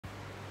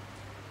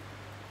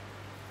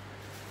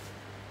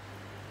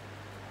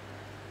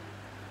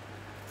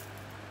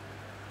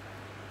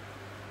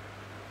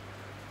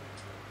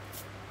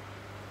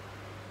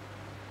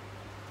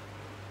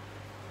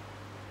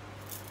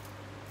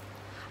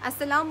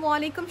আসসালামু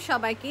আলাইকুম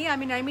সবাইকে,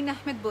 আমি নারমিন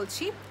আহমেদ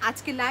বলছি।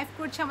 আজকে লাইভ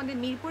করছি আমাদের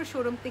মিরপুর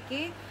শোরুম থেকে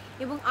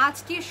এবং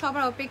আজকে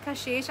সবার অপেক্ষা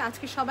শেষ।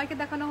 আজকে সবাইকে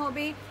দেখানো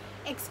হবে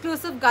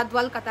এক্সক্লুসিভ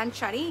গাদওয়াল কাতান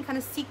শাড়ি।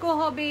 এখানে সিকো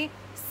হবে,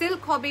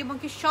 সিল্ক হবে এবং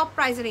কি সব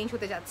প্রাইসে রেঞ্জ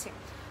হতে যাচ্ছে।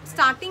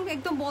 স্টার্টিং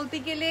একদম বলতে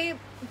গেলে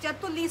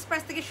যত লিস্ট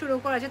প্রাইস থেকে শুরু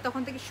করা যায়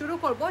তখন থেকে শুরু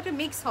করবো, এটা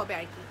মিক্স হবে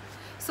আর কি।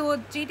 সো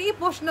যেটাই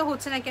প্রশ্ন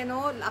হচ্ছে না কেন,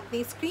 আপনি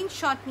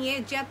স্ক্রিনশট নিয়ে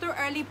যত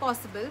আর্লি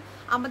পসিবল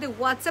আমাদের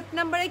হোয়াটসঅ্যাপ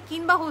নাম্বারে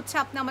কিংবা হচ্ছে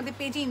আপনি আমাদের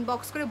পেজে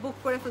ইনবক্স করে বুক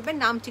করে ফেলবেন,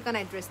 নাম ঠিকানা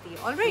অ্যাড্রেস দিয়ে।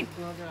 অলরাইট,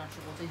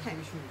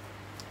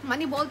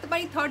 মানে বলতে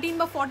পারি 13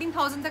 বা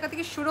 14,000 টাকা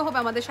থেকে শুরু হবে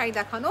আমাদের শাড়ি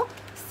দেখানো।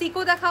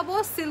 সিকো দেখাবো,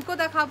 সিল্কও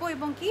দেখাবো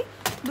এবং কি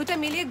দুটো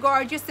মিলিয়ে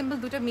গর্জিয়াস সিম্পল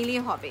দুটো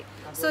মিলিয়ে হবে।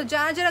 সো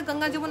যারা যারা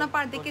গঙ্গা যমুনা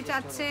পার দেখে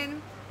চাচ্ছেন,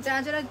 যারা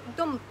যারা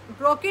একদম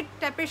ব্রকেট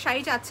টাইপের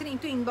শাড়ি চাচ্ছেন,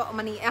 একটু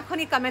মানে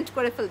এখনই কমেন্ট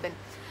করে ফেলবেন।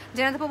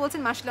 জেনাত আপু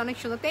বলছেন মাশাআল্লাহ অনেক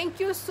সুন্দর। থ্যাংক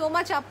ইউ সো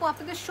মাচ আপু,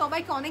 আপনাদের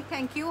সবাইকে অনেক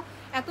থ্যাংক ইউ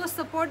এত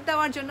সাপোর্ট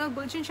দেওয়ার জন্য।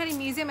 গুলশান শাড়ি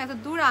মিউজিয়াম এত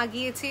দূর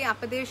আগিয়েছে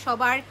আপনাদের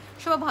সবার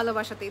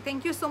ভালোবাসাতে।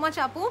 থ্যাংক ইউ সো মাচ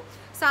আপু।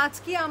 সো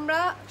আজকে আমরা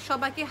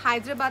সবাইকে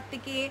হায়দ্রাবাদ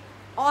থেকে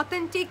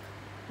অথেন্টিক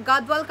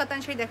গাদওয়াল কাতান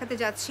শাড়ি দেখাতে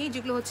যাচ্ছি,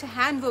 যেগুলো হচ্ছে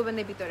হ্যান্ড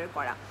ওভেনের ভিতরে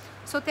করা।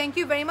 So thank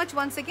you very much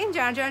once second.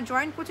 যারা যারা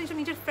জয়েন করছেন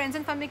নিজের ফ্রেন্ডস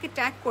অ্যান্ড ফ্যামিলিকে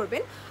ট্যাগ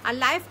করবেন। আর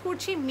লাইভ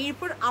করছি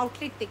মিরপুর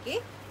আউটলেট থেকে।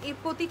 এই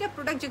প্রতিটা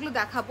প্রোডাক্ট যেগুলো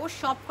দেখাবো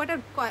সব কটা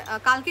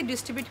কালকে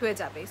ডিস্ট্রিবিউট হয়ে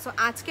যাবে। সো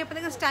আজকে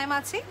আপনাদের কাছে টাইম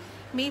আছে,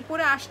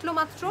 মিরপুরে আসলো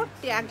মাত্র,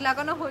 ট্যাগ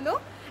লাগানো হলো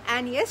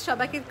অ্যান্ড ইয়েস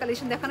সবাইকে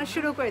কালেকশন দেখানো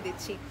শুরু করে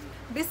দিচ্ছি।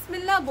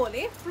 বিসমিল্লাহ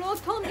বলে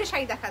প্রথম যে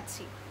শাড়ি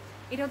দেখাচ্ছি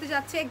এটা হতে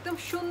যাচ্ছে একদম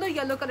সুন্দর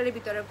ইয়েলো কালারের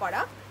ভিতরে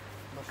করা,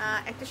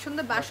 একটা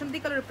সুন্দর বাসন্তী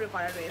কালারের উপরে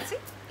করা রয়েছে।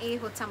 এই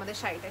হচ্ছে আমাদের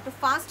শাড়িটা, একটু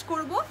ফাস্ট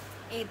করব।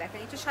 এই দেখেন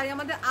একটু শাড়ি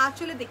আমাদের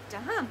আঁচলের দিকটা,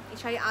 হ্যাঁ এই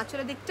শাড়ি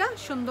আঁচলের দিকটা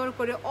সুন্দর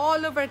করে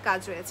অল ওভার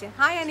কাজ রয়েছে।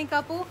 হাই আনিকা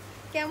আপু,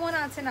 কেমন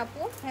আছেন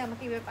আপু? হ্যাঁ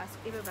আমাকে এভাবে পাস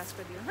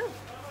করে দিও। হ্যাঁ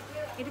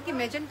এটা কি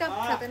মেজেন্টা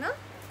সাথে না?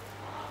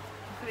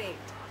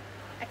 গ্রেট,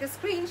 একটা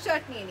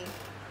স্ক্রিনশট নিয়ে নিই।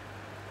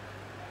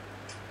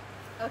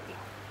 ওকে,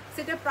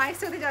 সেটার প্রাইস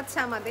হতে যাচ্ছে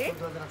আমাদের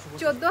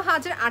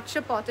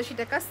 14,885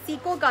 টাকা।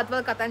 সিকো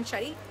গাদওয়াল কাতান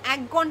শাড়ি।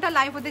 1 ঘন্টা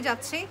লাইভ হতে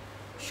যাচ্ছে,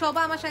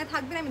 সবাই আমার সাথে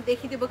থাকবেন, আমি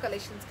দেখিয়ে দেবো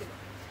কালেকশনসগুলো।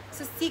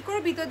 সো সিকোর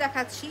ভিতর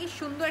দেখাচ্ছি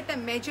সুন্দর একটা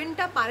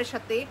মেজেন্টা পাড়ের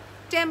সাথে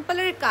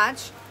টেম্পলের কাজ,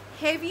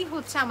 হেভি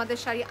হচ্ছে আমাদের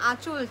শাড়ি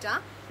আঁচলটা।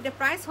 এটা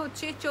প্রাইস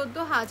হচ্ছে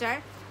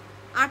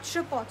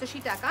 14,885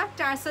 টাকা।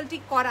 টার্সেলটি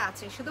করা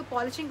আছে, শুধু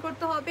পলিশিং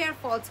করতে হবে আর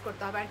ফলস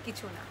করতে হবে, আর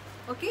কিছু না।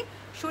 ওকে,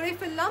 সরিয়ে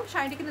ফেললাম,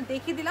 শাড়িটি কিন্তু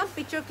দেখিয়ে দিলাম,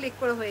 পিকচার ক্লিক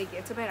করে হয়ে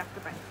গিয়েছে, ভাই রাখতে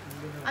পারি।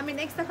 আমি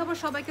নেক্সট দেখাবো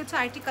সবাইকে হচ্ছে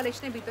আইটি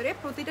কালেকশনের ভিতরে।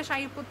 প্রতিটা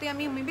শাড়ির প্রতি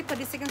আমি মেবি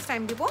 30 সেকেন্ডস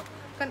টাইম দিব,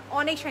 কারণ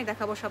অনেক শাড়ি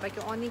দেখাবো সবাইকে,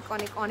 অনেক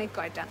অনেক অনেক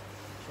কয়টা।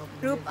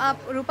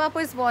 রূপা আপু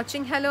ইজ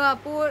ওয়াচিং, হ্যালো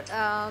আপু।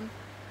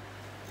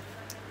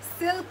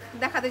 সিল্ক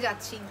দেখাতে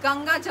যাচ্ছি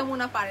গঙ্গা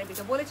যমুনা পাড়ের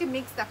ভিতরে, বলেছি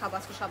মিক্স দেখাবো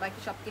আজকে সবাইকে,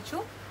 সবকিছু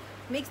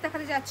মিক্স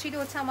দেখাতে যাচ্ছি। এটা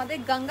হচ্ছে আমাদের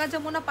গঙ্গা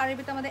যমুনা পাড়ের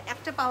ভিতরে আমাদের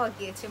একটা পাওয়া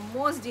গিয়েছে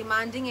মোস্ট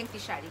ডিমান্ডিং একটি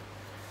শাড়ি,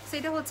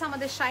 সেটা হচ্ছে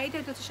আমাদের শাড়িটা।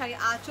 এটা হচ্ছে শাড়ি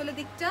আঁচলের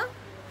দিকটা।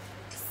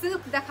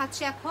 সিল্ক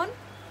দেখাচ্ছি এখন,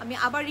 আমি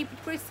আবার রিপিট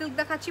করে সিল্ক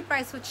দেখাচ্ছি।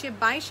 প্রাইস হচ্ছে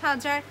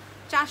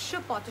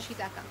 22,485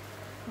 টাকা।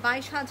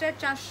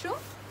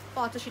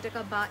 22,485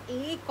 টাকা। বা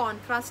এই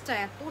কন্ট্রাস্টটা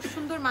এত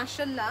সুন্দর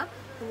মাশাআল্লাহ।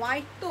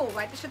 হোয়াইট তো,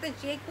 হোয়াইটের সাথে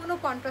যে কোনো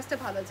কন্ট্রাস্টে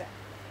ভালো যায়।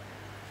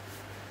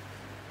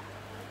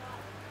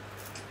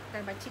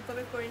 তারপর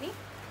ঠিকভাবে করে নিই।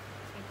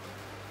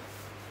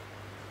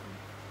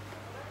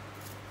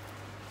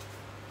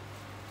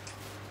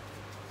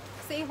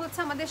 সেই হচ্ছে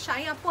আমাদের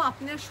শাড়ি আপু,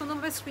 আপনারা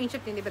সুন্দরভাবে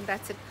স্ক্রিনশট নিয়ে নেবেন।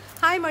 That's it.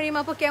 হাই মারিম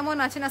আপু, কেমন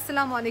আছেন?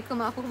 আসসালামু আলাইকুম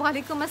আপু।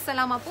 ওয়ালাইকুম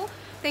আসসালাম আপু,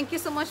 thank you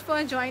so much for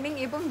joining.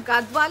 এবং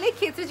গাদওয়ালের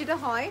ক্ষেত্রে যেটা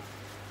হয়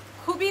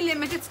খুবই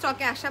লিমিটেড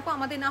স্টকে আসে আপু,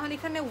 আমাদের না হলে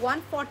এখানে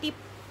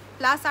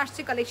 140+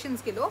 আসছে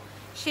কালেকশনসগুলো।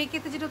 সেই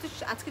ক্ষেত্রে যেটা হচ্ছে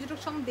আজকে যেটা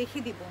সঙ্গে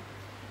দেখিয়ে দিব।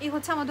 এই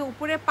হচ্ছে আমাদের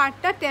উপরের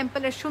পার্টটা,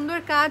 টেম্পলের সুন্দর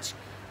কাজ,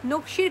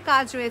 নকশির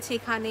কাজ রয়েছে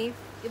এখানে,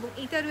 এবং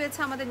এটা রয়েছে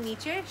আমাদের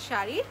নিচের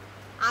শাড়ির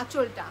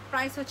আঁচলটা।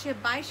 প্রাইস হচ্ছে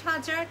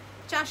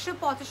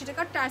 22,485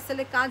 টাকা।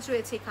 টার্সেলের কাজ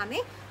রয়েছে এখানে,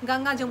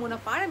 গঙ্গা যমুনা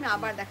পাড়। আমি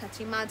আবার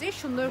দেখাচ্ছি, মাঝে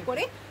সুন্দর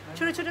করে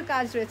ছোট ছোট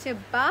কাজ রয়েছে।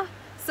 বাহ।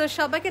 সো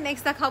সবাইকে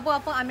নেক্সট দেখাবো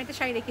আপু। আমি একটা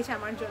শাড়ি রেখেছি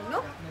আমার জন্য।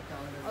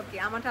 ওকে,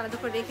 আমারটা আলাদা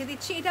করে রেখে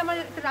দিচ্ছি। এটা আমার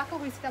একটা রাখা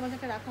হয়েছে, আমার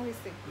একটা রাখা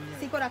হয়েছে,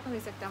 সিকো রাখা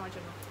হয়েছে একটা আমার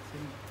জন্য,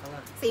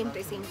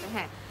 সেমটাই।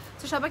 হ্যাঁ,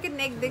 তো সবাইকে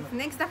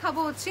নেক্সট দেখাবো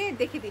হচ্ছে,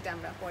 দেখিয়ে দিটা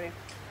আমরা পরে।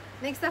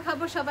 নেক্সট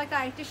দেখাবো সবাইকে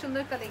আরেকটি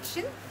সুন্দর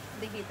কালেকশন,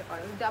 দেখিয়ে দিতে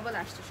পারো, ডাবল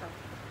আসছে সব।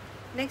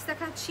 নেক্সট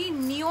দেখাচ্ছি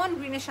নিয়ন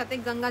গ্রিনের সাথে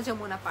গঙ্গা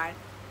যমুনা পাড়।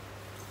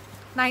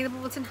 নাইদ আপু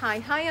বলছেন হাই।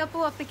 হাই আপু,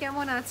 আপনি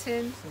কেমন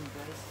আছেন?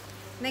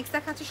 নেক্সট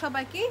দেখাচ্ছি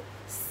সবাইকে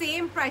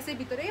সেম প্রাইসের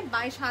ভিতরে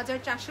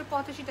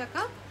 22,485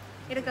 টাকা।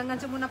 এটা গঙ্গা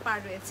যমুনা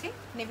পাড় রয়েছে,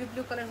 নেভি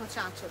ব্লু কালার হচ্ছে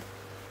আঁচল।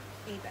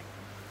 এই দেখেন,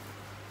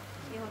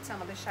 এই হচ্ছে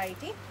আমাদের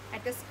শাড়িটি।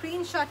 একটা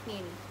স্ক্রিনশট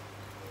নিয়ে নিই,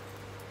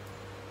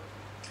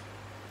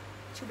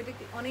 ছবিটা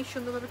অনেক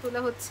সুন্দরভাবে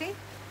তোলা হচ্ছে,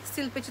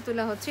 স্টিল পেজে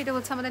তোলা হচ্ছে। এটা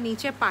হচ্ছে আমাদের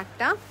নিচের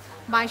পার্টটা,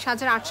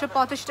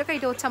 22,885 টাকা।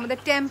 এটা হচ্ছে আমাদের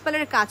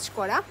টেম্পলের কাজ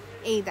করা।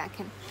 এই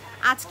দেখেন,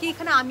 আজকে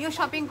এখানে আমিও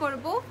শপিং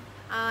করব,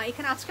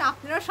 এখানে আজকে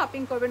আপনারাও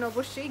শপিং করবেন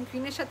অবশ্যই।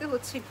 গ্রিনের সাথে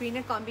হচ্ছে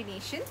গ্রিনের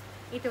কম্বিনেশন।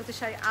 এটা হচ্ছে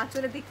শাড়ি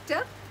আঁচলের দিকটা।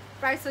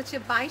 প্রাইস হচ্ছে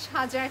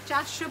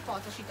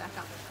 22,485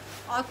 টাকা।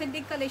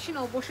 অথেন্টিক কালেকশন,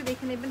 অবশ্যই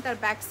দেখে নেবেন তার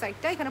ব্যাক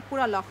সাইডটা, এখানে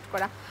পুরো লকড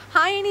করা।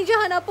 হাই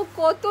নিজাহান আপু,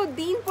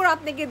 কতদিন পর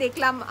আপনাকে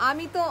দেখলাম।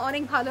 আমি তো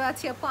অনেক ভালো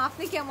আছি আপু,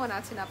 আপনি কেমন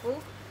আছেন আপু?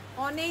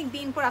 অনেক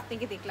দিন পর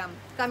আপনাকে দেখলাম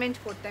কমেন্ট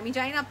করতে। আমি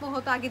জানি না আপু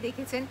হয়তো আগে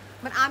দেখেছেন,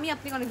 বাট আমি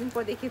আপনাকে অনেকদিন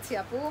পর দেখেছি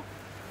আপু।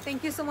 Thank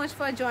you so much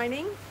for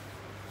joining.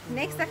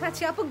 Next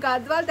দেখাচ্ছি আপু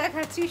গাদওয়াল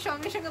দেখাচ্ছি,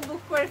 সঙ্গে সঙ্গে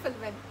বুক করে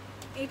ফেলবেন।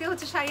 এটা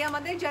হচ্ছে শাড়ি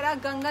আমাদের যারা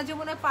গঙ্গা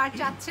যমুনা পার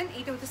চাচ্ছেন।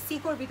 এটা হচ্ছে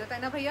সিকোর ভিতর, তাই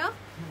না ভাইয়া?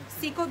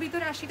 সিকোর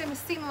ভিতরে আর সেটা আমি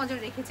সেম আমার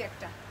জন্য রেখেছি,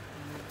 একটা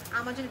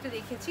আমার জন্য এটা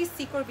রেখেছি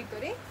সিকোর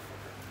ভিতরে।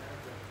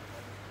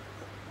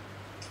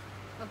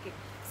 ওকে,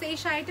 সেই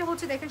শাড়িটা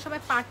হচ্ছে দেখেন সবাই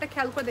পার্টটা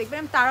খেয়াল করে দেখবেন।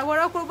 আমি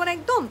তাড়াহুড়াও করবো না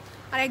একদম,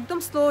 আর একদম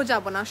স্লো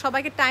যাব না,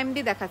 সবাইকে টাইম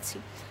দিয়ে দেখাচ্ছি।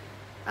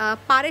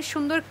 পাড়ের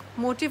সুন্দর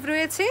মোটিভ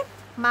রয়েছে,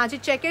 মাঝে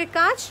চেকের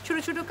কাজ, ছোট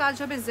ছোট কাজ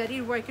হবে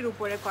জারির ওয়ার্কের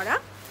উপরে করা।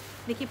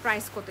 দেখি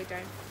প্রাইস কত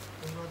এটার।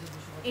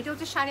 এটা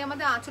হচ্ছে শাড়ি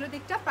আমাদের আঁচলের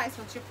দিকটা, প্রাইস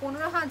হচ্ছে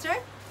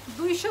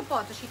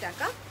 15,285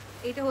 টাকা।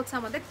 এটা হচ্ছে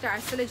আমাদের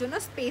টার্সেলের জন্য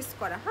স্পেস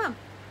করা, হ্যাঁ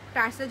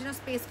টার্সেলের জন্য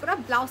স্পেস করা।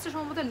 ব্লাউজটা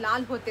সম্ভবত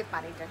লাল হতে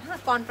পারে এটা, হ্যাঁ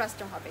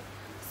কন্ট্রাস্টও হবে।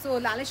 সো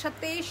লালের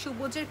সাথে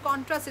সবুজের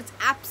কন্ট্রাস্ট, ইটস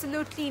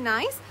অ্যাবসলিউটলি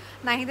নাইস।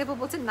 নাহিদেবও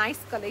বলছে nice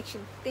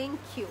collection,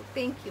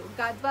 thank you.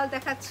 Gadwal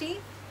দেখাচ্ছি,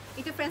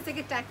 এটা ফ্রেন্ডস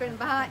থেকে ট্যাগ করেন।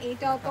 বা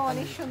এটাও তো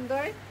অনেক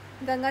সুন্দর,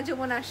 গঙ্গা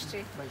যমুনা আসছে।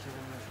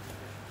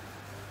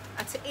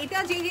 আচ্ছা, এটা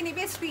যে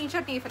নেবে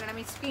স্ক্রিনশট নিয়ে ফেলেন,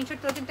 আমি স্ক্রিনশট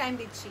তোলার টাইম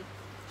দিচ্ছি।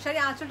 শাড়ি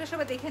আঁচলটা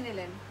সবাই দেখে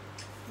নিলেন,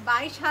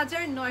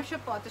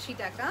 22,985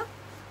 টাকা।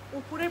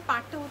 উপরের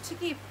পার্টটা হচ্ছে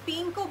কি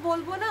পিঙ্কও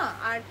বলবো না,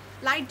 আর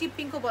লাইট ডিপ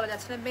পিঙ্কও বলা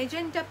যাচ্ছে না,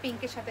 মেজেন্টা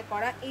পিঙ্কের সাথে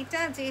করা।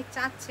 এটা যে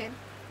চাচ্ছেন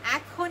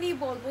এখনই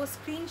বলবো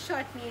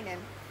স্ক্রিনশট নিয়ে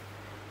নেন।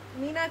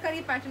 মিনাকারি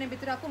প্যাটার্নের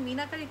ভিতরে আপু,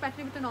 মিনাকারি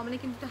প্যাটার্নের ভিতরে নর্মালি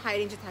কিন্তু হাই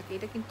রেঞ্জে থাকে,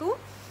 এটা কিন্তু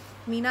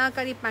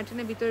মিনাকারি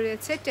প্যাটার্নের ভিতরে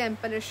রয়েছে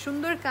টেম্পলের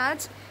সুন্দর কাজ।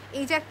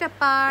 এই যে একটা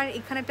পার,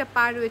 এখানে একটা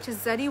পার রয়েছে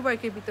জারি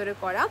ওয়ার্কের ভিতরে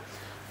করা।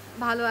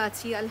 ভালো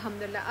আছি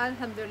আলহামদুলিল্লাহ।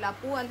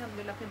 আপু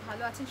আলহামদুলিল্লাহ, আপনি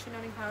ভালো আছেন শুনে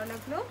অনেক ভালো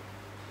লাগলো।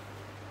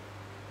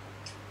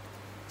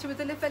 ছবি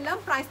তুলে ফেললাম,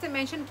 প্রাইসটা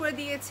মেনশন করে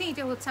দিয়েছি।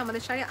 এটা হচ্ছে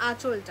আমাদের শাড়ি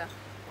আঁচলটা,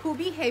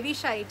 খুবই হেভি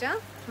শাড়িটা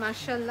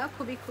মাশাআল্লাহ,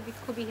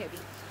 খুবই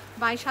হেভি।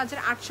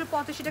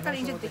 22,885 টাকা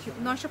রেঞ্জের দেখি,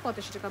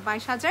 985 টাকা,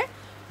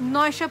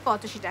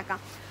 22,985 টাকা।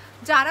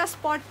 যারা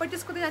স্পট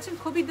পারচেস করতে যাচ্ছেন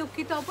খুবই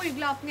দুঃখিত আপু,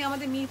 এগুলো আপনি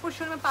আমাদের মিরপুর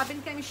শোরুমে পাবেন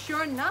কি আমি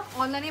শিওর না,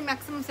 অনলাইনে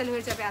ম্যাক্সিমাম সেল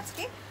হয়ে যাবে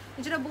আজকে।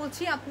 যেটা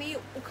বলছি, আপনি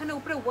ওখানে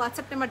উপরে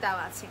হোয়াটসঅ্যাপ নাম্বার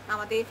দেওয়া আছে,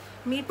 আমাদের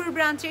মিরপুর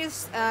ব্রাঞ্চের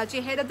যে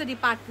হেড অফ দ্য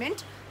ডিপার্টমেন্ট,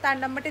 তার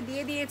নাম্বারটা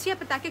দিয়ে দিয়েছি,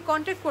 আপনি তাকে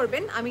কন্ট্যাক্ট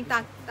করবেন। আমি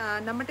তার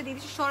নাম্বারটা দিয়ে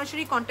দিচ্ছি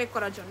সরাসরি কন্ট্যাক্ট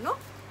করার জন্য।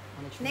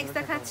 নেক্সট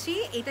দেখাচ্ছি,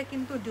 এটা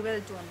কিন্তু ডুয়েল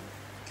টোন,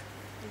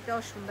 এটাও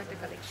সুন্দর একটা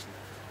কালেকশন।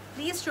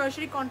 প্লিজ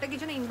সরাসরি কন্ট্যাক্টের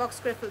জন্য ইনবক্স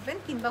করে ফেলবেন,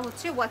 কিংবা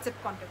হচ্ছে হোয়াটসঅ্যাপ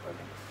কন্ট্যাক্ট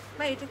করবেন।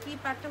 ভাই এটা কি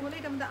পার্টটা হলো?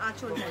 এটা আমাদের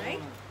আঁচলটা,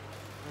 রাইট?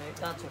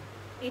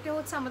 এটা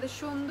হচ্ছে আমাদের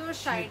সুন্দর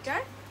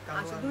শাড়িটার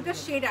আচ্ছা, দুটো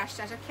শেড আসছে।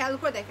 আচ্ছা খেয়াল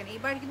করে দেখেন,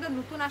 এবার কিন্তু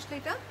নতুন আসলে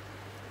এটা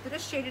দুটো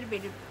শেডের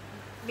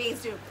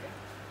বেসের উপরে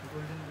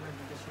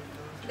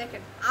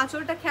দেখেন।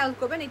 আঁচলটা খেয়াল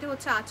করবেন, এটা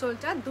হচ্ছে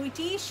আঁচলটা,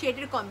 দুইটি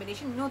শেডের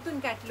কম্বিনেশন, নতুন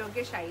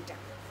ক্যাটালগের শাড়িটা।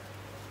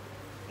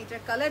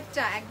 এটার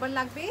কালারটা একবার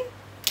লাগবে,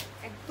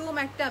 একদম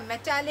একটা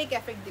মেটালিক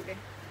এফেক্ট দিবে।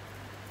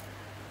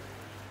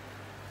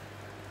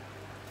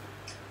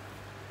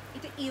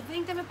 এটা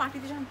ইভিনিং টাইমে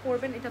পার্টিতে যখন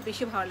পরবেন এটা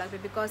বেশি ভালো লাগবে,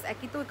 বিকজ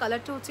একই তো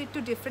কালারটা হচ্ছে একটু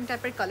ডিফারেন্ট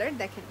টাইপের কালার।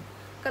 দেখেন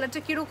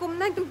কালারটা কীরকম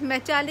না, একদম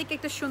মেটালিক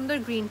একটা সুন্দর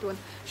গ্রিন টোন।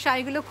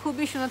 শাড়িগুলো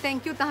খুবই সুন্দর।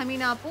 থ্যাংক ইউ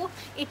তাহমিনা আপু,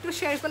 একটু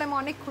শেয়ার করলে আমি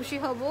অনেক খুশি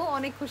হব,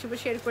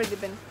 শেয়ার করে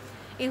দেবেন।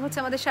 এই হচ্ছে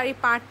আমাদের শাড়ি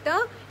পার্টটা,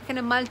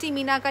 এখানে মাল্টি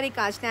মিনাকারি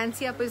কাজ।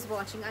 ন্যান্সি আপু ইজ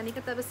ওয়াচিং,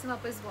 আনিকা তাবাসসুম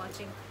আপু ইজ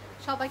ওয়াচিং,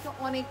 সবাইকে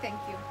অনেক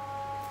থ্যাংক ইউ।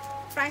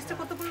 প্রাইসটা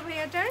কত পড়বে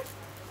এটার?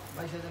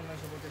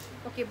 22,985।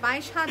 ওকে,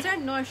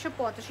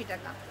 22,985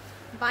 টাকা।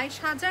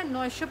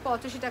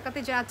 22,985 টাকাতে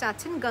যারা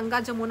চাচ্ছেন গঙ্গা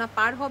যমুনা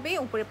পার হবে,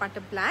 উপরে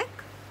পাটটা ব্ল্যাক।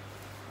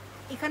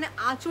 এখানে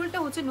আঁচলটা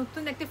হচ্ছে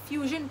নতুন একটা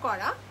ফিউশন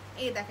করা,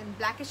 এই দেখেন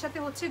ব্ল্যাকের সাথে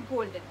হচ্ছে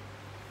গোল্ডেন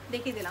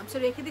দেখিয়ে দিলাম। সো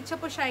রেখে দিচ্ছি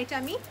আপু শাড়িটা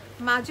আমি,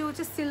 মাঝে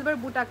হচ্ছে সিলভার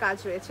বুটা কাজ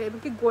রয়েছে এবং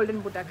কি গোল্ডেন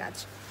বুটা কাজ।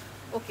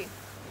 ওকে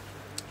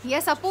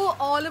ইয়েস আপু,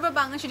 অল ওভার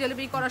বাংলাদেশে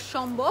ডেলিভারি করা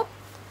সম্ভব।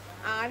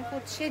 আর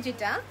হচ্ছে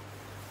যেটা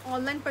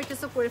অনলাইন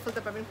পারচেসও করে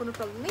ফেলতে পারবেন, কোনো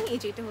প্রবলেম নেই। এই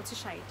যে এটা হচ্ছে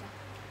শাড়িটা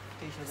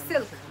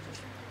সিল্ক,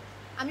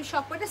 আমি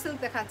সব কয়টা সিল্ক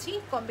দেখাচ্ছি,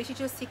 কম বেশি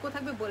যে সিকো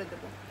থাকবে বলে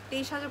দেবো।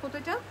 23,000 কত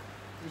এটা?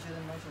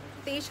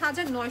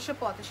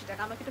 23,985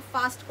 টাকা। আমাকে একটু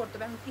ফাস্ট করতে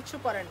হবে, এখন কিছু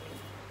করার নেই,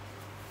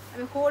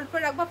 আমি হোল্ড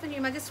করে রাখবো, আপনি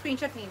মাঝে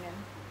স্ক্রিনশট নিয়ে নেন।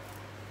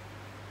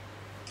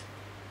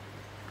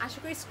 আশা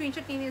করি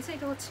স্ক্রিনশট নিয়ে নিয়েছে।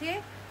 এটা হচ্ছে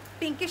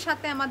পিঙ্কের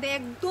সাথে আমাদের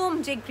একদম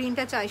যে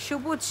গ্রিনটা চাই,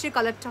 সবুজ যে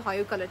কালারটা হয়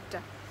ওই কালারটা।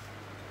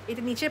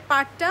 এটা নিচের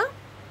পার্টটা।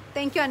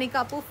 থ্যাংক ইউ আনিকা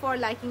আপু for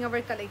liking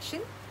hour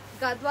collection.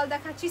 Gadwal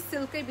দেখাচ্ছি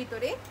সিল্কের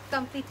ভিতরে,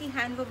 কমপ্লিটলি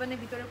হ্যান্ড ওভেনের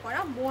ভিতরে করা।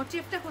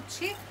 মোটিভটা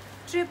হচ্ছে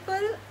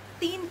ট্রিপল,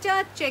 তিনটা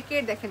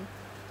চেকের, দেখেন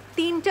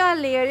তিনটা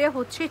লেয়ারে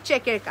হচ্ছে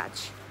চেকের কাজ।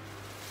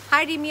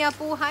 হাই রিমি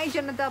আপু, হাই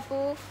জান্নাত আপু।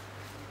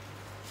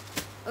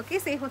 ওকে,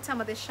 সেই হচ্ছে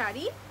আমাদের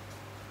শাড়ি।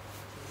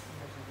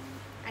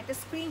 একটা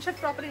স্ক্রিনশট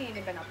প্রপারলি নিয়ে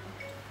নেবেন আপু,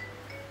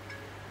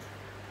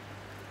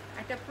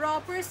 একটা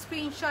প্রপার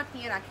স্ক্রিনশট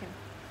নিয়ে রাখেন।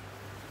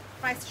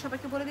 প্রাইসটা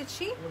সবাইকে বলে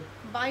দিচ্ছি,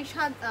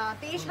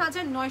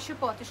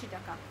 23,985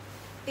 টাকা।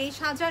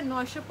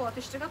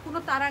 23,985 টাকা। কোনো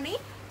তারা নেই,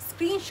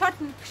 স্ক্রিনশট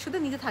শুধু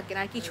নিতে থাকেন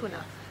আর কিছু না।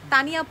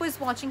 তানিয়া আপু ইজ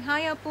ওয়াচিং,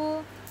 হাই আপু,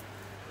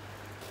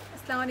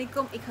 আসসালামু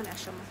আলাইকুম। এখানে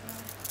আসো,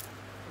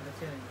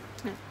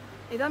 হ্যাঁ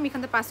এটা আমি এখান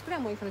থেকে পাস করে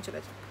আমি ওইখানে চলে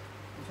যাই,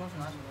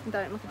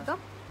 দাঁড়ান আমাকে দাও,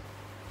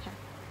 হ্যাঁ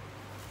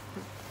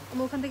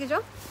আমি ওখান থেকে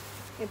যাও,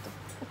 এই তো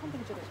ওখান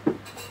থেকে চলে যাও।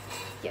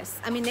 ইয়েস,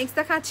 আমি নেক্সট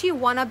দেখাচ্ছি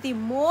one of the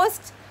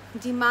most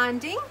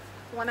demanding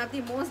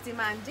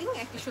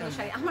একটি সুন্দর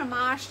শাড়ি। আমার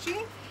মা আসছে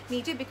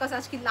নিচে, বিকজ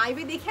আজকে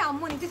লাইভে দেখে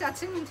আম্মু নিচে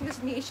যাচ্ছেন, ঠিক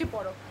আছে নিয়ে এসে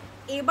পড়ো।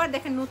 এবার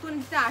দেখেন নতুন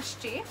যেটা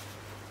আসছে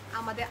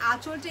আমাদের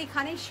আঁচলটা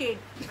এখানে শেড,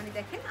 মানে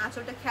দেখেন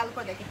আঁচলটা খেয়াল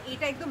করে দেখেন,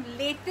 এটা একদম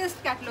লেটেস্ট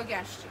ক্যাটালগে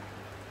আসছে,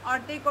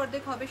 অর্ধেক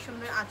অর্ধেক হবে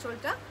সুন্দর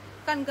আঁচলটা,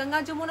 কারণ গঙ্গা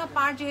যমুনা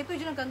পার যেহেতু, এই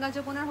জন্য গঙ্গা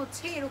যমুনার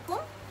হচ্ছে এরকম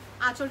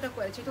আঁচলটা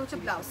করেছে। এটা হচ্ছে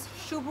ব্লাউজ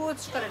সবুজ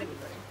কালারের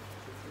ভিতরে,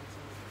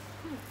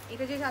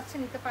 এটা যে যাচ্ছে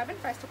নিতে পারবেন।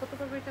 প্রাইসটা কত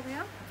পড়বে এটা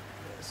ভাইয়া?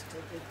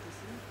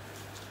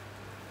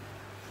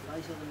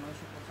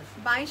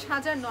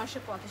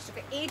 22,950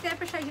 টাকা। এই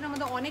টাইপের শাড়ির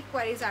আমাদের অনেক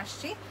কোয়ারিজ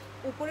আসছে,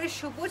 উপরে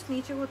সবুজ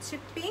নিচে হচ্ছে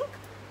পিঙ্ক,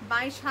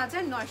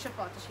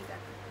 22,950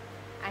 টাকা।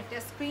 একটা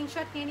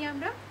স্ক্রিনশট নিয়ে নিই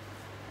আমরা,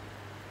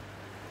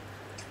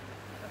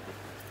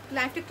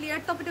 লাইভটা ক্লিয়ার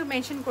তো এটা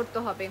মেনশন করতে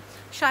হবে।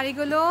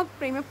 শাড়িগুলো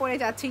প্রেমে পড়ে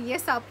যাচ্ছে,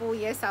 ইয়েস আপু,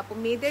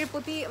 মেয়েদের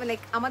প্রতি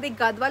লাইক আমাদের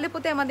গাদওয়ালের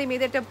প্রতি আমাদের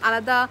মেয়েদের একটা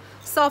আলাদা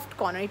সফট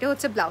কর্নার। এটা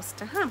হচ্ছে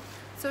ব্লাউজটা, হ্যাঁ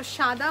সো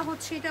সাদা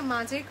হচ্ছে এটা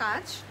মাঝে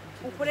কাজ,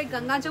 উপরে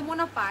গঙ্গা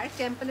যমুনা পার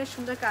টেম্পলের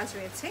সুন্দর কাজ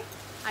রয়েছে,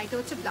 আর এটা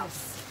হচ্ছে ব্লাউজ।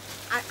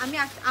 আর আমি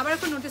আবার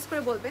একটু নোটিস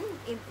করে বলবেন,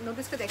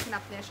 নোটিস করে দেখেন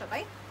আপনারা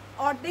সবাই,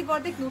 অর্ধেক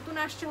অর্ধেক নতুন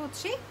আসছে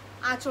হচ্ছে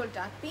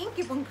আঁচলটা পিঙ্ক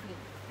এবং গ্রিন।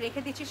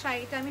 রেখে দিচ্ছি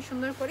শাড়িটা আমি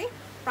সুন্দর করে,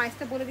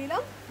 প্রাইসটা বলে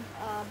দিলাম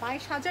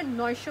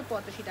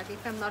 22,985 টাকা,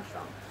 if I am not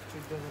wrong.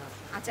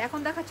 আচ্ছা এখন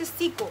দেখাচ্ছে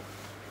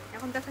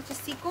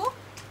সিকো,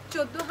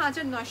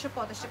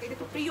 14,950 টাকা। এটা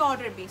তো প্রি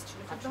অর্ডার বেস ছিল,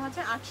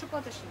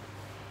 14,885।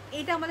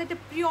 এটা আমাদের একটা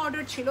প্রি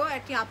অর্ডার ছিল,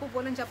 একটি আপু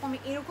বলেন যে আপু আমি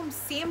এরকম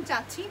সেম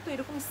চাচ্ছি, তো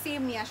এরকম সেম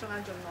নিয়ে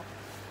আসানোর জন্য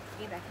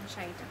এই দেখেন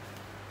শাড়িটা,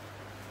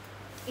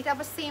 এটা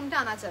আবার সেমটা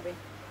আনা যাবে,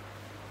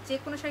 যে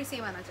কোনো শাড়ি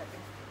সেম আনা যাবে।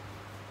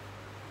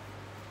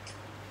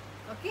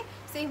 ওকে,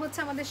 সেই হচ্ছে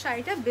আমাদের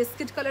শাড়িটা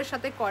বিস্কিট কালার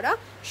সাথে করা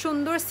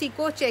সুন্দর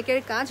সিকো চেকের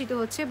কাজ। এটা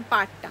হচ্ছে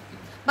পাড়টা,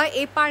 বা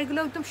এই পাড়গুলো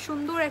একদম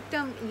সুন্দর একটা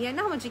ইয়ে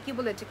না, যে কি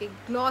বলে এটাকে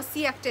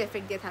গ্লসি একটা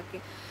এফেক্ট দিয়ে থাকে।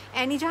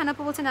 অ্যানি জাহান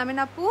আপু বলছেন আমেন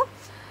আপু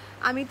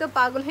আমি তো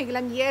পাগল হয়ে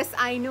গেলাম। ইয়েস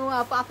আই নো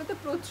আপু, আপনি তো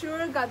প্রচুর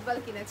গাদওয়াল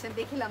কিনেছেন,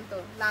 দেখিলাম তো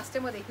লাস্ট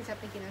টাইমও দেখেছি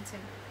আপনি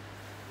কিনেছেন।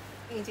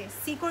 এই যে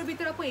সিকোর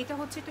ভিতরে আপু এটা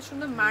হচ্ছে একটা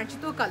সুন্দর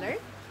মার্জিত কালার,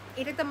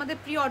 এটা তো আমাদের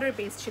প্রি অর্ডার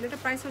বেস ছিল, এটা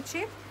প্রাইস হচ্ছে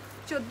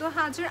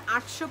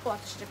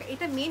 14,850 টাকা।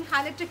 এটা মেন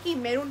হাইলাইটটা কি,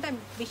 মেরুনটা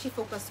বেশি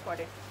ফোকাস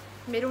করে,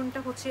 মেরুনটা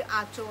হচ্ছে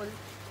আঁচল,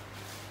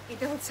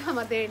 এটা হচ্ছে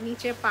আমাদের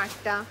নিচের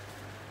পার্টটা।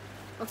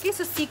 ওকে,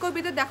 সো সিকোর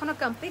ভিতরে দেখানো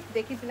কমপ্লিট,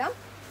 দেখিয়ে দিলাম।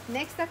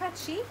 নেক্সট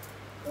দেখাচ্ছি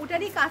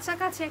ওটারই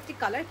কাছাকাছি একটি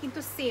কালার কিন্তু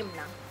সেম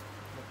না,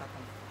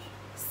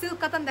 সিল্ক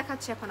কাতান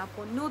দেখাচ্ছি এখন আপু,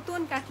 নতুন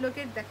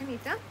ক্যাটালগের দেখেন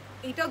এটা,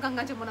 এটাও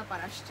গঙ্গা যমুনা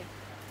পার আসছে।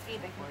 এই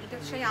দেখেন এটা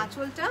সেই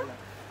আঁচলটা,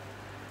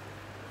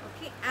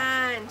 ওকে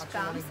অ্যান্ড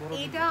কামস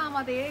এটা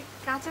আমাদের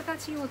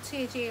কাছাকাছি হচ্ছে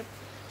এই যে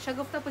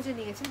শাগুফতা পুজো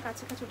নিয়েছেন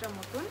কাছাকাছি ওটার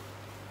মতন।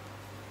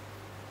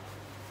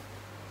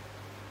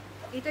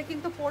 এটা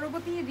কিন্তু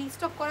পরবর্তী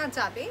রিস্টক করা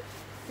যাবে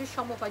যে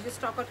সময় যে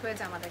স্টক আউট হয়ে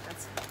যায় আমাদের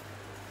কাছে।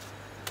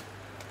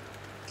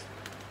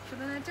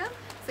 শুনুন এটা,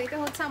 সেটা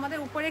হচ্ছে আমাদের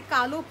উপরে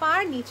কালো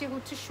পাড়, নিচে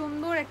হচ্ছে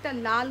সুন্দর একটা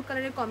লাল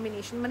কালারের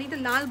কম্বিনেশন, মানে এটা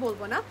লাল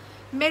বলবো না,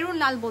 মেরুন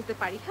লাল বলতে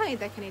পারি। হ্যাঁ এই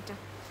দেখেন এটা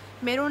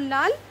মেরুন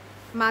লাল,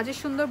 মাঝে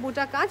সুন্দর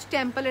বুটা কাজ,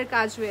 টেম্পলের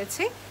কাজ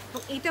রয়েছে,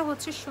 এবং এটা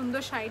হচ্ছে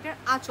সুন্দর শাড়িটার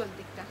আঁচল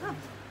দিকটা। হ্যাঁ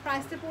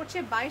প্রাইসটা পড়ছে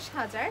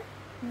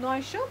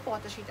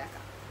 22,985 টাকা।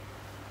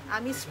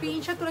 আমি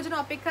স্ক্রিনশট তোলার জন্য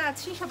অপেক্ষা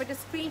আছি, সব এটা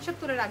স্ক্রিনশট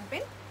তুলে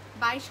রাখবেন।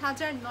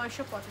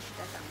 22,985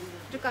 টাকা।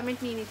 একটু কমেন্ট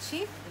নিয়ে নিচ্ছি,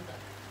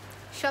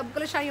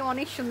 সবগুলো শাড়ি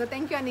অনেক সুন্দর।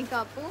 থ্যাংক ইউ অনিকা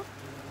আপু।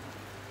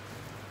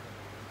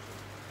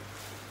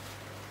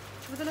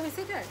 ছবি তোলা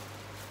হয়েছে এটার?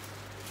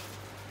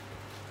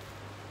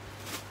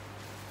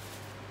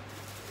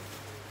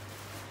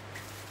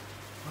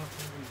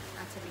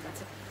 আচ্ছা ঠিক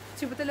আছে,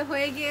 ছবি তোলা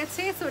হয়ে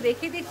গিয়েছে, সো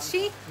রেখে দিচ্ছি।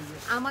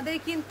 আমাদের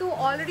কিন্তু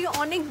অলরেডি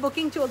অনেক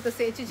বুকিং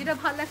চলতেছে, যেটা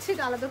ভালো লাগছে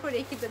এটা আলাদা করে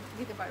রেখে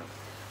দিতে পারো।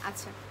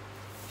 আচ্ছা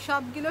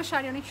সবগুলো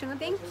শাড়ি অনেক সুন্দর,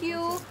 থ্যাংক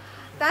ইউ।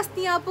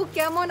 তাসনিয়া আপু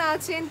কেমন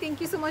আছেন? Thank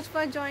you so much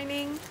for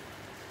joining.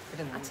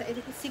 আচ্ছা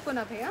এটা কি সিকো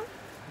না ভাইয়া?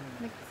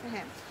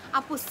 হ্যাঁ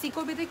আপু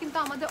সিকোর ভিতরে কিন্তু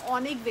আমাদের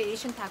অনেক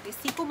ভেরিয়েশন থাকে।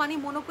 সিকো মানে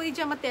মনে করি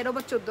যে আমার 13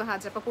 বা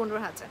 14,000 বা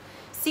 15,000,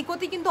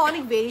 সিকোতে কিন্তু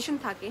অনেক ভেরিয়েশন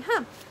থাকে।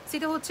 হ্যাঁ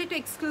সেটা হচ্ছে একটু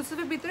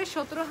এক্সক্লুসিভের ভিতরে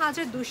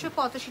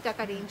 17,285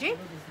 টাকা রেঞ্জে।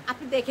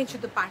 আপনি দেখেন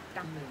শুধু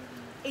পার্টটা,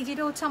 এই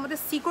যেটা হচ্ছে আমাদের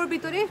সিকোর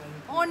ভিতরে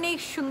অনেক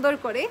সুন্দর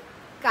করে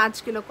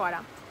কাজগুলো করা।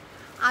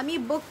 আমি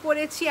বুক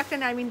করেছি একটা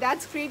নার্মিন,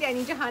 দ্যাটস গ্রেট।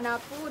 অ্যানি জাহান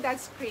আপু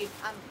দ্যাটস গ্রেট,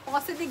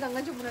 পসিবলি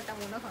গঙ্গা যমুনাটা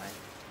মনে হয়।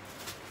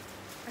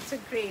 আচ্ছা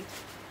গ্রেট,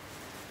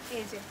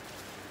 এই যে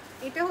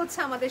এটা হচ্ছে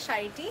আমাদের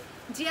শাড়িটি,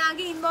 যে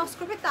আগে ইনবক্স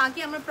করবে তাকে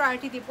আমরা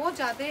প্রায়োরিটি দিব,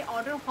 যাদের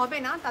অর্ডার হবে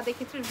না তাদের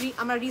ক্ষেত্রে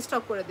আমরা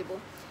রিস্টক করে দেবো,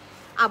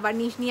 আবার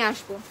নিয়ে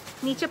আসবো।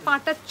 নিচে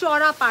পাড়টা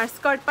চড়া পাড়,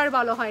 স্কার্ট পাড়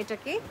বলা হয়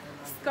এটাকে,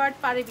 স্কার্ট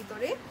পাড়ের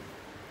ভিতরে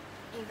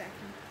এই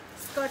দেখেন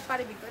স্কার্ট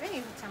পাড়ের ভিতরে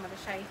এই হচ্ছে আমাদের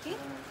শাড়িটি।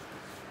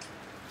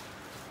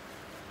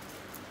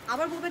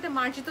 আবার বলবো এটা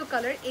মার্জিত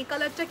কালার, এই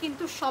কালারটা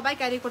কিন্তু সবাই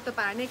ক্যারি করতে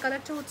পারে না। এই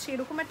কালারটা হচ্ছে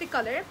এরকম একটা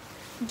কালার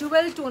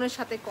ডুয়েল টোনের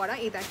সাথে করা।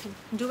 এই দেখেন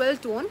ডুয়েল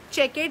টোন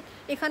চেকের,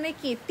 এখানে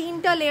কি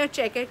 3টা লেয়ার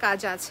চেকের কাজ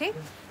আছে,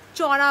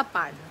 চড়া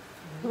পাড়,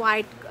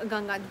 হোয়াইট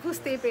গঙ্গা,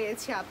 বুঝতেই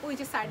পেরেছি আপু, এই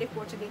যে সাইডে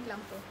পড়ছে দেখলাম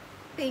তো,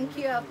 থ্যাংক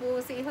ইউ আপু।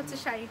 এই হচ্ছে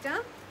শাড়িটা,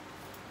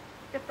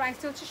 এটা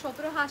প্রাইসটা হচ্ছে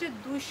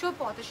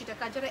 17,285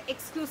 টাকা। যারা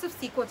এক্সক্লুসিভ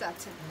সিকো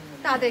চাচ্ছেন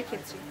তাদের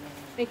ক্ষেত্রে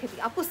রেখে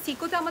দিই আপু।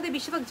 সিকোতে আমাদের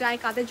বেশিরভাগ যায়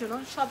কাদের জন্য,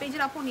 সবাই যে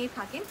আপু নিয়ে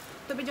থাকেন,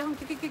 তবে যখন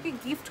কেউ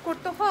গিফট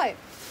করতে হয়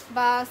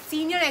বা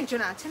সিনিয়র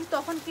একজন আছেন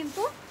তখন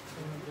কিন্তু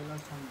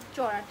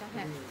চড়াটা,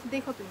 হ্যাঁ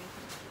দেখো তুমি।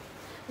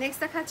 নেক্সট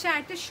দেখাচ্ছে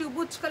আরেকটা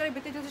সবুজ কালারের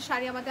ভিতরে হচ্ছে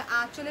শাড়ি, আমাদের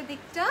আঁচলের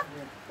দিকটা,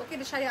 ওকে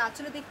এটা শাড়ি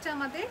আঁচলের দিকটা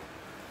আমাদের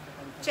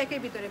চেকের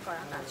ভিতরে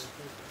করা কাজ,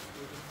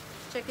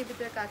 চেকের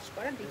ভিতরে কাজ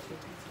করা, দেখি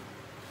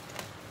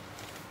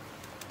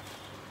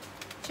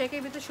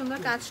চেকের ভিতরে সুন্দর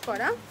কাজ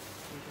করা।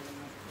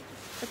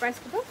 প্রাইস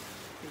কত?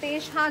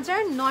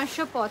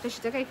 23,985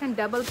 টাকা। এখানে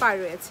ডাবল পার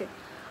রয়েছে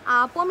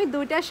আপু। আমি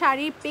 2টা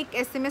শাড়ি পিক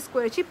SMS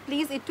করেছি,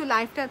 প্লিজ একটু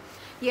লাইভটা,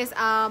 ইয়েস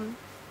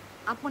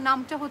আপু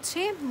নামটা হচ্ছে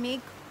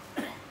মেঘ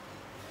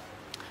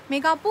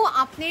আপু,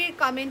 আপনার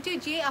কমেন্টে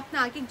যে আপনি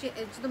আগে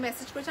যদি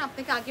মেসেজ করেছেন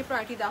আপনাকে আগে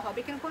প্রায়োরিটি দেওয়া হবে,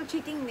 এখানে কোনো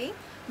চিটিং নেই,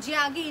 যে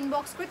আগে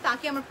ইনবক্স করে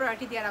তাকে আমরা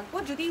প্রায়োরিটি দিয়ে রাখবো।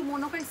 যদি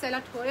মনে করেন সেল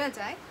আউট হয়ে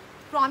যায়,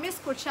 প্রমিস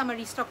করছি আমার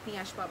রিস্টক নিয়ে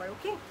আসবো আবার,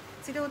 ওকে।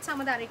 সেটা হচ্ছে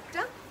আমাদের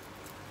আরেকটা,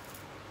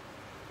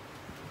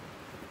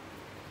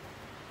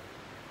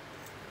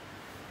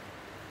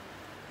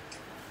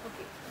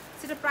 ওকে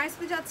সেটা প্রাইস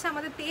পেয়ে যাচ্ছে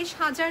আমাদের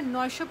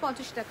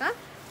 23,985 টাকা।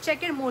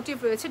 চেকের মোটিভ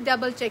রয়েছে,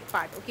 ডাবল চেক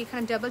পার্ট, ওকে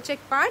এখানে ডাবল চেক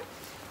পার্ট,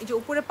 এই যে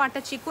উপরে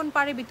পার্টটা চিকন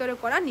পাড়ের ভিতরে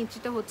করা,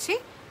 নিচেটা হচ্ছে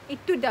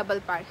একটু ডাবল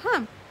পার্ট।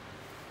 হ্যাঁ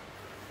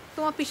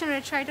তোমার পিছনে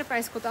রেড শাড়িটার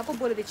প্রাইস কত আপু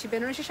বলে দিচ্ছি,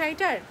 বেনারসি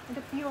শাড়িটার,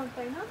 এটা পিওর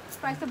তাই না,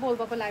 প্রাইসটা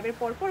বলবো আপু লাইভের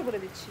পর পর বলে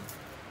দিচ্ছি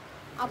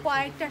আপু।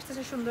 আরেকটা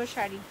আসতেছে সুন্দর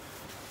শাড়ি,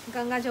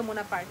 গঙ্গা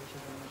যমুনা পাড়,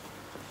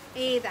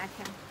 এই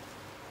দেখেন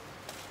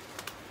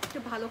একটু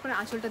ভালো করে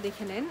আঁচলটা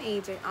দেখে নেন, এই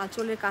যে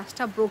আঁচলের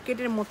কাজটা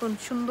ব্রোকেটের মতন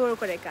সুন্দর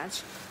করে কাজ।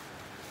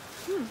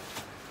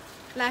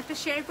 লাইভটা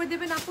শেয়ার করে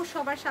দেবেন আপু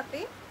সবার সাথে,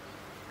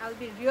 I will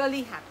be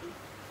really happy.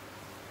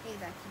 এই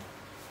দেখেন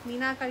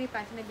মিনাকারি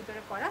প্যাটার্নের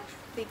ভিতরে করা,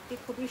 দেখতে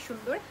খুবই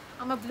সুন্দর।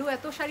 আমার ব্লু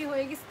এত শাড়ি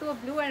হয়ে গেছে তো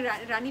ব্লু আর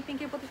রানী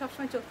পিঙ্কের প্রতি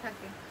সবসময় চোখ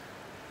থাকে।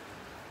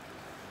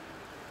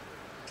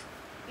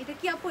 এটা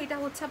কি আপু? এটা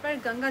হচ্ছে আপনার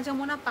গঙ্গা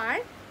যমুনা পার,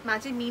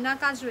 মাঝে মিনা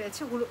কাজ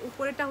রয়েছে,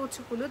 উপরেটা হচ্ছে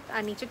হলুদ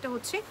আর নিচেরটা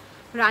হচ্ছে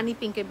রানী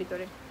পিঙ্কের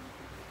ভিতরে,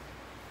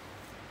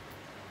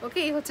 ওকে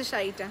এই হচ্ছে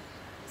শাড়িটা।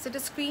 সেটা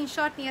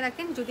স্ক্রিনশট নিয়ে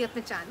রাখেন যদি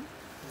আপনি চান।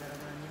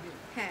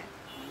 হ্যাঁ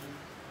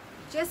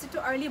জাস্ট একটু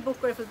আর্লি বুক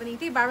করে ফেলবেন,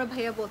 এটাই বারবার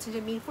ভাইয়া বলছেন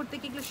যে মিরপুর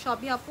থেকে এগুলো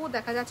সবই আপু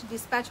দেখা যাচ্ছে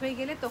ডিসপ্যাচ হয়ে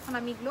গেলে তখন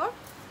আমি এগুলো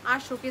আর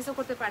শোকেসও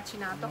করতে পারছি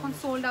না, তখন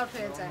সোল্ড আউট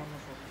হয়ে যায়।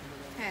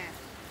 হ্যাঁ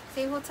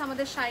সেই হচ্ছে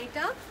আমাদের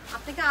শাড়িটা,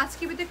 আপনাকে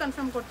আজকে ভিতরে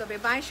কনফার্ম করতে হবে।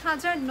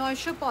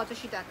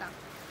 22,985 টাকা,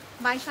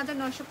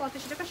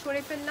 22,985 টাকা।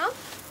 সরে ফেললাম,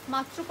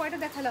 মাত্র কয়টা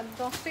দেখালাম?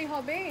 10টাই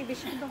হবে, এই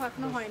বেশি কিন্তু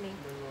এখনো হয়নি।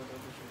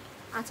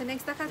 আচ্ছা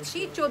নেক্সট দেখাচ্ছি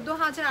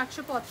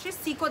 14,885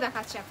 সিকো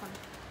দেখাচ্ছি এখন।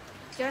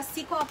 যারা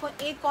সিকো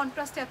এই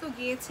কন্ট্রাস্ট এত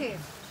গিয়েছে,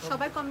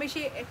 সবাই কম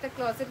বেশি একটা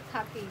ক্লজেট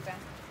থাকে, এটা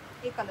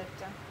এই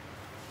কালারটা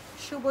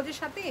সবুজের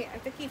সাথে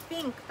একটা কি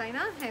পিঙ্ক তাই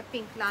না, হ্যাঁ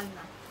পিঙ্ক, লাল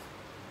না।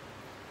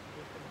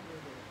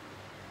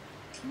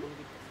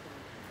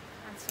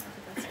 আচ্ছা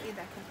ঠিক আছে, এই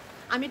দেখেন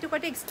আমি একটু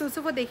কয়েকটা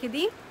এক্সক্লুসিভও দেখে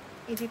দিই।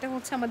 এই যেটা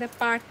হচ্ছে আমাদের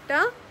পার্টটা,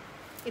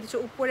 এটা হচ্ছে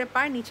উপরে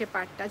পার নিচে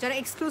পার্টটা। যারা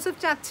এক্সক্লুসিভ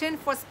চাচ্ছেন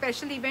ফর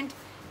স্পেশাল ইভেন্ট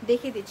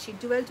দেখে দিচ্ছি,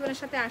 ডুয়েল টোনের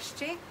সাথে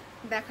আসছে,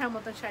 দেখার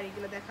মতন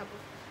শাড়িগুলো দেখাবো।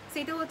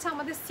 সেটা হচ্ছে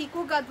আমাদের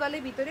সিকো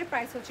গাদওয়ালের ভিতরে,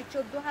 প্রাইস হচ্ছে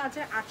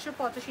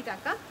 14,885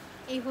 টাকা।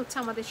 এই হচ্ছে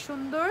আমাদের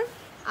সুন্দর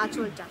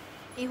আঁচলটা,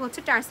 এই হচ্ছে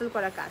টার্সেল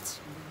করা কাজ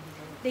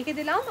দেখে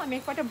দিলাম। আমি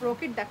একটা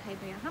ব্রোকেট দেখাই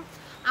ভাইয়া। হ্যাঁ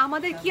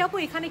আমাদের কি আপু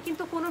এখানে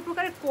কিন্তু কোনো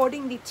প্রকারের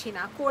কোডিং দিচ্ছি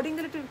না, কোডিং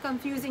দিলে একটু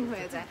কনফিউজিং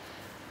হয়ে যায়,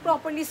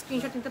 প্রপারলি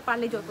স্ক্রিনশট নিতে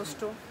পারলে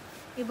যথেষ্ট।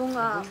 এবং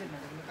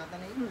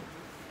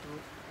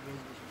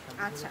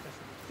আচ্ছা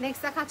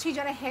নেক্সট দেখাচ্ছি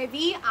যারা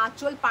হেভি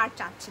আঁচল পার্ট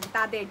চাচ্ছেন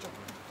তাদের জন্য,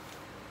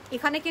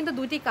 এখানে কিন্তু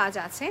দুইটি কাজ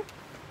আছে।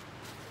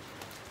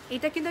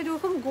 এটা কিন্তু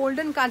এরকম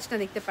গোল্ডেন কাজটা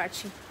দেখতে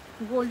পাচ্ছি,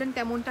 গোল্ডেন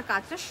তেমনটা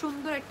কাজটা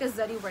সুন্দর একটা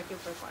জারি ওয়ার্কের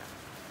উপর করা,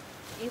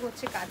 এই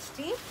হচ্ছে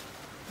কাজটি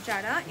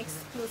যারা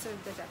এক্সক্লুসিভ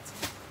দিতে চাচ্ছেন।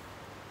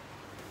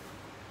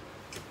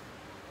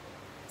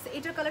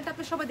 এটার কালারটা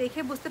আপনি সবাই দেখে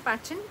বুঝতে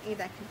পারছেন, এই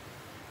দেখেন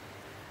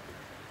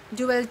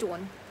ডুয়েল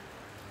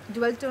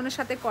টোনের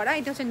সাথে করা।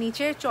 এটা হচ্ছে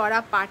নিচের চড়া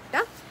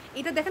পার্টটা,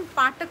 এটা দেখেন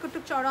পার্টটা একটু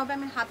চড়া হবে,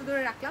 আমি হাতে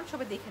ধরে রাখলাম,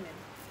 সবাই দেখে নেন।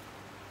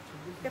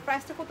 এটা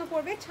প্রাইসটা কত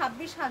পড়বে?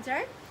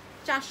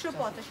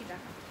 26,485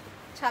 টাকা,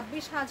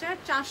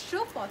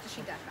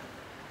 26,485 টাকা।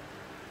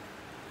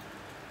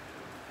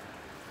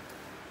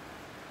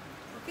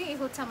 ওকে এই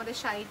হচ্ছে আমাদের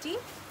শাড়িটি,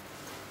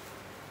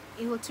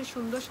 এই হচ্ছে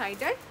সুন্দর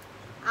শাড়িটার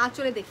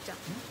আঁচলে দেখটা।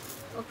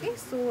 ওকে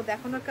সো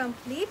দেখানো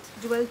কমপ্লিট,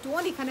 ডুয়েল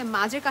টোন, এখানে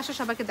মাঝের কাজটা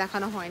সবাইকে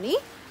দেখানো হয়নি,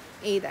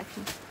 এই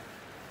দেখেন।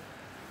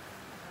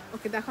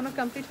 ওকে দেখানো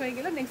কমপ্লিট হয়ে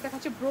গেল। নেক্সট দেখা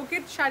হচ্ছে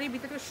ব্রোকেট শাড়ি,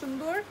 ভিতরে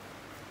সুন্দর।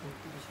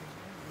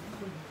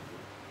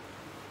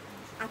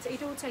 আচ্ছা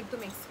এটা হচ্ছে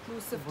একদম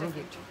এক্সক্লুসিভ,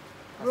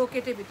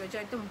 ব্রোকেটের ভিতরে, যা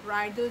একদম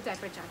ব্রাইডাল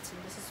টাইপের চাচ্ছেন,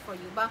 দিস ইজ ফর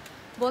ইউ, বা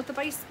বলতে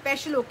পারি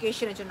স্পেশাল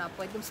ওকেশনের জন্য আপু,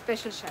 একদম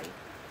স্পেশাল শাড়ি।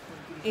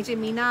 এই যে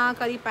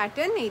মিনাকারি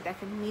প্যাটার্ন, এই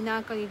দেখেন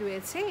মিনাকারি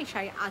রয়েছে এই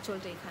শাড়ি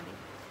আঁচলটা এখানে,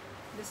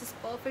 this is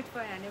perfect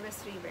for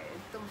anniversary wire,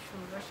 একদম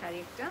সুন্দর শাড়ি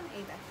একটা,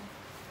 এই দেখেন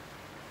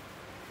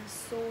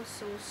সো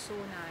সো সো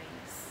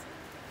নাইস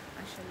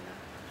মাশাআল্লাহ।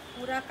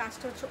 পুরা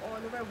কাজটা হচ্ছে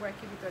অল ওভার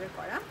ওয়ার্কের ভিতরে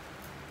করা।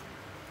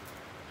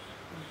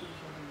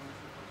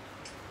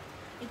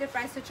 এটার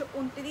প্রাইস হচ্ছে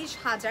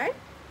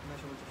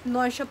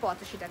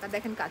 29,985 টাকা।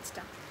 দেখেন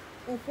কাজটা,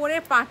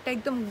 উপরের পাড়টা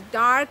একদম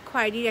ডার্ক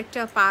খয়েরির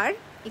একটা পাড়,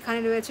 এখানে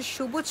রয়েছে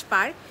সবুজ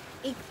পাড়,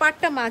 এই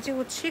পাড়টা মাঝে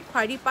হচ্ছে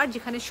খয়েরি পাড়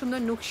যেখানে সুন্দর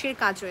নকশির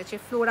কাজ রয়েছে,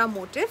 ফ্লোরা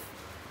মোটিভ,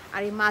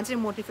 আর এই মাঝের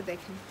মোটিভে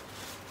দেখেন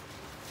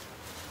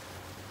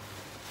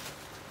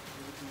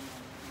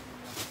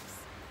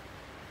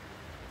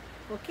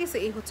ওকে। সো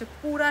এই হচ্ছে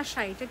পুরা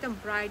শাড়িটা, একটা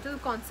ব্রাইডাল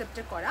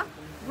কনসেপ্টে করা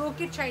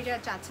ব্রোকেট শাড়ি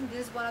যারা চাচ্ছেন, this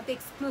is one of the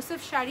exclusive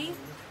sari,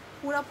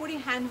 পুরাপুরি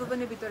হ্যান্ড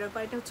ওভেনের ভিতরে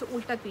করা। এটা হচ্ছে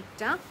উল্টা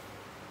পিঠটা।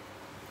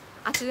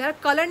 আচ্ছা, যারা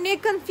কালার নিয়ে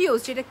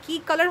কনফিউজ এটা কি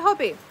কালার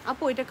হবে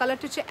আপু, এটা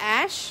কালারটা হচ্ছে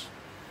অ্যাশ,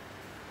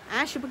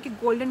 অ্যাশ এবং কি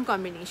গোল্ডেন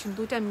কম্বিনেশন,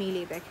 দুটা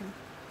মিলিয়ে দেখেন।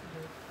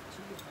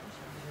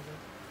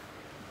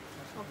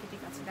 ওকে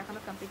ঠিক আছে, দেখানো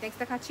কমপ্লিট। নেক্সট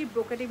দেখাচ্ছি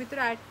ব্রোকেটের ভিতরে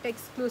আরেকটা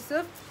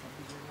এক্সক্লুসিভ,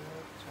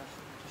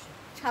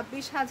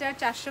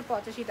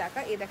 26,485 টাকা।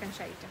 এই দেখেন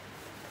শাড়িটা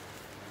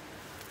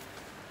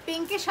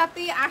পিঙ্কের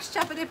সাথে আসছে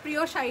আপনাদের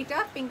প্রিয় শাড়িটা,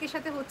 পিঙ্কের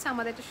সাথে হচ্ছে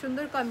আমাদের একটা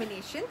সুন্দর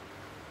কম্বিনেশন।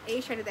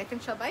 এই শাড়ি দেখেন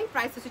সবাই,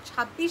 প্রাইস হচ্ছে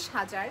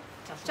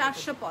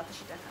 26,485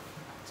 টাকা,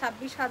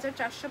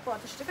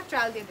 26,485 টাকা।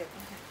 ট্রায়াল দিয়ে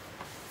দেখুন। হ্যাঁ,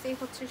 সেই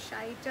হচ্ছে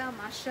শাড়িটা,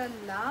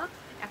 মাশাআল্লাহ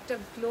একটা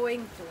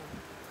গ্লোয়িং টোন,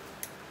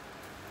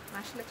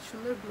 মাশাআল্লাহ একটা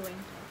সুন্দর গ্লোয়িং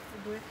টোন।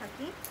 দূরে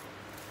থাকি,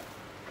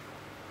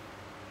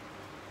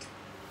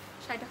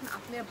 শাড়িটা এখন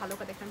আপনারা ভালো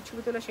করে দেখেন,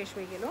 ছবি তোলা শেষ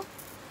হয়ে গেল।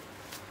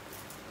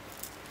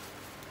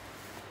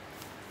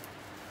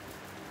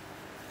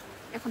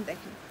 এখন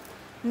দেখেন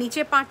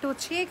নিচে পার্ট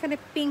হচ্ছে এখানে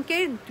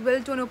পিঙ্কের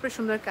ডুয়েল টোনের উপরে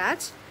সুন্দর কাজ,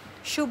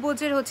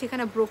 সবুজের হচ্ছে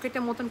এখানে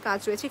ব্রোকেটের মতন কাজ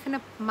রয়েছে এখানে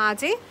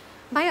মাঝে।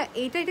 ভাইয়া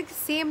এটা কি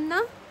সেম না,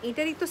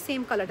 এটারই তো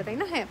সেম কালারটা তাই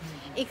না? হ্যাঁ,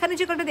 এখানে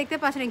যে কালারটা দেখতে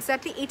পাচ্ছেন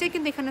এক্স্যাক্টলি এটাই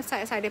কিন্তু এখানে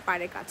সাইডে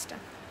পাড়ের কাজটা।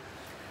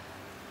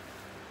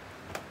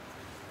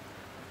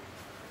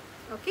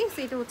 ওকে, সো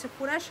এটা হচ্ছে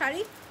পুরা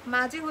শাড়ি,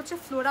 মাঝে হচ্ছে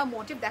ফ্লোরা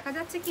মোটিভ দেখা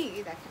যাচ্ছে কি,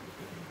 এই দেখেন।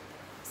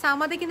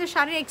 আমাদের কিন্তু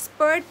শাড়ির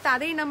এক্সপার্ট,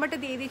 তাদেরই নাম্বারটা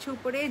দিয়ে দিচ্ছি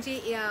উপরে, যে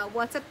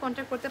হোয়াটসঅ্যাপ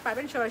কন্ট্যাক্ট করতে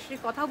পারবেন, সরাসরি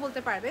কথাও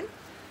বলতে পারবেন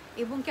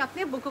এবং কি আপনি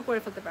বুকও করে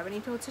ফেলতে পারবেন।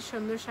 এটা হচ্ছে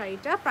সুন্দর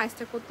শাড়িটা,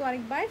 প্রাইসটা কত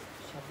আরেকবার?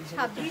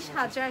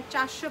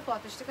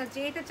 26,485 টাকা।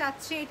 যে এটা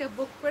চাচ্ছে এটা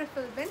বুক করে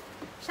ফেলবেন,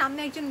 সামনে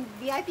একজন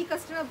ভিআইপি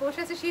কাস্টমার বসে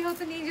আছে, সে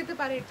হয়তো নিয়ে যেতে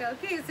পারে এটা।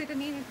 ওকে, সেটা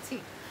নিয়ে নিচ্ছি,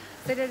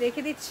 সেটা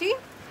রেখে দিচ্ছি।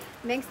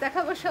 নেক্সট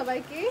দেখাবো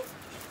সবাইকে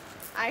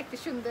আরেকটা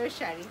সুন্দর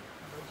শাড়ি।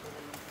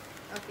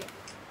 ওকে,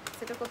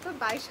 সেটা কত?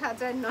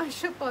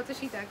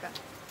 22,985 টাকা।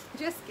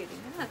 Just kidding.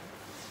 হ্যাঁ,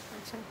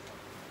 আচ্ছা,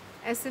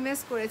 SMS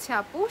করেছে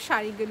আপু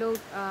শাড়িগুলো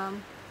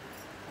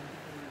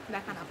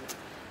দেখান আপু।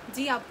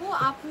 জি আপু,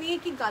 আপনি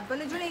কি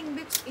গাদওয়ালের জন্য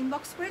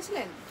ইনবক্স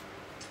করেছিলেন?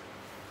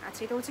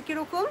 আচ্ছা, এটা হচ্ছে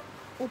কিরকম,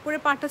 উপরে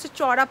পাড়টা হচ্ছে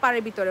চড়া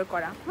পাড়ের ভিতরে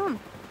করা।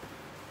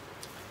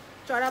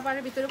 চড়া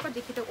পাড়ের ভিতরে করা,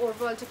 দেখি এটা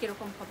ওভারঅলটা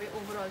কিরকম হবে।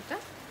 ওভারঅলটা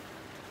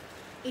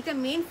এটা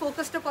মেইন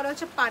ফোকাসটা করা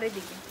হচ্ছে পাড়ের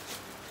দিকে,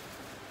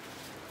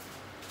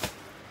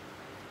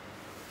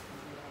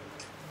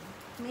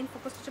 মেইন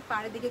ফোকাস হচ্ছে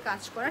পাড়ের দিকে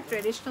কাজ করা,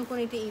 ট্রেডিশনাল কোনো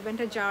এটা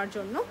ইভেন্টে যাওয়ার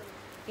জন্য,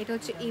 এটা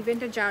হচ্ছে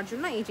ইভেন্টে যাওয়ার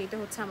জন্য। এই যে এটা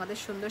হচ্ছে আমাদের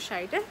সুন্দর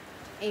শাড়িটার,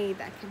 এই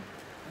দেখেন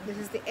this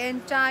is the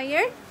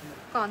entire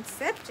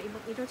concept, এবং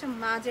এটা হচ্ছে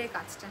মাঝের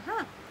কাজটা।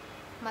 হ্যাঁ,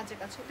 মাঝের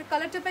কাজ। এটা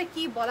কালারটা পাই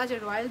কি বলা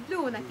যায়, রয়্যাল ব্লু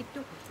নাকি একটু,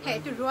 হ্যাঁ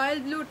একটু রয়্যাল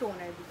ব্লু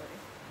টোনের ভিতরে,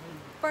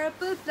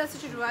 পার্পল প্লাস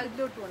হচ্ছে রয়্যাল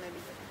ব্লু টোনের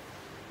ভিতরে,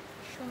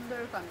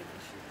 সুন্দর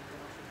কম্বিনেশন।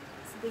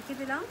 দেখিয়ে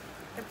দিলাম।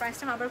 এর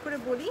প্রাইসটা আবার করে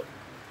বলি,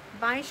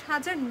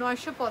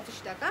 22,985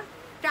 টাকা।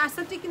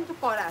 টার্সেলটি কিন্তু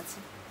করা আছে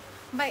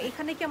বা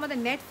এখানে কি আমাদের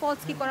নেট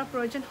ফলস কি করার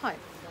প্রয়োজন হয়?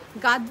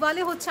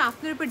 গাদওয়ালে হচ্ছে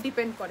আপনার উপর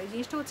ডিপেন্ড করে,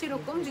 জিনিসটা হচ্ছে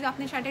এরকম, যদি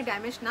আপনি শাড়িটা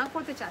ড্যামেজ না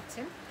করতে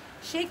চাচ্ছেন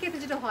সেই ক্ষেত্রে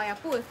যেটা হয়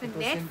আপু,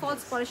 নেট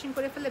ফলস পলিশিং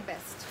করে ফেলে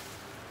বেস্ট।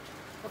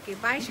 ওকে,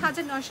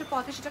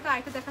 22,985 টাকা।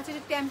 আরেকটা দেখাচ্ছে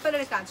যে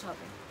টেম্পলের কাজ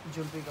হবে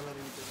জলপি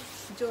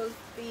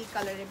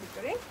কালারের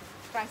ভিতরে।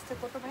 প্রাইসটা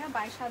কত ভাইয়া?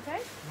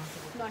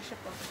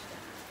 22,985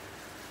 টাকা।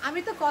 আমি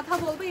তো কথা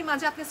বলবো, এই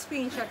মাঝে আপনি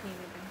স্ক্রিনশট নিয়ে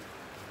নেবেন।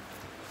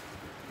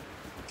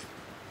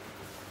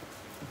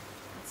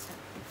 আচ্ছা,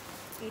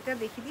 এটা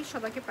দেখিয়ে দিই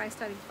সবাইকে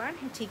প্রাইসটা আরেকবার।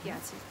 হ্যাঁ, ঠিকই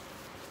আছে।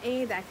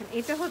 এই দেখেন,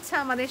 এটা হচ্ছে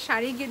আমাদের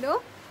শাড়িগুলো,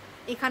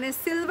 এখানে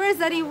সিলভার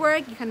জারি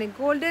ওয়ার্ক, এখানে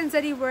গোল্ডেন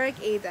জারি ওয়ার্ক।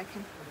 এই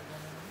দেখেন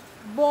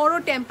বড়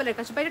টেম্পলের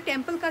কাজ, বা এটা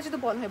টেম্পল কাজ তো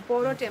বলা হয়,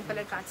 বড়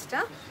টেম্পলের কাজটা।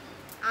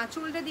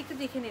 আঁচলটা দিকটা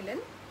দেখে নিলেন,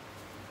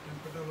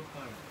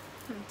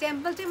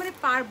 টেম্পলটা মানে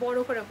পার বড়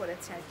করে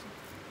করেছে আর কি।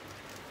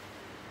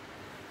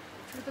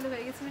 ছোটো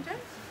হয়ে গেছে এটা।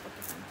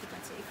 ঠিক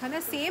আছে, এখানে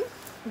সেম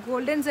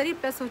গোল্ডেন জারি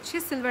প্লাস হচ্ছে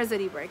সিলভার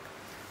জারি ওয়ার্ক।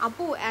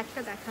 আপু একটা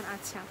দেখান।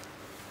 আচ্ছা,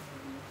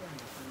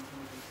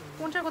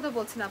 কোনটার কথা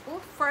বলছেন আপু?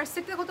 ফার্স্ট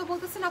সেটটার কথা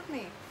বলতেছেন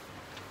আপনি?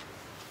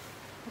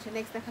 আচ্ছা,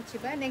 নেক্সট দেখাচ্ছি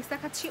ভাই। নেক্সট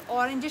দেখাচ্ছি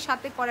অরেঞ্জের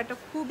সাথে করা একটা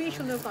খুবই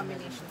সুন্দর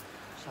কম্বিনেশন,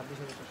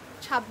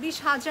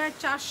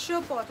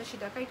 26,485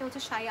 টাকা। এটা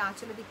হচ্ছে শাড়ি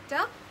আঁচলের দিকটা,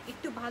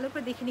 একটু ভালো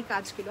করে দেখে নি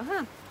কাজগুলো।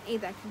 হ্যাঁ, এই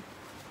দেখেন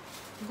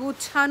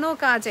গুছানো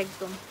কাজ,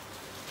 একদম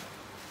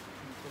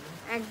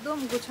একদম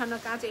গুছানো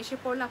কাজ। এসে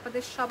পড়লো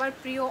আপনাদের সবার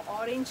প্রিয়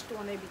অরেঞ্জ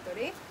টোনের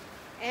ভিতরে,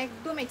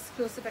 একদম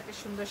এক্সক্লুসিভ একটা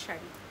সুন্দর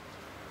শাড়ি।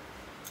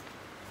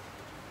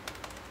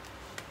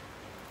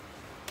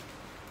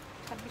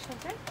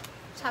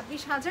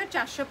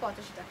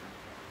 26,485 টাকা।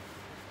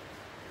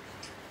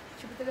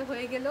 ছবিটা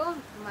হয়ে গেল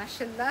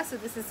মাশাআল্লাহ। So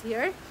this is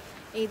here.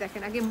 এই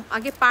দেখেন,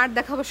 আগে পাড়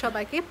দেখাবো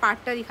সবাইকে।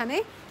 পাড়টার এখানে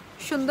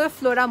সুন্দর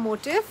ফ্লোরা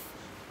মোটিভ,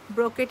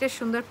 ব্রোকেটের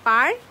সুন্দর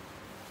পাড়।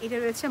 এটা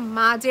রয়েছে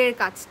মাঝের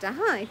কাজটা।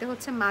 হ্যাঁ, এটা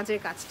হচ্ছে মাঝের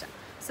কাজটা।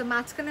 সো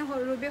মাঝখানে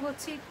রবে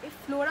হচ্ছে এই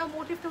ফ্লোরা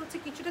মোটিভটা হচ্ছে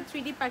কিছুটা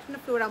 3D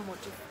প্যাটার্নের ফ্লোরা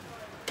মোটিভ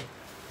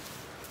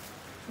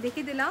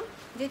দেখিয়ে দিলাম।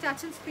 যেটা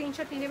আছেন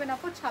স্ক্রিনশট নিয়ে নেবেন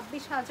আপু।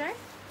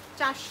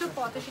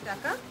 26,485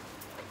 টাকা।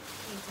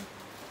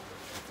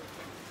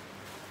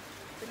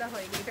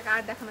 হয়ে গেল, এটা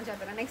আর দেখানো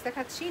যাবে না। নেক্সট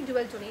দেখাচ্ছি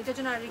ডুয়েল টোন। এটার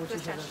জন্য আর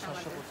রিকোয়েস্ট আসছে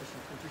আমাদের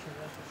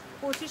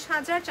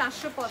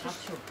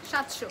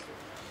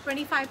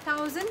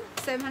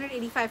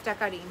 25,785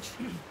 টাকা রেঞ্জ।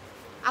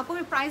 আপু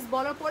প্রাইস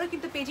বলার পরে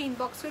কিন্তু পেজে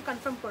ইনবক্স করে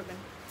কনফার্ম করবেন।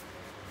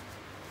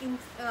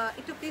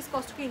 একটু প্লিজ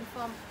কষ্ট করে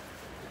ইনফর্ম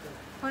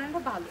করেন,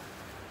 ভালো।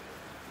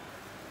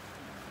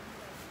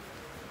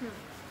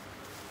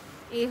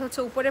 এই হচ্ছে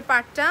উপরের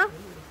পার্টটা,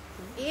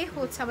 এ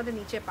হচ্ছে আমাদের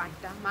নিচের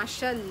পার্টটা।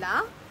 মাশাআল্লাহ,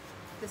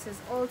 this is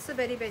also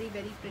very very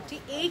very pretty.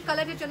 এই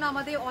কালারের জন্য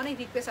আমাদের অনেক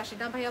রিকোয়েস্ট আসে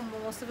না ভাইয়া,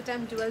 most of the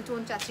time dual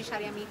tone চাচ্ছি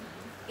শাড়ি।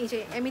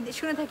 আমি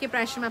শুনে থাকি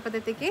প্রায় সময়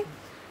আপনাদের থেকে।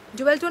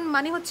 ডুয়েল টোন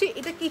মানে হচ্ছে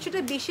এটা কিছুটা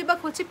বেশিরভাগ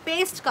হচ্ছে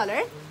পেস্ট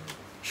কালার,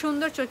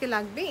 সুন্দর চোখে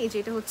লাগবে। এই যে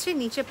এটা হচ্ছে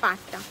নিচে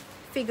পার্টটা,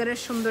 ফিগারের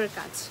সুন্দর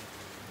কাজ।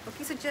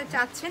 ওকে, সো যেটা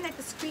চাচ্ছেন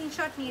একটা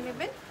স্ক্রিনশট নিয়ে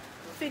নেবেন।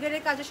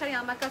 ফিগারের কাজের শাড়ি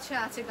আমার কাছে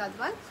আছে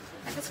গাদওয়াল।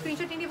 একটা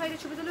স্ক্রিনশট নিয়ে ভাইয়া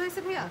ছবি তোলা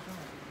হয়েছে ভাইয়া?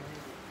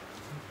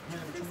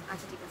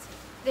 আচ্ছা ঠিক আছে,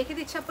 রেখে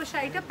দিচ্ছি আপনার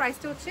শাড়িটা।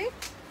 প্রাইসটা হচ্ছে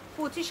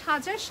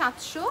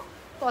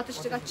 25,785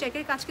 টাকা।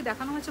 চেকের কাজ কি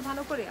দেখানো হয়েছে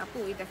ভালো করে আপু?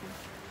 এই দেখেন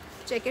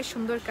চেকের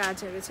সুন্দর কাজ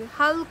হয়েছে,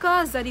 হালকা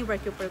জারি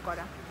ওয়ার্কের উপর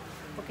করা।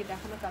 ওকে,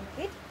 দেখানো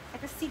কমপ্লিট।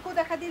 একটা সিকো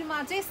দেখা দিল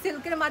মাঝে,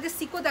 সিল্কের মাঝে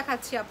সিকো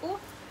দেখাচ্ছি আপু।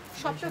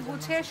 সবটা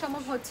গুছে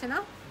সম্ভব হচ্ছে না।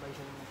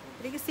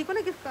 এটা কি সিকো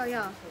নাকি?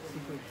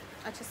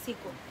 আচ্ছা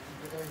সিকো।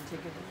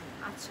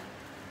 আচ্ছা,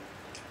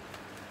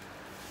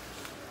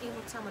 এই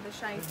হচ্ছে আমাদের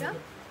শাড়িটা।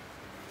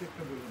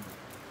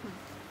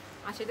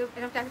 আচ্ছা, এটা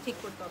ঠিক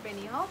করতে হবে।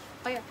 নিয়ে হোক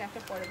ভাই, একটা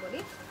পরে বলি,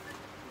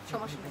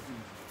 সমস্যা নেই।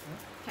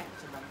 হ্যাঁ,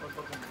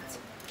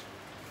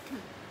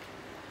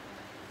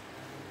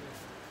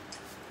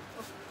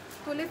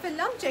 তুলে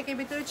ফেললাম। চেকের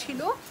ভিতরে ছিল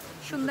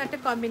সুন্দর একটা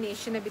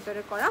কম্বিনেশনের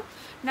ভিতরে করা।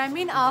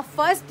 নাইমিন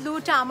ফার্স্ট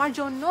ব্লুটা আমার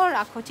জন্য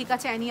রাখো, ঠিক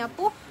আছে অ্যানি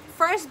আপু?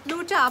 ফার্স্ট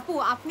ব্লুটা আপু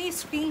আপনি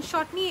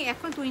স্ক্রিনশট নিয়ে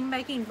এখন টুইন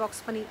বাইকে ইনবক্স,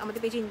 মানে আমাদের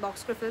পেজে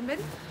ইনবক্স করে ফেলবেন,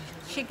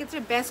 সেক্ষেত্রে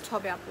বেস্ট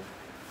হবে আপু।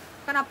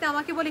 কারণ আপনি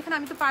আমাকে বলে এখানে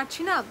আমি তো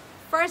পারছি না।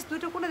 ফার্স্ট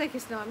ব্লুটা কোনটা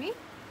দেখেছিলাম আমি?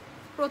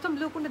 প্রথম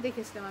ব্লু কোনটা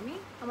দেখেছিলাম আমি?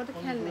 আমার তো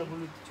খেয়াল নেই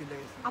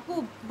আপু,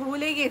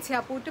 ভুলে গেছে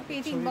আপু। একটু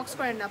পেজে ইনবক্স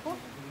করেন না আপু।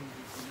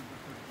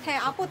 হ্যাঁ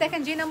আপু,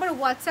 দেখেন যে নাম্বার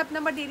হোয়াটসঅ্যাপ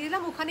নাম্বার দিয়ে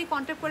দিলাম ওখানে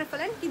কন্ট্যাক্ট করে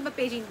ফেলেন, কিংবা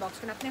পেজ ইনবক্স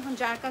করেন। আপনি এখন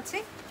যার কাছে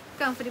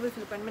কমফোর্টেবল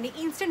ফিল করেন, মানে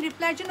ইনস্ট্যান্ট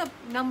রিপ্লাইয়ের জন্য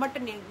নাম্বারটা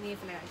নিয়ে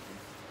ফেলেন আর কি।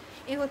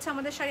 এই হচ্ছে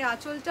আমাদের শাড়ি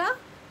আঁচলটা।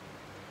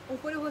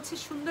 উপরে হচ্ছে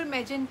সুন্দর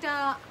ম্যাজেন্টা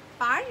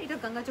পার। এটা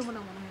গঙ্গা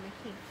যমুনা মনে হয়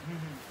নাকি?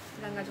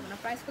 গঙ্গা যমুনা।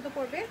 প্রাইস কত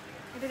পড়বে?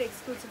 এটার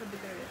এক্সক্লুসিভ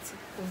ভিতরে রয়েছে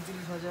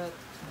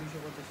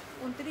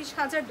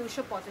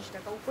 29,250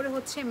 টাকা। উপরে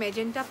হচ্ছে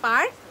ম্যাজেন্টা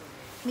পার,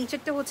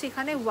 নিচেরটা হচ্ছে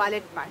এখানে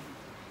ওয়ালেট পার।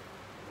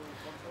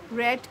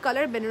 রেড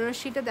কালার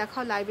বেনারসিটা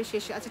দেখাও লাইভে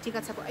শেষে। আচ্ছা ঠিক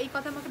আছে, এই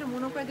কথা আমাকে একটু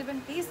মনে করে দেবেন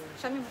প্লিজ।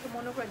 স্বামী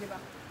মনে করে দেবা,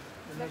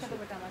 দেখা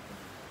দেবো এটা আমাকে।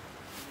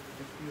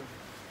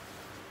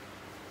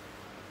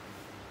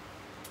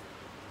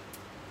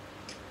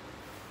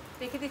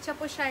 রেখে দিচ্ছি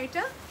আপু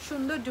শাড়িটা।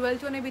 সুন্দর ডুয়েল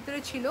টোনের ভিতরে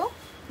ছিল।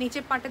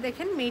 নিচের পাটটা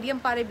দেখেন মিডিয়াম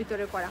পাড়ের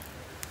ভিতরে করা।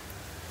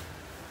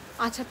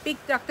 আচ্ছা, পিক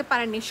রাখতে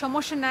পারেননি,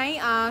 সমস্যা নাই,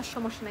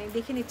 সমস্যা নাই,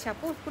 দেখে নিচ্ছি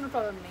আপু, কোনো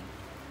প্রবলেম নেই।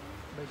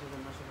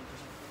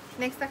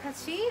 নেক্সট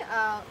দেখাচ্ছি,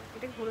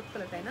 এটা হলুদ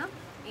কালার তাই না?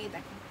 এই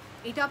দেখেন,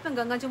 এটা আপনার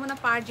গঙ্গা যমুনা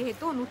পাড়,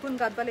 যেহেতু নতুন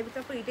গাদওয়ালের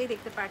ভিতরে আপনি এটাই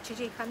দেখতে পাচ্ছি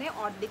যে এখানে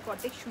অর্ধেক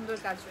অর্ধেক সুন্দর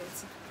কাজ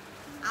রয়েছে।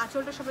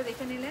 আঁচলটা সবাই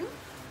দেখে নিলেন।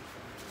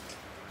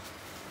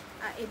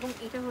 এবং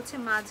এটা হচ্ছে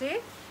মাঝে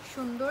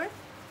সুন্দর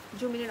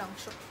জমিনের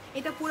অংশ।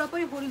 এটা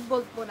পুরোপুরি হলুদ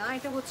বলবো না,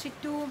 এটা হচ্ছে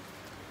একটু,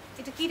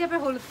 এটা কি টাইপের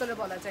হলুদ কালার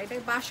বলা যায়? এটা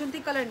বাসন্তী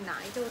কালার না,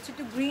 এটা হচ্ছে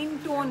একটু green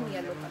tone,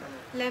 yellow colour,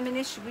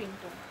 lemonish green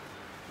tone.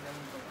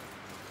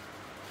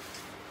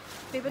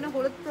 বিভিন্ন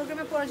হলুদ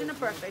প্রোগ্রামে পড়ার জন্য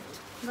পারফেক্ট।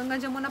 গঙ্গা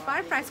যমুনা পার।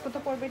 প্রাইস কত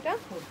পড়বে এটা?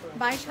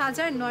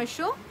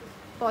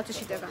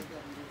 22,985 টাকা।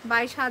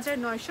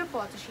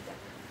 22,985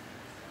 টাকা।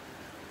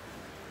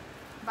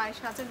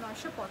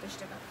 22,985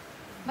 টাকা।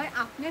 ভাই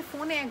আপনার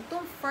ফোনে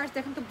একদম ফার্স্ট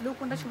দেখেন তো ব্লু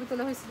কোনটা ছবি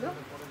তোলা হয়েছিল?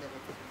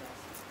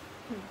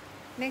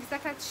 নেক্সট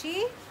দেখাচ্ছি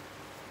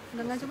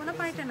গঙ্গা যমুনা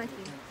পাড়টা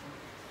নাকি?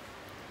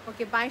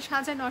 ওকে,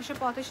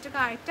 22,985 টাকা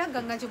আরেকটা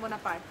গঙ্গা যমুনা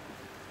পাড়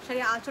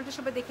শাড়ি। আঁচলটা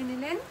সবাই দেখে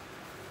নিলেন।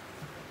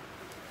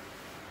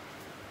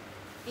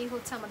 এই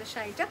হচ্ছে আমাদের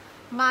শাড়িটা।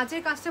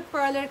 মাঝের কাজটা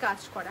পার্লের কাজ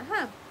করা।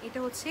 হ্যাঁ, এটা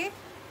হচ্ছে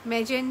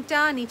মেজেন্টা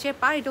নিচের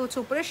পাড়, এটা হচ্ছে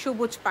উপরে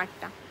সবুজ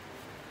পাড়টা,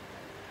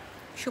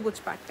 সবুজ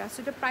পাড়টা। সো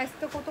এটা প্রাইস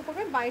তো কত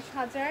পড়বে?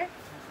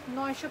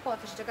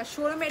 22,985 টাকা।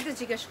 শোরুম অ্যাড্রেস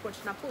জিজ্ঞেস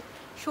করছেন আপু,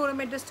 শোরুম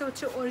অ্যাড্রেসটা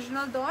হচ্ছে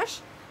অরিজিনাল 10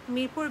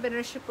 মিরপুর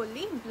বেনারসি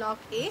পল্লী, ব্লক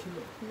এ,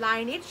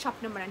 লাইন 8, শপ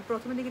নাম্বার 9।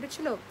 প্রথমে দিকে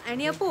ছিল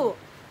অ্যানি আপু,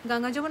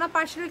 গঙ্গা যমুনা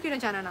পার্সেল কিনা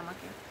জানান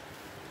আমাকে,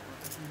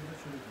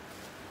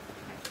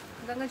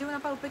 গঙ্গা যমুনা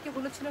পার উপরে কি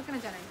হলুদ ছিল কিনা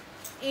জানাই।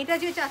 এটা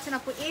যে চাচ্ছেন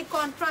আপু, এই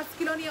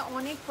কন্ট্রাস্টগুলো নিয়ে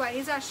অনেক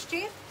কোয়ারিজ আসছে।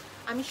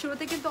 আমি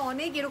শুরুতে কিন্তু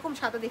অনেক এরকম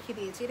সাদা দেখিয়ে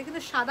দিয়েছি, এটা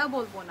কিন্তু সাদা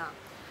বলবো না,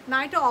 না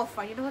এটা অফ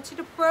হোয়াইট, এটা হচ্ছে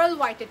একটু পার্ল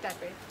হোয়াইটের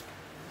টাইপের,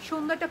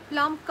 সুন্দর একটা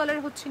প্লাম কালার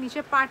হচ্ছে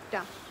নিচের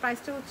পার্টটা।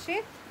 প্রাইসটা হচ্ছে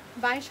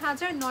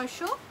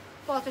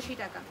 22,985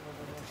 টাকা,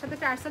 সাথে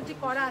টার্সেলটি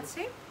করা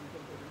আছে।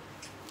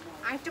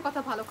 আরেকটা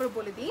কথা ভালো করে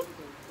বলে দিই,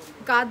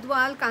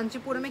 গাদওয়াল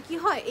কাঞ্চিপুরমে কি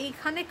হয়,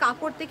 এইখানে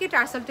কাপড় থেকে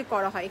টার্সেলটি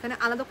করা হয়, এখানে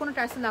আলাদা কোনো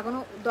টার্সেল লাগানো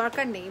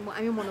দরকার নেই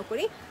আমি মনে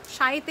করি।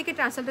 শাড়ি থেকে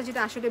টার্সেলটা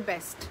যেটা আসলে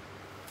বেস্ট।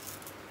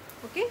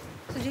 ওকে,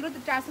 তো যেগুলো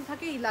টার্সেল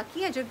থাকে লাকি,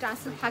 আর যেগুলো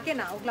টার্সেল থাকে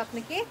না ওগুলো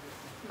আপনাকে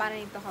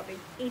বানিয়ে নিতে হবে।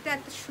 এটা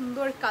একটা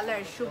সুন্দর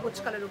কালার, সবুজ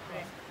কালার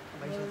উপরে,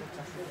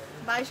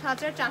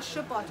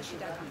 22,485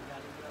 টাকা।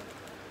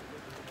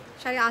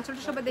 শাড়ি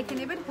আঁচলটা সবাই দেখে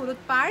নেবেন, হলুদ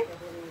পাড়,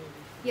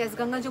 ইয়েস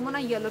গঙ্গা যমুনা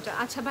ইয়েলোটা।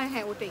 আচ্ছা ভাই,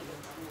 হ্যাঁ ওটাই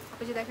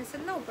আপনি যে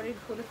দেখাচ্ছেন না উপরে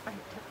হলুদ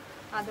পাড়টা,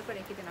 আদা করে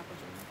রেখে দেন আপনার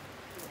জন্য।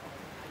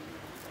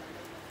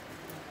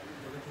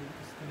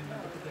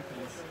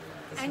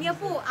 অ্যানি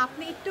আপু,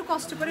 আপনি একটু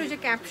কষ্ট করে ওই যে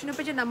ক্যাপশনের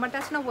উপরে যে নাম্বারটা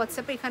আছে না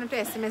হোয়াটসঅ্যাপে, এখানে একটু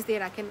SMS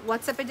দিয়ে রাখেন,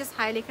 হোয়াটসঅ্যাপে জাস্ট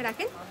হাই লিখে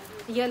রাখেন,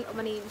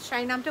 মানে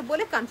শাড়ি নামটা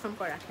বলে কনফার্ম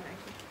করে রাখেন আর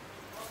কি।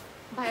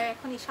 ভাইয়া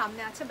এখন এই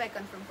সামনে আছে, ভাই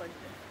কনফার্ম করে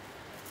দেবেন।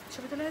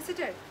 ছবি তোলা হয়েছে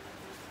এটার?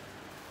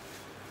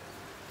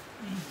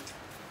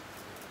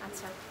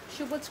 আচ্ছা,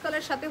 সবুজ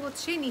কালার সাথে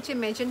হচ্ছে নিচে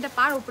মেজেন্টা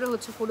পার, উপরে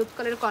হচ্ছে হলুদ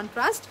কালার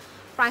কন্ট্রাস্ট।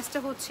 প্রাইসটা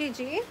হচ্ছে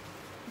যে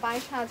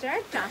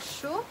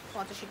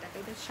 22,485 টাকা।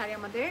 এটা শাড়ি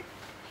আমাদের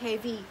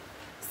হেভি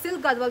সিল্ক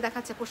গাদওয়াল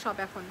দেখাচ্ছে আপু সব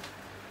এখন,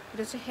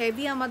 এটা হচ্ছে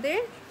হেভি আমাদের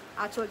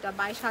আঁচলটা,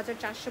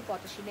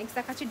 22,485। নেক্সট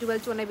দেখাচ্ছি ডুয়েল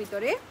টোনের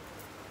ভিতরে,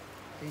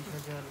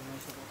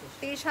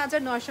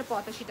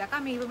 23,985 টাকা।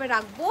 আমি এইভাবে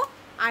রাখবো,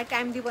 আর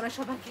টাইম দিব না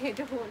সবাইকে,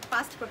 এটা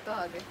ফাস্ট করতে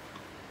হবে।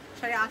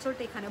 শাড়ি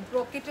আঁচলটা এখানে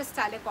ব্রোকেটের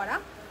স্টাইলে করা,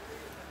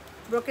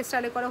 ব্রোকেট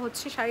স্টাইলে করা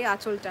হচ্ছে শাড়ি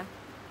আঁচলটা।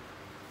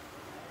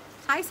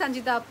 হাই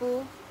সঞ্জিতা আপু,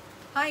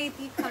 হাই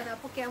ইতি খান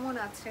আপু, কেমন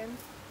আছেন?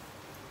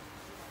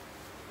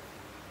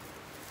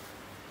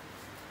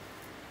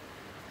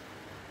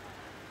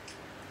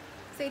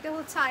 এটা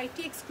হচ্ছে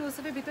আইটি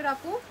এক্সক্লুসিভের ভিতরে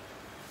আপু,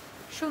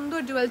 সুন্দর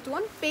ডুয়েল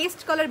টোন, পেস্ট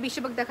কালার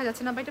বেশিরভাগ দেখা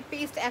যাচ্ছে না, বা এটা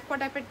পেস্ট অ্যাকোয়া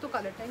টাইপের তো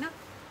কালার, তাই না?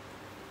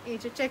 এই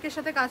যে চেকের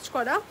সাথে কাজ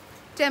করা,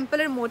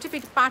 টেম্পলের মোটিভ,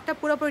 এটা পার্টটা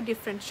পুরোপুরি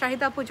ডিফারেন্ট,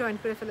 শাহিদা আপু জয়েন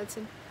করে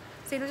ফেলেছেন।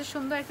 সেটা হচ্ছে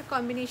সুন্দর একটা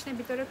কম্বিনেশনের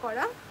ভিতরে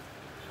করা,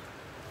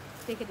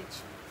 দেখে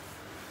দিচ্ছি।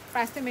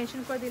 প্রাইসটা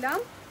মেনশন করে দিলাম,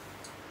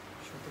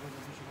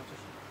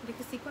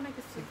 দেখে সিকো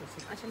নাকি সিকো।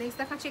 আচ্ছা, নেক্সট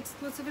দেখাচ্ছি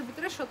এক্সক্লুসিভের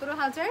ভিতরে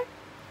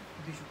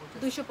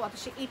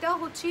 17,285। এটাও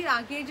হচ্ছে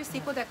আগে যে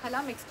সিকো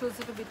দেখালাম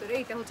এক্সক্লুসিভের ভিতরে,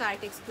 এটা হচ্ছে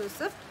আরেকটা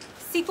এক্সক্লুসিভ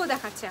সিকো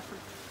দেখাচ্ছে এখন।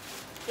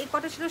 এই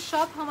কটা ছিল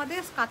সব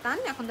আমাদের কাতান,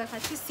 এখন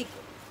দেখাচ্ছি সিকো।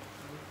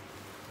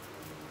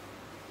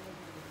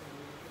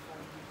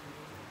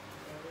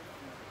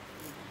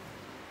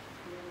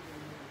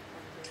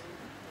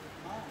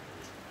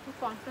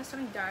 কন্ট্রাস্ট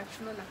অনেক ডার্ক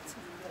সুন্দর লাগছে।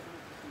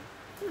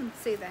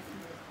 সেই দেখেন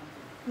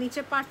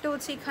নিচের পার্টটা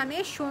হচ্ছে এখানে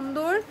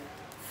সুন্দর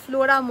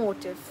ফ্লোরা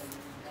মোটিভ।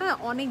 হ্যাঁ,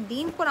 অনেক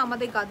দিন পর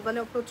আমাদের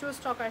গাদওয়ালে প্রচুর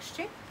স্টক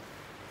আসছে,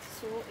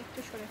 সো একটু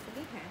সরে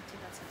ফেলি। হ্যাঁ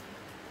ঠিক আছে,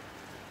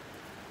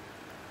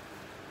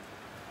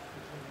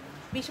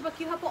 বেশিরভাগ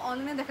কী ভাবো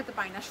অনলাইনে দেখাতে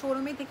পারি না,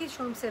 শোরুমে থেকে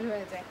শোরুম সেল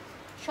হয়ে যায়।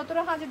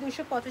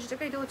 17,285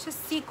 টাকা। এটা হচ্ছে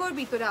সিকোর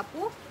ভিতরে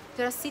আপু,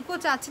 যারা সিকো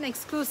চাচ্ছেন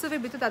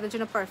এক্সক্লুসিভের ভিতরে তাদের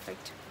জন্য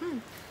পারফেক্ট।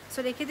 সো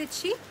রেখে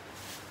দিচ্ছি।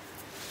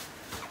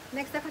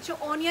 নেক্সট দেখাচ্ছে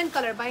অনিয়ন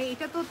কালার, ভাই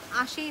এটা তো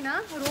আসেই না,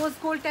 রোজ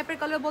গোল্ড টাইপের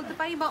কালার বলতে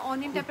পারি বা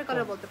অনিয়ন টাইপের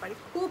কালার বলতে পারি,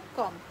 খুব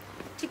কম।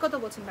 ঠিক কথা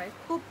বলছেন ভাই,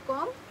 খুব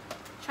কম।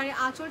 শাড়ি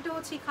আঁচলটা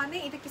হচ্ছে এখানে,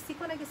 এটা কি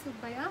সিকো নাকি সিল্ক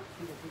ভাইয়া?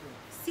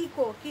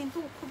 সিকো, কিন্তু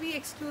খুবই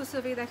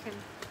এক্সক্লুসিভ। এই দেখেন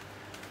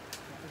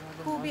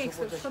খুবই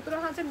এক্সক্লুসিভ,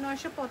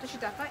 17,985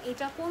 টাকা।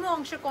 এটা কোনো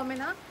অংশে কমে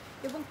না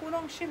এবং কোনো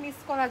অংশে মিস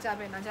করা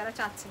যাবে না, যারা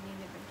চাচ্ছেন নিয়ে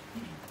নেবেন।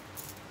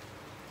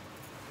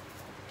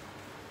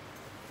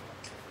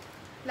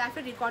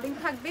 লাইফের রেকর্ডিং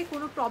থাকবে,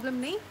 কোনো প্রবলেম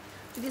নেই।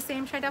 যদি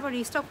সেম শাড়িটা আবার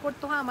রিস্টক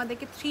করতে হয়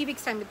আমাদেরকে 3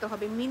 উইকস টাইম দিতে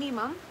হবে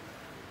মিনিমাম,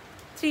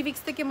 3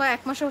 উইকস থেকে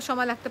 1 মাসও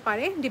সময় লাগতে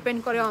পারে, ডিপেন্ড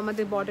করে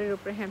আমাদের বর্ডারের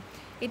উপরে। হ্যাঁ,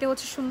 এটা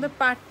হচ্ছে সুন্দর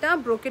পার্টটা,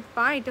 ব্রোকেট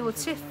পার্ট, এটা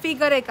হচ্ছে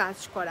ফিগারে কাজ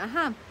করা।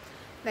 হ্যাঁ,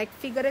 লাইক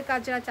ফিগারের কাজ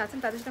যারা চাচ্ছেন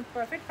তাদের জন্য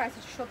পারফেক্ট। প্রাইস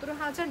হচ্ছে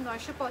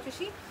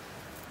 17,985।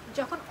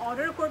 যখন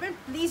অর্ডার করবেন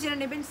প্লিজ জেনে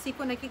নেবেন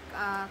সিকো নাকি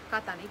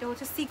কাতান। এটা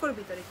হচ্ছে সিকোর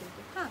ভিতরে কিন্তু।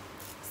 হ্যাঁ,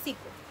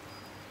 সিকো।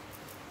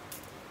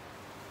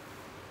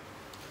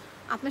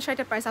 আপনার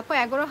শাড়িটার প্রাইস আপু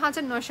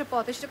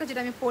 11,985 টাকা,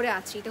 যেটা আমি পরে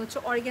আছি। এটা হচ্ছে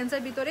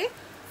অর্গানজার ভিতরে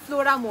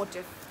ফ্লোরা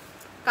মোটিভ,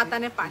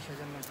 কাতানের পাশ।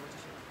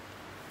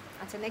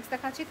 আচ্ছা, নেক্সট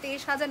দেখাচ্ছি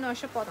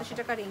 23,985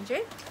 টাকা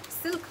রেঞ্জের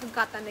সিল্ক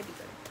কাতানের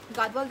ভিতরে।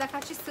 গাদওয়াল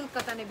দেখাচ্ছি সিল্ক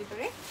কাতানের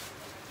ভিতরে।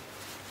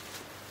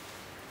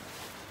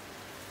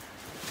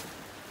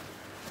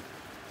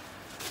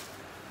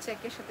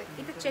 চেকের সাথে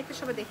এটা চেকের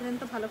সাথে দেখে নেন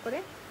তো ভালো করে,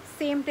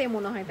 সেমটাই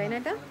মনে হয় তাই না?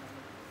 এটা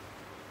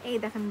এই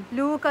দেখেন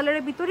ব্লু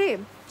কালারের ভিতরে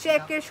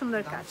চেকের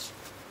সুন্দর কাজ।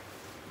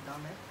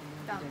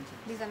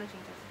 ডিজাইনও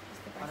চেঞ্জ আছে,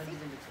 বুঝতে পারছি।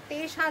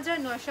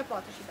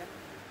 23,985 টাকা,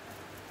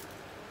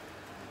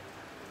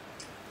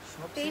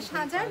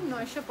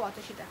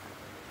 23,985 টাকা।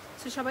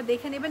 সো সবাই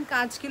দেখে নেবেন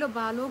কাজগুলো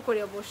ভালো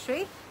করে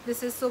অবশ্যই। This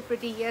is so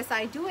pretty, yes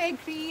I do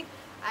agri,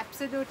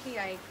 absolutely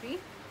I agree.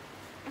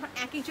 এখন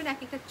এক একজন এক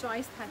একটা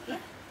চয়েস থাকে।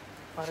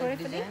 সরে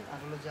ফেলে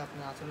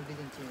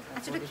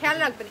আচ্ছা এটা খেয়াল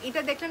রাখবেন,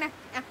 এটা দেখলেন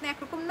আপনি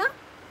একরকম না,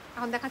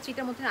 এখন দেখাচ্ছি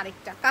এটার মধ্যে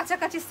আরেকটা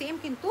কাছাকাছি সেম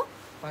কিন্তু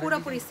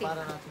পুরোপুরি সেম।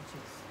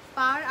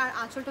 পার আর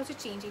আঁচলটা হচ্ছে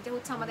চেঞ্জ। এটা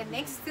হচ্ছে আমাদের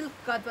নেক্সট সিল্ক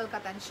গাদওয়াল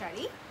কাতান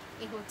শাড়ি।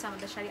 এই হচ্ছে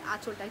আমাদের শাড়ি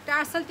আঁচলটা,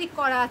 টার্সালটি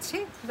করা আছে,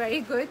 ভেরি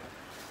গুড,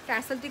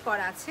 টার্সালটি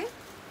করা আছে।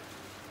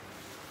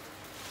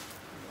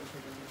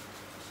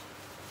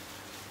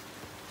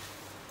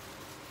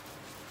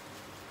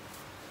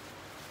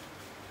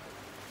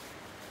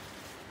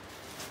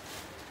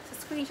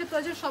 স্ক্রিনশট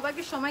তোলার জন্য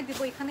সবাইকে সময়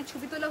দেবো, এখানে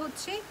ছবি তোলা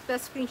হচ্ছে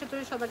প্লাস স্ক্রিনশট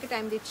তোলার সবাইকে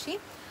টাইম দিচ্ছি।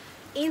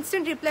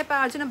 ইনস্ট্যান্ট রিপ্লাই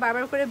পাওয়ার জন্য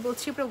বারবার করে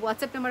বলছি, পুরো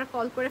হোয়াটসঅ্যাপ নাম্বারে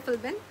কল করে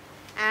ফেলবেন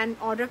অ্যান্ড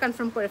অর্ডার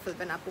কনফার্ম করে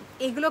ফেলবেন আপু।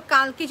 এগুলো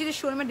কালকে যদি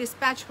শোরুমে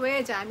ডিসপ্যাচ হয়ে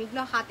যায়, আমি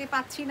এগুলো হাতে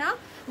পাচ্ছি না,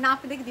 না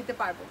আপনাদেরকে দিতে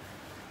পারবো।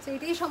 তো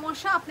এটাই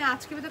সমস্যা, আপনি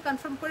আজকের ভিতরে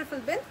কনফার্ম করে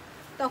ফেলবেন,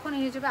 তখন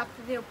হয়ে যাবে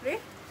আপনাদের উপরে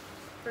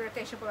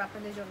প্রোডাক্টটা এসে পড়বে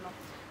আপনাদের জন্য।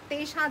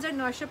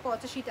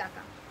 23,985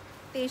 টাকা,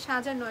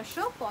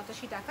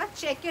 23,985 টাকা।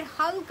 চেকের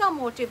হালকা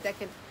মোটিভ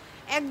দেখেন,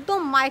 একদম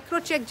মাইক্রো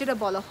চেক যেটা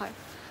বলা হয়।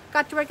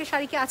 কাটওয়ার্কের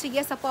শাড়ি কি আছে?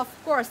 ইয়েস আপু,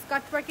 অফকোর্স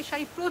কাটওয়ার্কের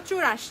শাড়ি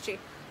প্রচুর আসছে,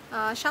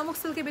 শামুক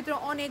সিল্কের ভিতরে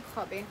অনেক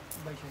হবে।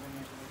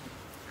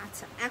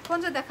 আচ্ছা এখন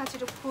যা দেখাচ্ছে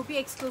এটা খুবই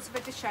এক্সক্লুসিভ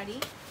একটা শাড়ি,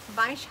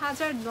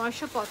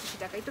 22,985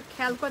 টাকা। একটু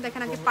খেয়াল করে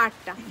দেখেন আগে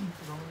পার্টটা,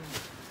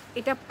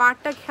 এটা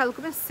পার্টটা খেয়াল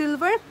করবেন,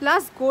 সিলভার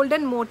প্লাস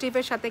গোল্ডেন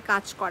মোটিভের সাথে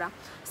কাজ করা।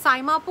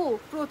 সাইমা আপু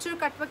প্রচুর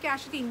কাটওয়ার্কে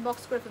আসলে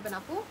ইনবক্স করে ফেলবেন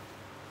আপু।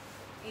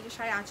 এই যে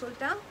শাড়ি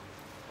আঁচলটা,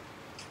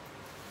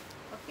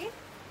 ওকে,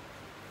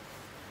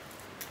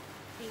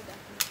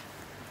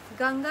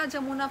 গঙ্গা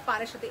যমুনা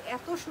পাড়ের সাথে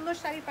এত সুন্দর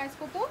শাড়ির প্রাইস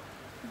কত?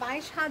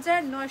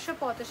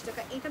 22,985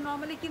 টাকা। এটা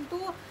নর্মালি কিন্তু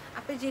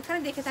আপনি যেখানে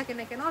দেখে থাকেন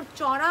না কেন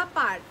চড়া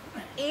পাড়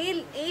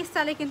এই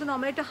স্টাইলে কিন্তু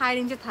নর্মালি একটু হাই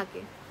রেঞ্জে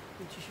থাকে।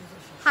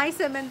 হাই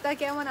সেমেন্তা,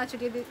 কেমন আছো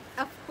দিদি?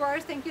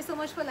 Of course, thank you so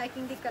much for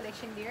liking the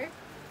collection deer.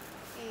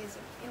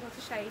 এই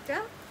হচ্ছে শাড়িটা,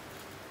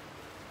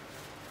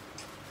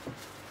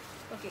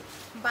 ওকে,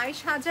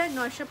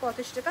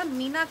 22,985 টাকা।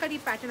 মিনাকারি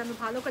প্যাটার্ন, আমি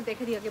ভালো করে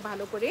দেখে দিই আগে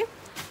ভালো করে।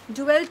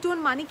 জুয়েল টোন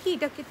মানে কি,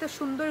 এটাকে একটা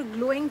সুন্দর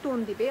গ্লোয়িং টোন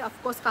দিবে।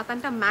 অফকোর্স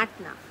কাতানটা ম্যাট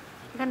না,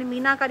 এখানে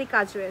মিনাকারি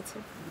কাজ রয়েছে।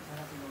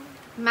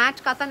 ম্যাট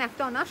কাতান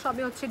একটাও না,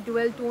 সবই হচ্ছে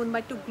ডুয়েল টোন বা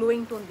একটু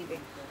গ্লোয়িং টোন দিবে।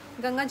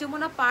 গঙ্গা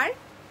যমুনা পার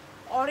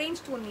অরেঞ্জ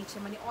টোন নিচ্ছে,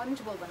 মানে অরেঞ্জ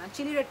বলবো না,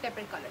 চিলি রেড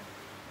টাইপের কালার।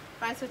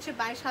 প্রাইস হচ্ছে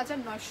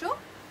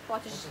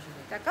 22,985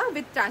 টাকা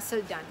with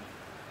tassel done.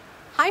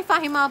 High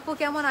Fahima আপু,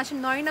 কেমন আছেন?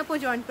 নয়ন আপু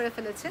জয়েন করে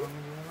ফেলেছেন।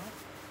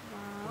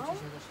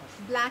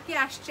 ব্ল্যাকে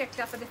আসছে একটা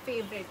আপনাদের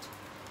ফেভারিট,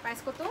 প্রাইস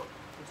কত?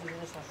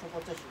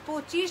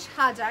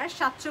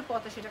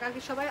 25,785 টাকা।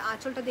 আগে সবাই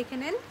আঁচলটা দেখে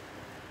নেন।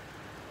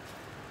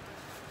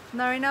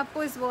 নারিনা আপু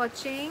ইজ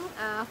ওয়াচিং,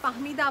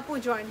 ফাহমিদা আপু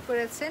জয়েন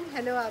করেছেন,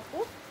 হ্যালো আপু।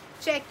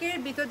 চেকের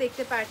ভিতর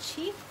দেখতে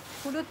পাচ্ছি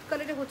হলুদ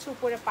কালারের হচ্ছে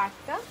উপরে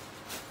পাটটা,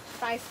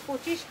 প্রাইস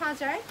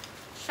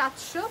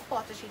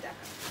 25,785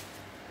 টাকা।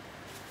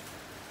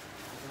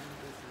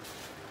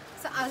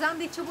 আজান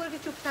দিচ্ছ বলে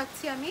চুপ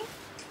থাকছি আমি।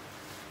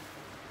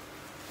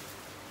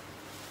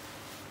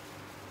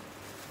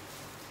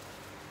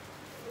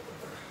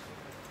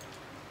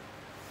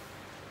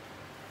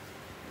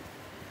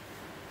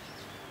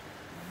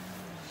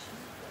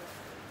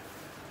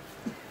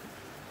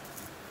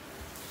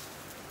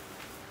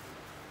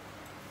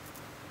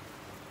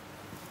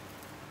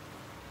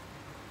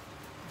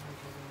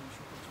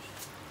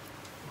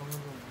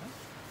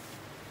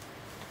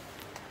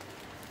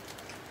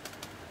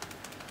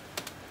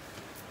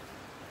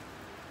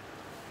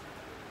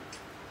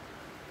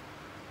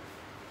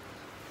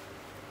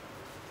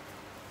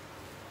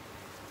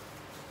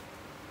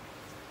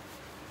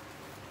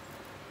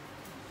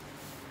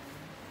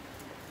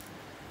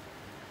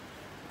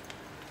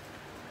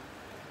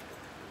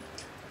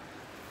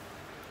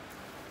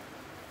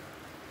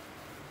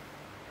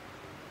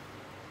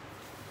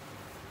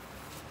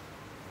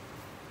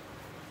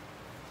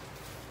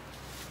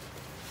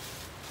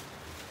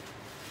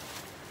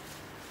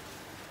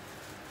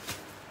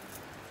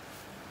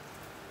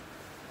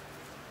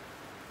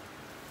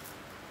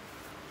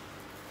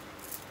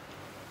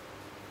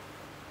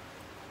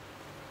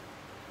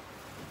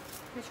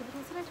 ছবি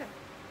তুলছেন এটা?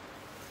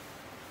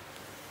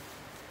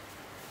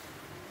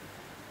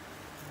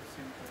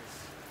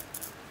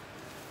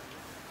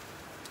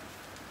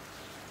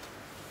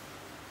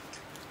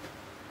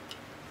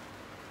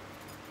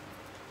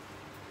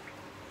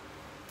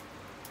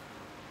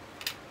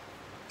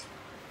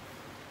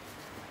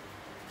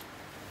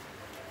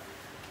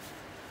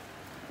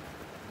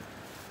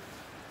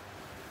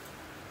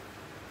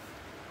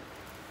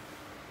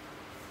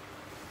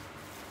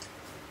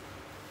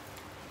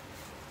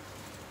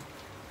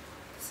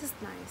 This is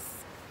nice.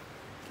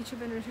 কিছু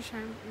বেনারসি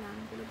শাড়ির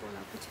নামগুলো বলা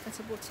আপু, ঠিক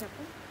আছে বলছি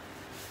আপু।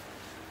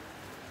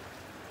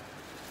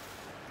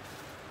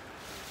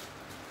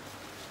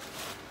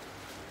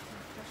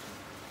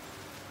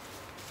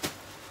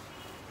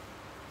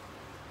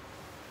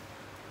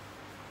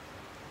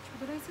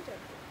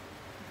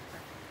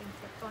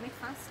 অনেক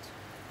ফাস্ট।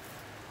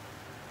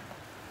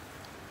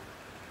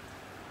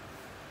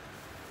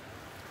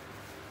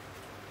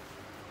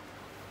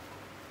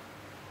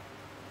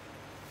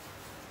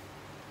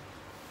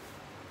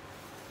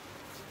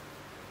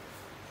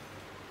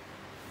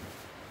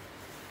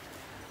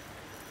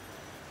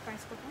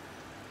 প্রাইস কত?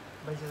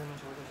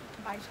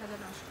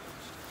 22,950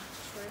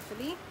 সরে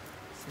ফেলি।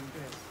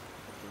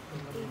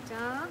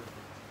 এটা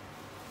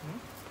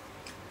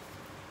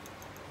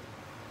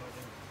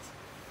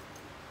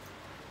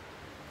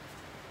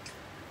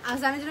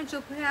আজানের জন্য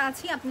চোখ ধরে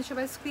আছি, আপনি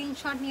সবাই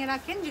স্ক্রিনশট নিয়ে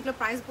রাখেন, যেগুলো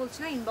প্রাইস বলছি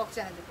না ইনবক্স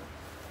জানিয়ে দেবো।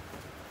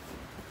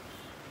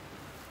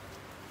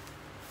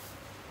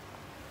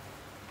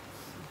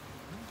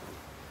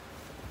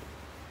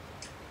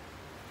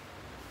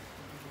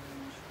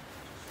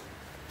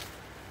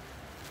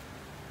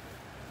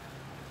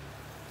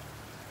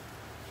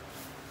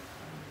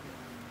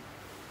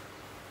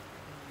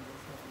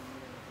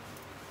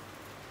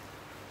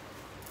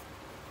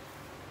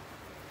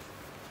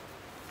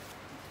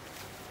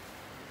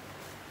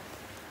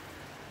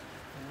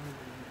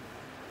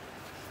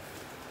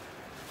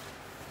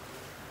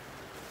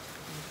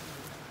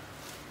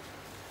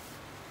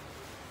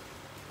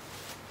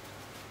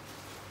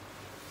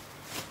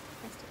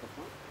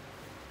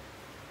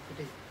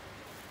 এটাই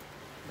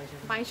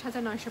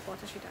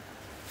 22,985 টাকা।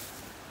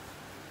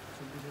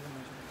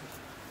 24,985।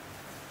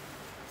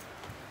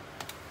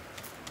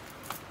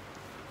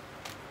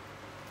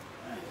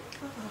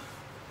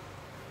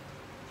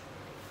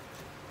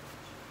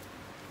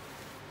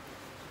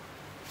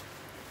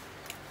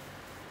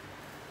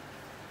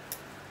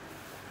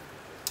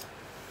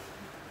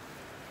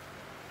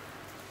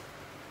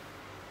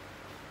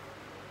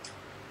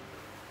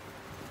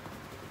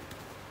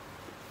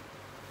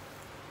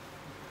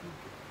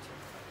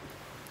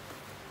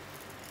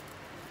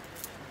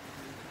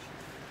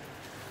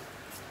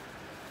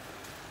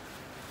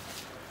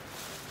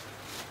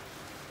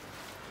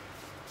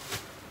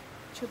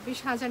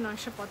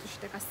 24,985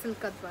 টাকা সিল্ক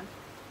গাদওয়াল।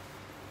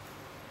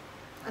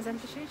 আজান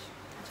কি শেষ?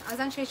 আচ্ছা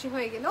আজান শেষই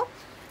হয়ে গেল।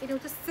 এটা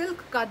হচ্ছে সিল্ক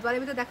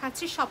গাদওয়ালের ভিতরে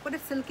দেখাচ্ছি, সবকটা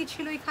সিল্কি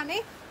ছিল, এখানে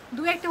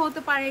দু একটা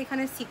হতে পারে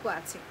এখানে সিকো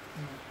আছে।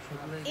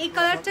 এই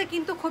কালারটা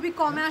কিন্তু খুবই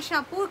কমে আসে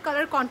আপু,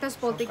 কালার কন্ট্রাস্ট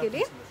বলতে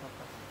গেলে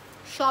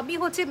সবই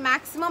হচ্ছে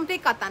ম্যাক্সিমামটাই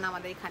কাতান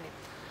আমাদের এখানে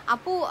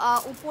আপু।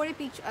 উপরে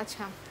পিচ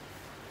আচ্ছা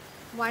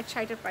হোয়াইট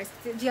শাড়িটার প্রাইস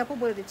জি আপু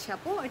বলে দিচ্ছি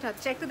আপু। এটা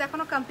চেকটা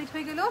দেখানো কমপ্লিট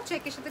হয়ে গেল,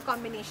 চেকের সাথে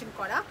কম্বিনেশন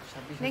করা।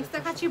 নেক্সট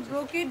দেখাচ্ছি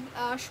ব্রোকেড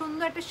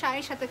সুন্দর একটা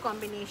শাড়ির সাথে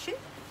কম্বিনেশন।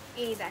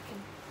 এই দেখেন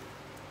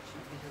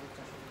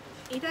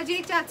এটা যে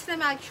চাচ্ছিলাম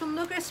আমি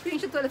সুন্দর করে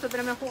স্ক্রিনশট তুলে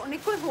ফেলবেন, আমি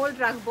অনেকক্ষণ হোল্ড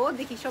রাখবো,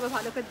 দেখি সবাই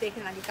ভালো করে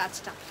দেখেন আগে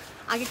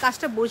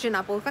কাজটা বোঝে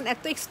না পড়ো, কারণ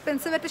এত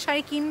এক্সপেন্সিভ একটা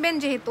শাড়ি কিনবেন,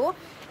 যেহেতু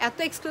এত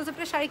এক্সক্লুসিভ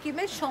একটা শাড়ি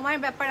কিনবেন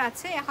সময়ের ব্যাপার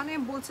আছে। এখন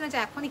আমি বলছি না যে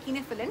এখনই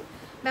কিনে ফেলেন,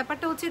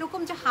 ব্যাপারটা হচ্ছে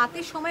এরকম যে হাতে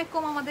সময়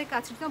কম আমাদের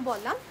কাছে,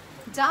 বললাম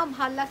যা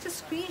ভাল লাগছে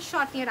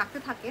স্ক্রিনশট নিয়ে রাখতে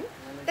থাকেন,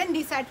 দেন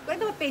ডিসাইড করে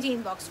তোমার পেজে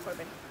ইনবক্স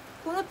করবেন,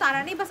 কোনো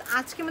তাড়া নেই, বাস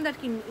আজকে আমাদের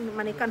কি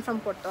মানে কনফার্ম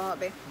করতে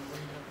হবে।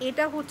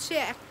 এটা হচ্ছে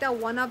একটা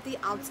one of the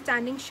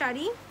outstanding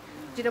sari,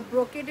 যেটা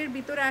ব্রোকেডের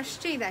ভিতরে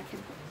আসছেই দেখেন,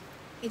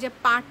 এই যে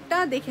পাটটা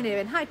দেখে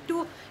নেবেন, হ্যাঁ একটু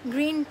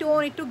গ্রিন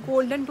টোন একটু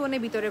গোল্ডেন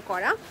টোনের ভিতরে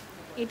করা।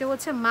 এটা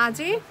হচ্ছে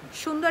মাঝে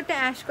সুন্দর একটা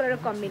অ্যাশ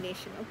কালারের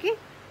কম্বিনেশন, ওকে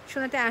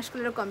সুন্দর একটা অ্যাশ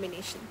কালারের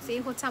কম্বিনেশন। সেই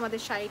হচ্ছে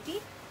আমাদের শাড়িটি,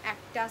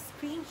 একটা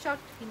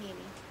স্ক্রিনশট নিয়ে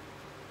নিই,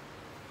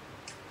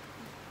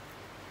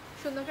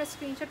 সুন্দর একটা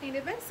স্ক্রিনশট নিয়ে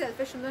নেবেন,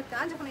 সেলফের সুন্দর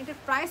কাজ। এখন এটার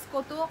প্রাইস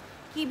কত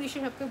কি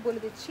বিষয় সবকে বলে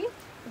দিচ্ছি।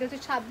 এটা হচ্ছে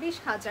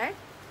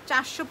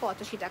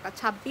 26,485 টাকা,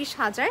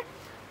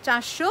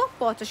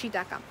 26,485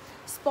 টাকা।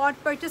 স্পট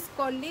পারচেস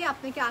করলে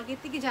আপনাকে আগে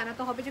থেকে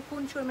জানাতে হবে যে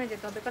কোন শোরুমে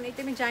যেতে হবে, কারণ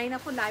এটা আমি জানি না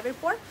আপু, লাইভের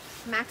পর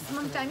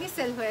ম্যাক্সিমাম টাইমে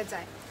সেল হয়ে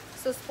যায়।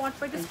 সো স্পট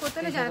পারচেস করতে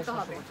হলে জানাতে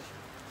হবে।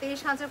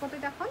 23,000 কত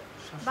দেখুন,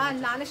 বা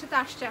লালের সাথে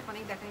আসছে এখন,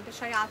 এই দেখেন এটা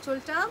শাড়ি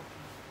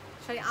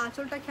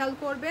আঁচলটা খেয়াল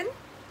করবেন,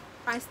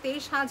 প্রাইস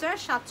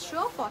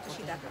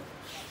 23,785 টাকা,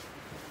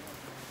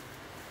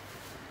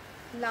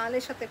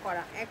 লালের সাথে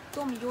করা,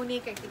 একদম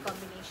ইউনিক একটি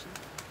কম্বিনেশন।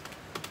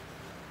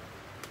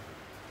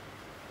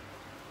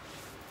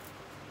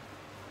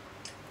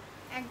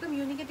 একদম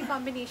ইউনিক একটি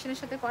কম্বিনেশনের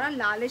সাথে করা,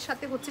 লালের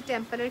সাথে হচ্ছে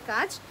টেম্পলের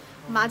কাজ,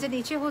 মাঝে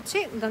নিচে হচ্ছে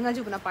গঙ্গা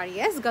যমুনা পাড়,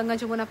 ইয়েস গঙ্গা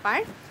যমুনা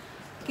পাড়।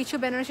 কিছু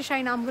বেনারসি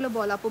শাড়ি নামগুলো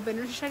বল আপু।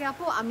 বেনারসি শাড়ি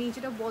আপু আমি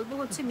যেটা বলবো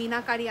হচ্ছে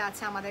মিনাকারি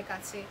আছে আমাদের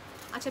কাছে।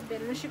 আচ্ছা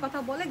বেনারসির কথা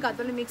বলে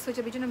গাদওয়ালে মিক্স হয়ে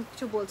যাবে, এই জন্য আমি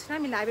কিছু বলছি না,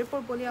 আমি লাইভের পর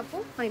বলি আপু,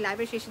 মানে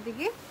লাইভের শেষের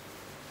দিকে।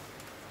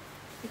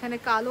 এখানে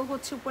কালো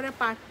হচ্ছে উপরের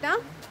পাটটা,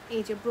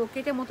 এই যে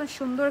ব্রোকেটের মতো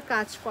সুন্দর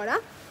কাজ করা,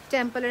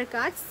 টেম্পলের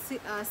কাজ,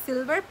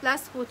 সিলভার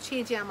প্লাস হচ্ছে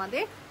যে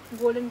আমাদের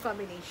গোল্ডেন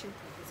কম্বিনেশন,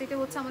 সেটা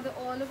হচ্ছে আমাদের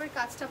অল ওভার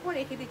কাজটা পর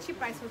রেখে দিচ্ছি।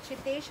 প্রাইস হচ্ছে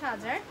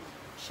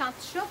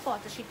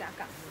 23,785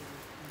 টাকা,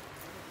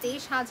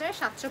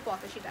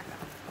 23,785 টাকা।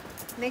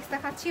 নেক্সট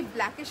দেখাচ্ছি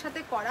ব্ল্যাকের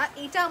সাথে করা,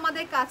 এটা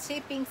আমাদের কাছে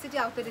পিঙ্ক সিটি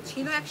আউটলেটে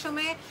ছিল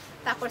একসময়,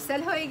 তারপর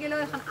সেল হয়ে গেল,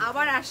 এখন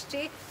আবার আসছে।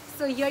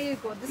 So here you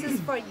go, this is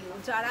for you,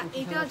 যারা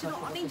এটার জন্য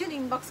অনেকজন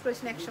ইনবক্স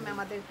করেছেন একসময়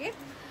আমাদেরকে।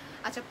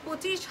 আচ্ছা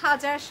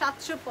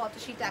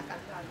 25,785 টাকা,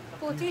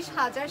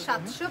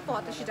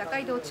 25,785 টাকা।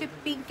 এটা হচ্ছে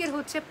পিঙ্কের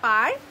হচ্ছে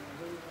পার,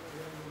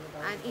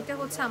 আর এটা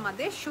হচ্ছে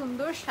আমাদের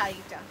সুন্দর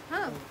শাড়িটা।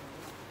 হ্যাঁ,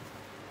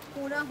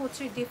 পুরা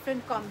হচ্ছে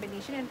ডিফারেন্ট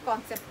কম্বিনেশন এন্ড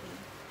কনসেপ্ট নিয়ে।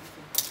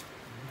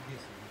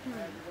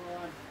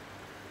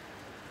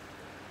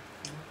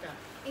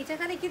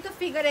 এটাখানে কিন্তু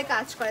ফিগারে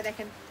কাজ করে,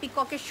 দেখেন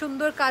পিককের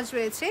সুন্দর কাজ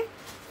রয়েছে,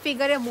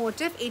 ফিগারে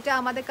মোটিভ। এটা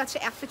আমাদের কাছে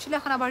একটা ছিল,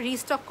 এখন আবার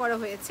রিস্টক করা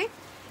হয়েছে।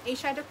 এই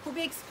শাড়িটা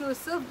খুবই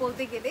এক্সক্লুসিভ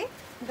বলতে গেলে।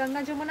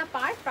 গঙ্গা যমুনা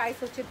পার, প্রাইস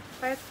হচ্ছে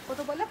কত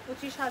বলে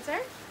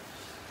 25,000,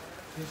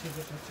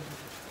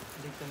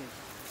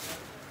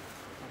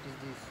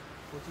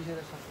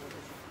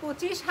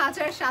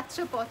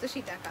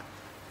 25,785 টাকা,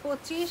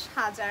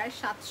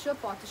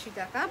 25,785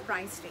 টাকা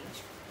প্রাইস রেঞ্জ।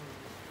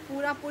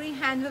 পুরাপুরি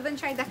হ্যান্ড ওয়েভেন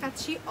শাড়ি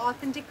দেখাচ্ছি,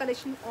 authentic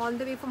collection, all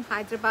the way from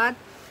Hyderabad.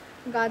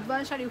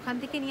 Gadwal sari ওখান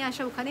থেকে নিয়ে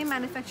আসা, ওখানেই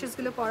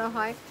ম্যানুফ্যাকচারসগুলো করা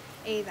হয়।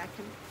 এই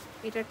দেখেন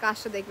এটার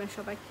কাজটা দেখবেন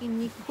সবাই কি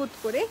নিখুঁত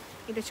করে,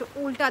 এটা হচ্ছে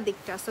উল্টা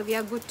দিকটা। So we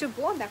are good to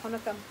go, দেখানো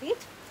কমপ্লিট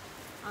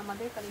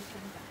আমাদের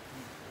কালেকশনটা।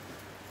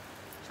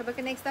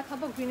 সবাইকে নেক্সট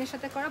দেখাবো গ্রিনের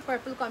সাথে করা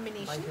পার্পল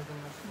কম্বিনেশন,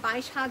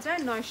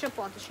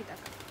 22,985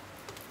 টাকা,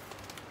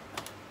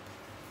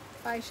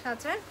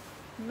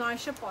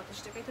 22,985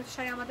 টাকা। এটা হচ্ছে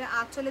শাড়ি আমাদের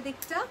আঁচলের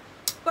দিকটা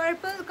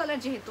পার্পল কালার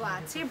যেহেতু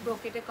আছে,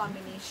 ব্রোকেটের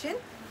কম্বিনেশন।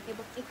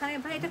 এবং এখানে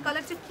ভাই এটা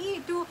কালারটা কি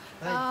একটু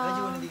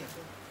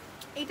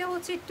এটা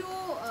হচ্ছে একটু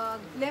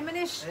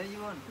লেমনিশ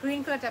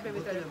গ্রিন কালার টাইপের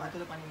ভিতরে।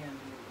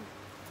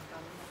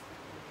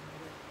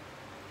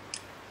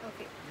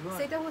 ওকে,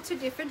 সেটা হচ্ছে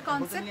ডিফারেন্ট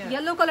কনসেপ্ট,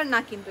 ইয়েলো কালার না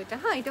কিন্তু এটা।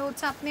 হ্যাঁ, এটা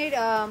হচ্ছে আপনার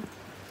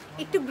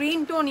একটু গ্রিন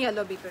টোন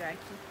ইয়েলো ভিতরে আর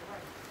কি।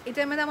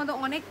 এটার মধ্যে আমাদের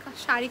অনেক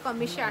শাড়ি কম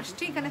বেশি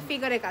আসছে, এখানে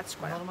ফিগারে কাজ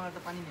করা,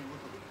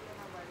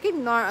 কি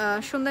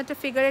সুন্দর একটা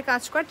ফিগারের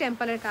কাজ করা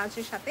টেম্পলের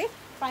কাজের সাথে।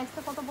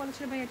 প্রাইসটা কত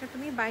বলেছিল ভাই এটা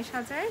তুমি?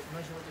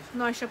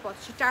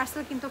 22,985,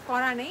 টার্সেল কিন্তু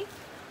করা নেই।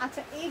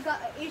 আচ্ছা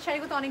এই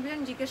শাড়িগুলো অনেকজন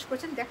জিজ্ঞেস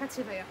করছেন, দেখাচ্ছি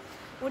ভাইয়া।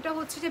 ওটা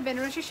হচ্ছে যে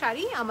বেনারসি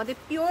শাড়ি, আমাদের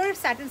পিওর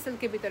স্যাটিন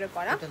সিল্কের ভিতরে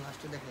করা,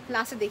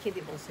 লাস্টে দেখিয়ে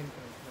দিব।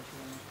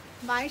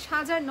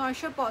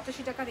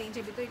 22,985 টাকা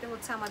রেঞ্জের ভিতরে। এটা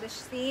হচ্ছে আমাদের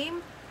সেম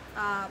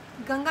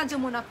গঙ্গা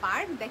যমুনা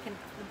পার, দেখেন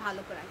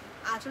ভালো করে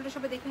আঁচলটা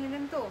সবাই দেখে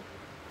নিলেন তো।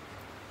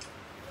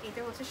 এটা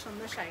হচ্ছে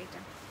সুন্দর শাড়িটা,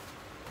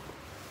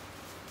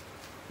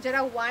 যারা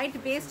হোয়াইট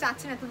বেস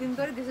চাচ্ছেন এতদিন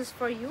ধরে, this is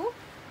for you.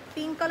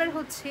 Pink colour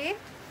হচ্ছে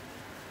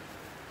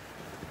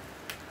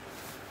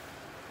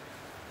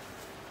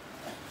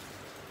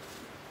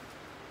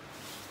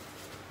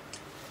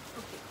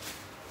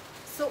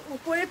সো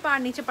উপরের পার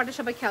নিচের পার্টটা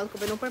সবাই খেয়াল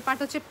করবেন। উপরের পার্ট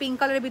হচ্ছে পিঙ্ক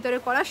কালারের ভিতরে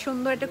করা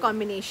সুন্দর একটা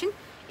কম্বিনেশন।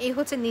 এই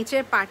হচ্ছে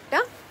নিচের পার্টটা,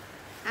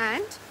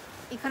 অ্যান্ড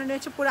এখানে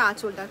রয়েছে পুরো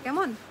আঁচলটা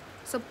কেমন।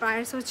 সো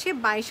প্রাইস হচ্ছে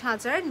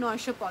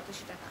 22,985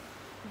 টাকা,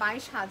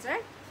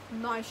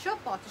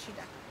 22,985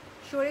 টাকা।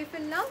 সরে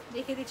ফেললাম,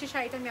 রেখে দিচ্ছি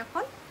শাড়িটা আমি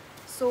এখন।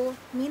 সো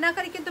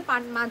মিনাকারি কিন্তু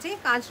মাঝে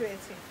কাজ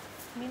রয়েছে,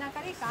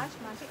 মিনাকারি কাজ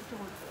মাঝে একটু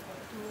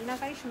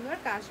মিনাকারি সুন্দর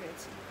কাজ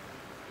রয়েছে।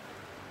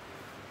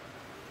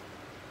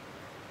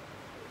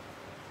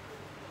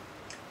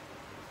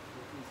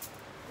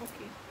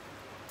 ওকে,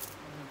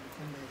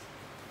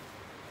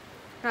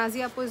 রাজি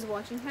আপু ইজ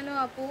ওয়াচিং। হ্যালো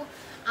আপু,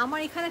 আমার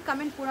এখানে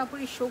কমেন্ট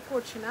পুরোপুরি শো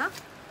করছে না।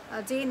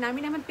 যে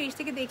নামিন আহমেদ পেজ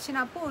থেকে দেখছেন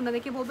আপু,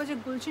 ওনাদেরকে বলবো যে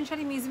গুলশান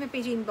শাড়ি মিউজিয়ামে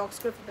পেজে ইনবক্স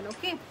করে ফেলবেন।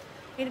 ওকে,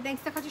 এটা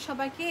নেক্সট দেখাচ্ছি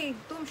সবাইকে,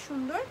 একদম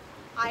সুন্দর।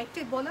 আর একটা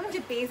বললাম যে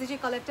বেজে যে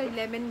কালারটা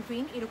লেমন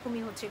গ্রিন,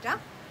 এরকমই হচ্ছে এটা।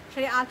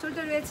 শাড়ি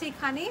আঁচলটা রয়েছে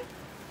এখানে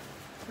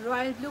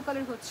রয়্যাল ব্লু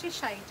কালার হচ্ছে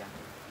শাড়িটা।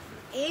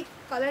 এই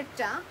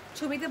কালারটা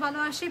ছবিতে ভালো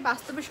আসে,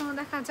 বাস্তবে সুন্দর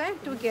দেখা যায়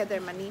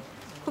টুগেদার, মানে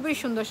খুবই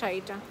সুন্দর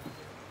শাড়িটা।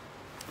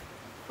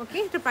 ওকে,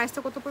 এটা প্রাইসটা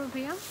কত পড়বে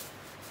ভাইয়া?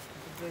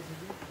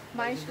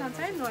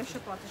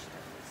 22,985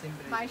 টাকা,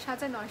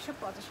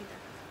 22,985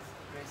 টাকা,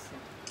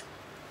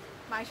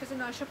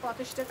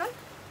 22,985 টাকা।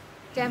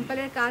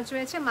 টেম্পলের কাজ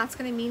রয়েছে,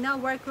 মাঝখানে মিনা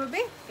ওয়ার্ক করবে।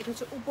 এটা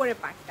হচ্ছে উপরের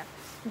পার্টটা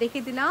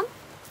দেখিয়ে দিলাম।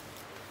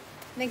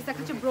 নেক্সট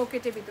দেখাচ্ছে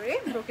ব্রোকেটের ভিতরে,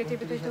 ব্রোকেটের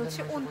ভিতরে এটা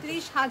হচ্ছে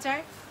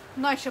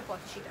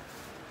 29,985 টাকা,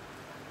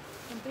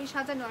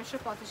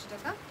 29,985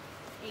 টাকা।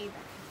 এই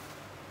দেখেন,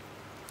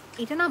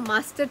 এটা না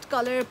মাস্টার্ড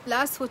কালার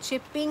প্লাস হচ্ছে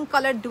পিঙ্ক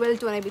কালার ডুয়েল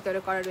টোনের ভিতরে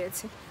করা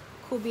রয়েছে,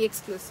 খুবই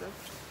এক্সক্লুসিভ।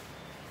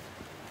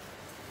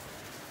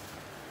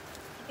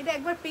 এটা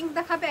একবার পিঙ্ক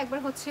দেখাবে, একবার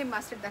হচ্ছে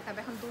মাস্টার্ড দেখাবে,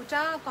 এখন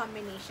দুটা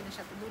কম্বিনেশনের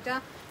সাথে দুটা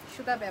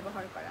সুতা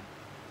ব্যবহার করা।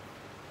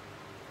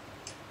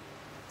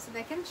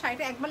 দেখেন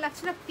শাড়িটা একবার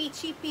লাগছে না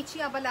পিচি পিচি,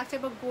 আবার লাগছে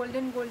একবার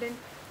গোল্ডেন গোল্ডেন,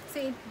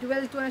 সেই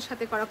ডুয়েল টোনের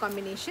সাথে করা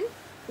কম্বিনেশন।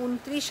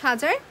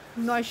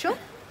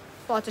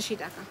 29,985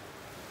 টাকা।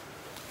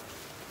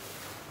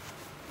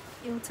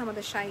 এই হচ্ছে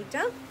আমাদের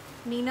শাড়িটা,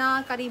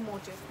 মিনাকারি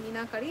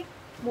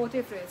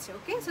মোটিভ রয়েছে।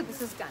 ওকে, সো দিস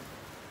ইজ ডান।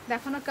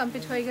 দেখানো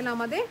কমপ্লিট হয়ে গেল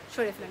আমাদের।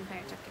 সরে ফেলেন ভাই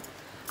এটাকে।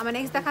 আমরা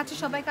নেক্সট দেখাচ্ছি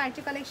সবাইকে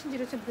আরেকটি কালেকশন,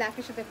 যেটা হচ্ছে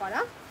ব্ল্যাকের সাথে করা,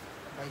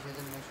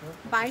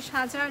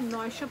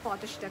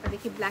 22,985 টাকা।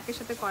 দেখি ব্ল্যাকের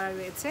সাথে করা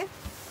রয়েছে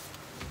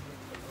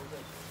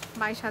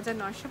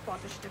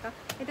 22,985 টাকা।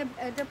 এটা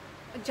এটা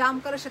জাম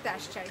কালার সাথে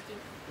আসছে আর কি,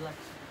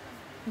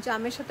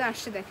 জামের সাথে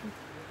আসছে। দেখেন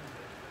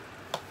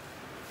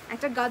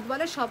একটা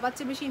গাদওয়ালের সবার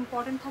চেয়ে বেশি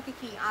ইম্পর্টেন্ট থাকে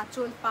কি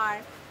আঁচল পার,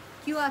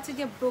 কেউ আছে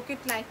যে ব্রোকেট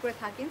লাইক করে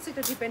থাকেন,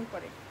 সেটা ডিপেন্ড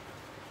করে।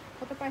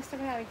 কত প্রাইসটা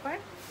ভাই আরেকবার?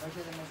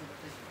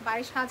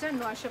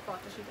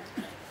 22,985 টাকা।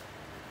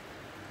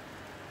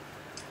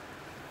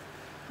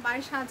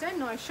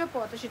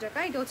 22,985 টাকা।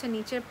 এটা হচ্ছে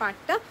নিচের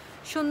পার্টটা,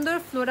 সুন্দর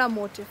ফ্লোরা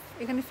মোটিভ,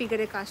 এখানে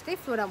ফিগারের কাজটাই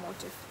ফ্লোরা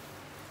মোটিভ।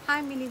 হাই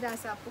মিলি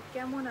দাস আপু,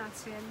 কেমন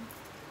আছেন?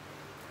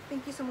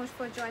 Thank you so much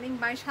for joining.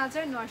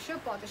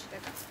 22,985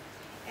 টাকা।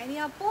 এনি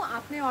আপু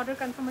আপনি অর্ডার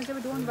কনফার্ম হয়ে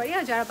যাবে, ডোন্ট ওয়ারি।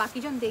 আর যারা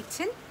বাকিজন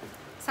দেখছেন,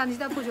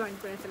 সঞ্জিতা আপু জয়েন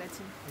করে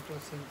ফেলেছেন,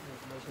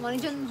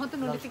 অনেকজন হয়তো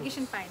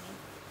নোটিফিকেশন পায়নি।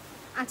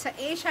 আচ্ছা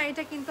এই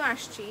শাড়িটা কিন্তু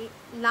আসছে,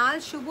 লাল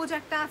সবুজ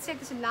একটা আছে,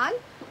 একটা লাল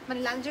মানে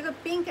লাল জায়গায়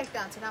পিঙ্ক একটা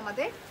আছে না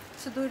আমাদের,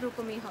 সো দুই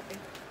রকমই হবে।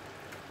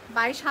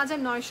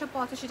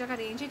 22,985 টাকা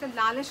রেঞ্জ। এটা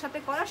লালের সাথে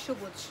করা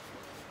সবুজ,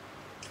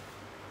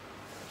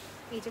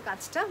 এই যে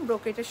কাজটা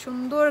ব্রোকেটের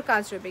সুন্দর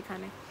কাজ রয়েছে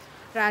এখানে।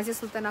 রাজা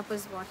সুলতান আপু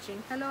ইজ ওয়াচিং।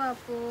 হ্যালো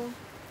আপু।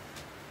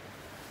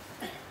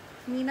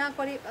 মিনা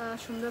করে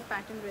সুন্দর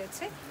প্যাটার্ন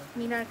রয়েছে,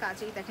 মিনার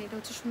কাজে দেখেন, এটা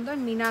হচ্ছে সুন্দর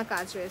মিনা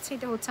কাজ রয়েছে।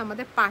 এটা হচ্ছে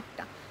আমাদের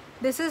পার্টটা,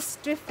 দিস ইজ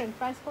ডিফারেন্ট।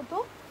 প্রাইস কত?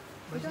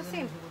 এটা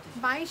সেম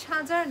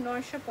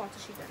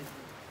 22,985 টাকা।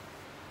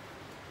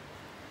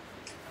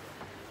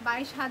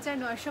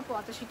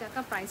 22,985 টাকা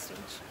প্রাইস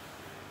রেঞ্জ।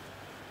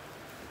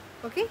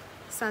 ওকে,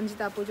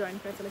 সঞ্জিতা আপু জয়েন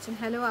করে ফেলেছেন।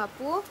 হ্যালো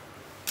আপু।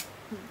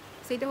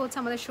 সেটা হচ্ছে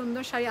আমাদের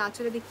সুন্দর শাড়ি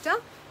আঁচলের দিকটা,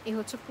 এই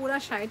হচ্ছে পুরো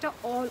শাড়িটা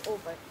অল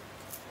ওভার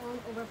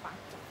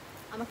পার্টটা।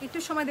 আমাকে একটু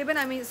সময় দেবেন,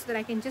 আমি so that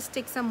I can just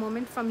take some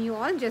moment from you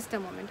all, just a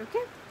moment,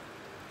 okay?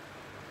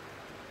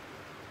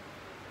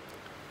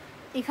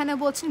 এখানে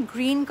বলছেন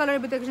গ্রিন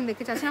কালারের ভিতরে কিছু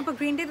দেখতে চাচ্ছেন আপু,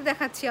 গ্রিনটাই তো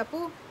দেখাচ্ছি আপু,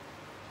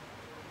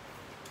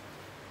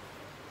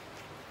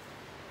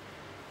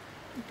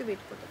 একটু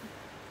ওয়েট করতে।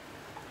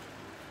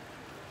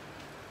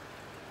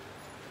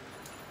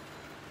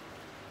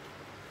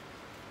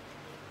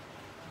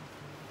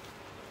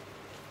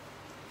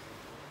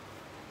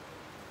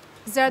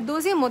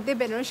 জারদোজির মধ্যে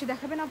বেনারসি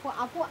দেখাবেন আপু?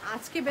 আপু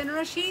আজকে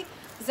বেনারসি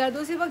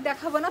জারদোজি ওয়ার্ক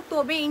দেখাবো না,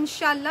 তবে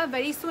ইনশাআল্লাহ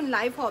ভেরি সুন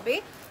লাইভ হবে।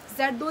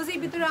 জারদোজির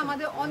ভিতরে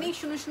আমাদের অনেক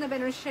সুন্দর সুন্দর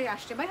বেনারসি শাড়ি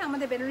আসছে ভাই,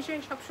 আমাদের বেনারসি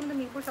সবসময়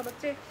মিরপুর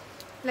সবচেয়ে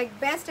লাইক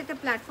বেস্ট একটা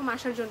প্ল্যাটফর্ম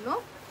আসার জন্য।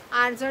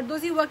 আর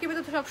জারদোজি ওয়ার্কের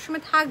ভিতরে তো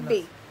সবসময়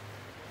থাকবেই।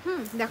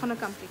 দেখানো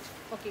কমপ্লিট।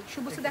 ওকে,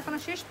 সবুজ দেখানো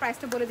শেষ,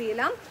 প্রাইসটা বলে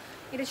দিলাম।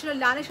 এটা ছিল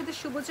লালের সাথে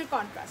সবুজের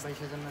কন্ট্রাস্ট,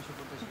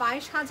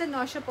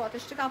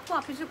 22,985 টাকা। আপু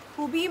আপনি যদি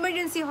খুবই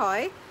ইমার্জেন্সি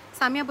হয়,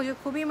 সামিয়া আপু যদি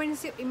খুবই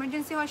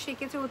ইমার্জেন্সি হয়,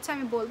 সেক্ষেত্রে হচ্ছে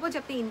আমি বলবো যে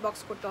আপনি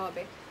ইনবক্স করতে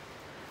হবে।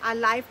 আর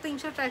লাইভ তো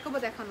ইনশাল্লাহ ট্রাই করবো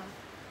দেখানো।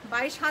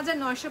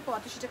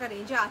 22,985 টাকা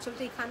রেঞ্জে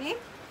আঁচলটা এখানে,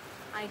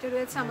 আর এটা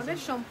রয়েছে আমাদের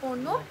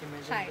সম্পূর্ণ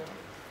শাড়িটা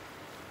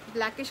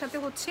ব্ল্যাকের সাথে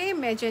হচ্ছে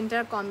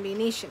ম্যাজেন্টার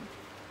কম্বিনেশন।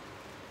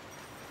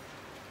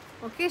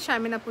 ওকে,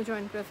 শারমিন আপু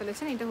জয়েন করে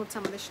ফেলেছেন। এটা হচ্ছে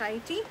আমাদের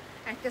শাড়িটি,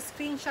 একটা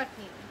স্ক্রিনশট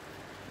নিন।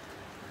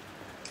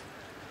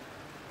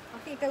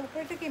 ওকে, এটা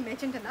উপরে কি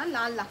ম্যাজেন্টা না,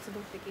 লাল লাগছে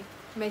দূর থেকে,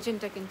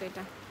 ম্যাজেন্টা কিন্তু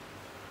এটা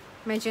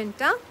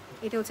ম্যাজেন্টা।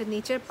 এটা হচ্ছে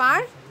নিচের পার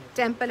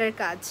টেম্পলের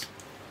কাজ,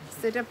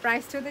 সেটা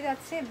প্রাইস হতে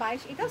যাচ্ছে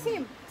 22, এটাও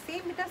সেম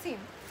এটা সেম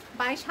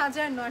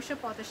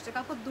 22,985 টাকা।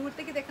 আপু দূর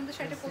থেকে দেখেন তো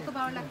শাড়িটা কত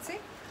ভালো লাগছে,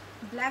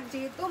 ব্ল্যাক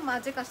যেহেতু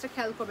মাঝে কাজটা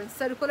খেয়াল করবেন,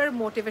 সার্কুলার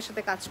মোটিভের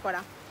সাথে কাজ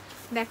করা।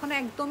 দেখো না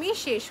একদমই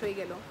শেষ হয়ে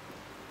গেল।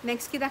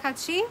 নেক্সট কি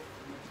দেখাচ্ছি?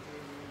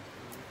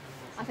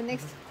 আচ্ছা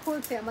নেক্সট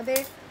খুলছে, আমাদের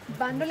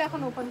বান্ডল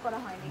এখন ওপেন করা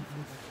হয়নি।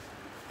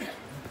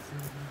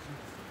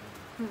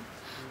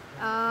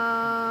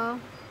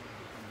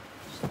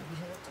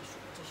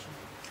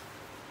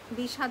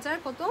 20,000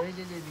 কত?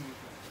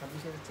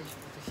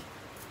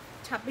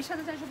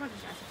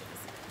 26,450। আচ্ছা ঠিক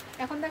আছে।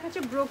 এখন দেখাচ্ছে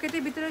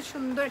ব্রোকেটের ভিতরে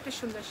সুন্দর একটা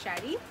সুন্দর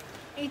শাড়ি,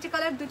 এইটা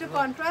কালার দুটো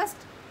contrast,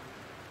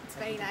 it's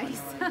very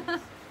nice.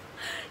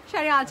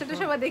 Sari আঁচলটা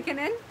সবাই দেখে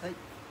নেন,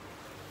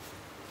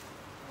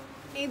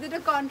 এই দুটো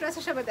কন্ট্রাস্ট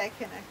সবাই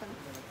দেখেন। এখন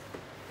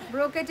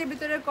ব্রোকেটের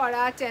ভিতরে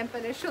করা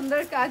টেম্পলের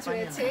সুন্দর কাজ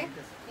রয়েছে,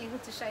 এই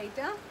হচ্ছে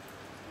শাড়িটা,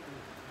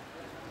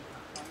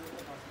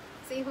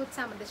 এই হচ্ছে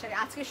আমাদের শাড়ি।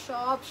 আজকে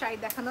সব শাড়ি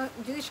দেখানো,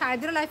 যদি শাড়ি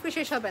দিলে লাইফে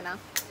শেষ হবে না।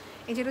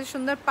 এই যেটা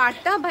সুন্দর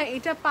পাটটা, ভাই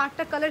এটা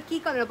পাটটা কালার কি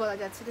কালার বলা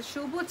যাচ্ছে, এটা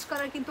সবুজ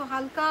কালার কিন্তু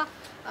হালকা,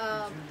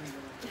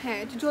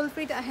 হ্যাঁ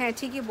জলপাই, হ্যাঁ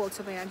ঠিকই বলছো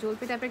ভাইয়া,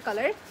 জলপাই টাইপের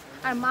কালার।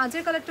 আর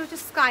মাঝের কালারটা হচ্ছে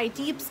স্কাই,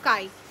 ডিপ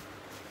স্কাই।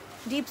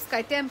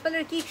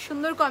 টেম্পলের কি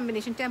সুন্দর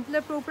কম্বিনেশন,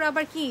 টেম্পলের প্রোপরা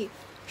আবার কি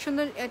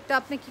সুন্দর একটা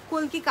আপনি কি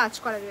কলকি কাজ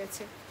করা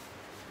রয়েছে।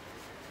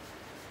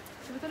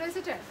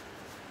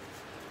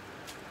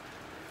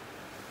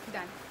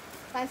 ডান,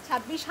 প্রাইস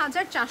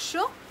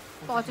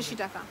 26,485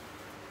 টাকা।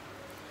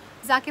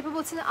 জাকি আপু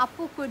বলছেন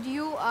আপু কুড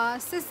ইউ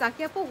সিস,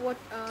 জাকি আপু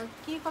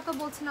কি কথা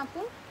বলছেন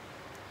আপু?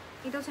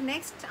 এটা হচ্ছে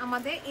নেক্সট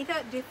আমাদের, এটা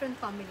ডিফারেন্ট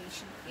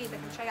কম্বিনেশন। এই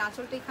দেখুন শাড়ি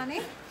আঁচলটা এখানে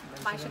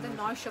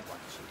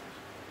 22,985 টাকা,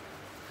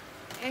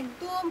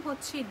 একদম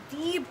হচ্ছে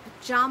ডিপ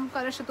জাম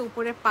কালার সাথে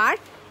উপরে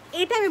পার্ট।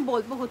 এটা আমি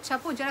বলবো হচ্ছে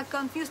আপু যারা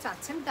কনফিউজড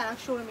আছেন তারা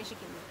শোরুমে এসে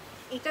কিনবেন।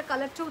 এটা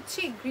কালারটা হচ্ছে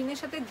গ্রিনের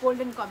সাথে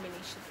গোল্ডেন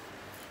কম্বিনেশন,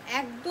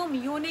 একদম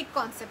ইউনিক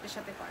কনসেপ্টের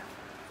সাথে করা,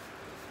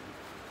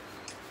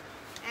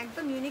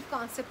 একদম ইউনিক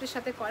কনসেপ্টের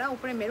সাথে করা,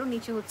 উপরে মেরুন,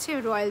 নিচে হচ্ছে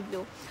রয়্যাল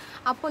ব্লু।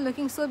 আপু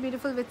looking so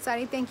beautiful with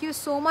sari, thank you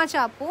so much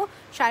আপু,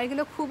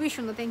 শাড়িগুলো খুবই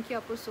সুন্দর, থ্যাংক ইউ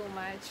আপু সো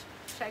মাচ।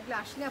 শাড়িগুলো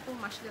আসলে আপু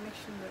মাসলে অনেক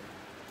সুন্দর,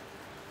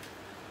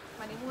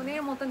 মানে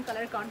মনের মতন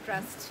কালার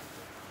কন্ট্রাস্ট।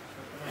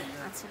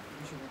 আচ্ছা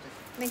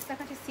নেক্সট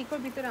দেখাচ্ছি সিকোর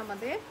ভিতরে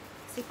আমাদের,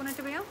 সিকো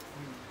নেটে ভাইয়া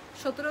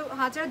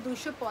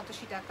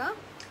 17,285 টাকা।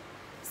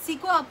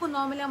 সিকো আপু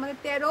নর্মালি আমাদের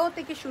 13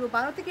 থেকে শুরু,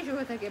 12 থেকে শুরু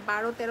হয়ে থাকে,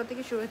 12-13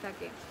 থেকে শুরু হয়ে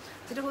থাকে,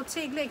 যেটা হচ্ছে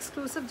এগুলো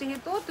এক্সক্লুসিভ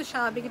যেহেতু, তো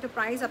স্বাভাবিক একটু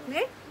প্রাইস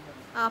আপনার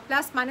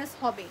প্লাস মাইনাস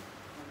হবে।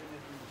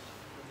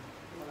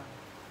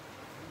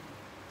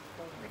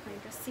 দেখেন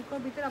এটা সিকোর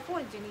ভিতরে আপু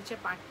যে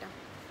নিচের পার্টটা,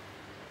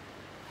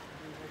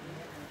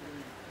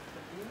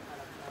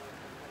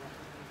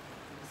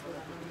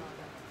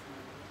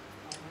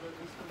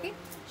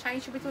 শাড়ি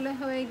ছবি তোলা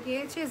হয়ে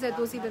গিয়েছে।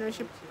 জারদোজি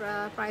বেনারসি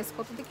প্রাইস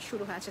কত থেকে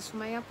শুরু হয়েছে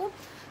সুমাইয়া আপু?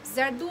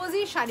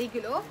 জারদোজি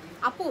শাড়িগুলো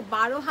আপু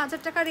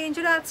 12,000 টাকা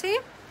রেঞ্জের আছে,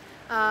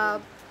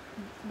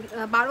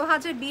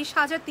 12,000,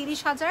 20,000,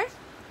 30,000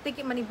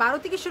 থেকে, মানে 12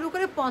 থেকে শুরু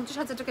করে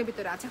 50,000 টাকার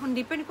ভিতরে আছে। এখন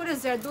ডিপেন্ড করে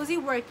জারদোজি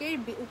ওয়ার্কের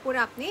উপরে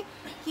আপনি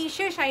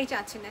কিসের শাড়ি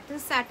চাচ্ছেন, একটা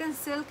স্যাটিন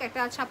সিল্ক, একটা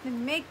আছে আপনি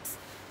মিক্স,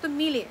 তো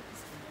মিলে।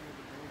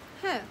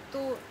 হ্যাঁ তো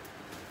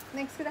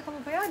নেক্সট দেখাবো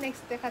ভাইয়া,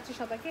 নেক্সট দেখাচ্ছি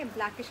সবাইকে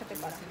ব্ল্যাকের সাথে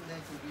করা,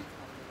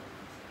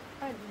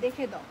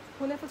 দেখে দাও,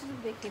 খুলে পর্যন্ত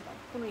দেখে দাও,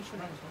 কোনো ইস্যু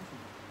নেই।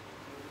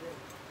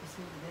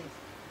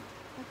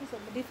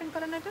 ডিফারেন্ট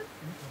কালার না এটা?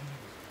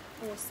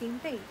 ও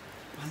সিমটাই।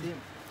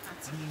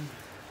 আচ্ছা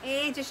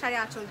এই যে শাড়ি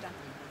আঁচলটা,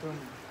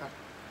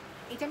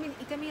 এটা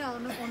আমি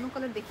অন্য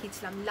কালার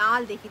দেখিয়েছিলাম,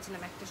 লাল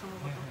দেখিয়েছিলাম একটা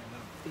সম্ভবত।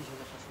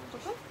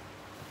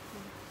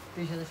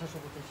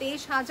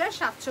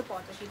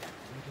 23,785 টাকা,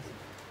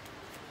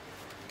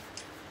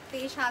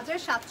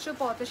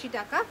 23,785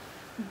 টাকা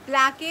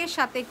ব্ল্যাকের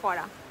সাথে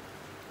করা,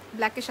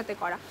 ব্ল্যাকের সাথে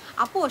করা।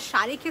 আপু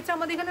শাড়ির ক্ষেত্রে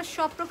আমাদের এখানে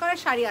সব প্রকারের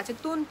শাড়ি আছে,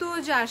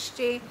 তন্তুজ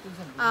আসছে,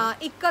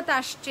 ইক্কাত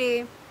আসছে,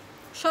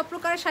 সব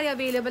প্রকারের শাড়ি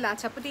অ্যাভেলেবেল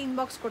আছে, আপনাকে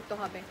ইনবক্স করতে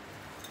হবে।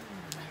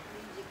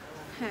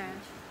 হ্যাঁ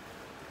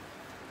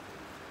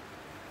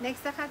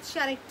নেক্সট দেখাচ্ছি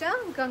আরেকটা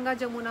গঙ্গা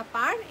যমুনা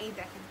পার, এই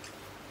দেখেন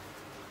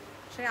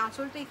শাড়ি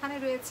আঁচলটা এখানে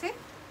রয়েছে,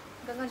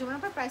 গঙ্গা যমুনা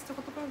পার। প্রাইসটা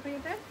কত পড়বে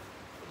এটা?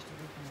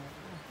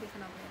 দেখে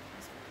নাও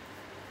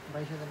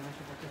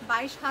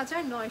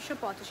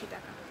 22,985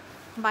 টাকা,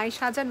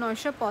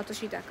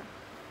 22,985 টাকা।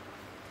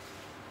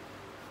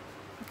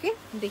 ওকে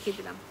দেখিয়ে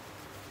দিলাম।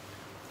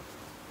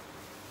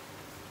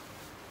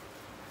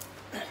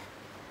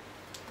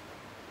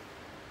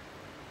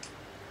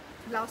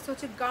 ব্লাউজটা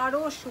হচ্ছে গাঢ়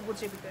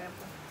সবুজের ভিতরে,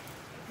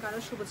 গাঢ়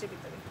সবুজের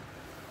ভিতরে।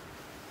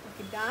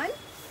 ওকে ডান,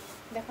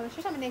 দেখানো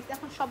শেষ। আমি নেক্সট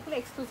এখন সবগুলো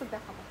এক্সক্লুসিভ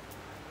দেখাবো,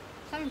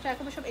 আমি ট্রাই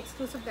করবো সব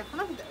এক্সক্লুসিভ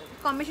দেখানো,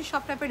 কম বেশি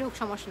সব টাইপের হোক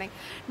সমস্যা নেই।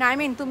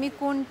 নারমিন তুমি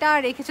কোনটা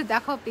রেখেছো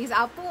দেখাও প্লিজ।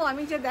 আপু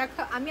আমি যে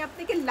আমি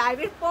আপনাকে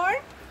লাইভের পর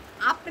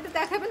আপনাটা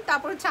দেখাবেন,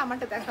 তারপর হচ্ছে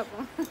আমারটা দেখাবো।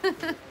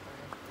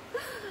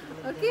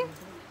 ওকে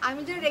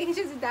আমি যে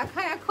রেখেছি যে দেখা,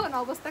 এখন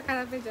অবস্থা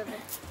খারাপ হয়ে যাবে,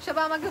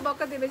 সবাই আমাকে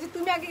বকা দেবে যে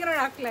তুমি আগে কেন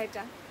রাখলা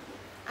এটা।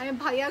 আমি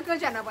ভাইয়াকেও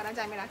জানাবো না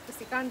যে আমি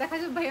রাখতেছি, কারণ দেখা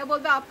যাবে ভাইয়া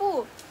বলবে আপু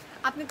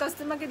আপনি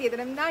কাস্টমারকে দিয়ে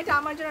দেবেন, না এটা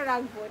আমার জন্য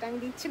রাখবো, এটা আমি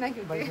দিচ্ছি না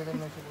কিন্তু।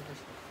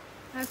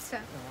 আচ্ছা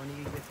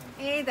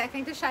এই দেখেন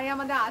একটা শাড়ি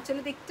আমাদের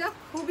আঁচলের দিকটা,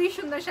 খুবই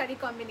সুন্দর শাড়ি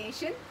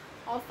কম্বিনেশন,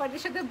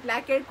 অফারের সাথে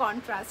ব্ল্যাকের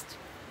কন্ট্রাস্ট।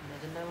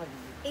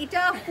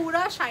 এটা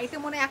পুরা শাড়িতে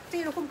মনে একটা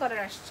এরকম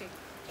কালার আসছে,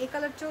 এই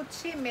কালারটা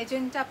হচ্ছে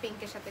মেজেন্টা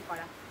পিঙ্কের সাথে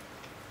করা,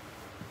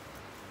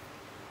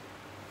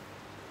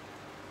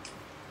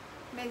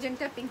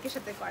 মেজেন্টা পিঙ্কের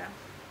সাথে করা।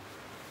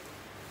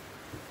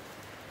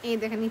 এই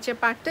দেখেন নিচের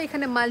পার্টটা,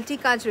 এখানে মাল্টি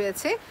কাজ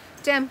রয়েছে,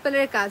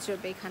 টেম্পলের কাজ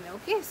হবে এখানে।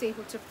 ওকে সেই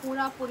হচ্ছে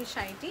পুরাপুরি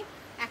শাড়িটি।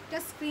 একটা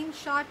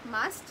স্ক্রিনশট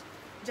মাস্ট,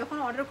 যখন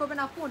অর্ডার করবেন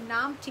আপু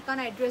নাম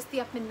ঠিকানা অ্যাড্রেস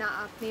দিয়ে আপনি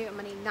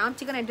মানে নাম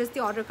ঠিকানা অ্যাড্রেস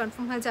দিয়ে অর্ডার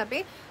কনফার্ম হয়ে যাবে।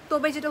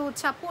 তবে যেটা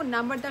হচ্ছে আপু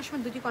নাম্বার দেওয়ার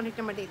সময় দুটি কন্ট্যাক্ট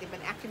নাম্বার দিয়ে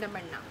দেবেন, একটি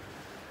নাম্বার না।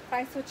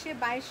 প্রাইস হচ্ছে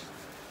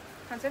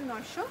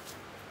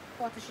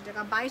 22,985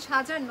 টাকা,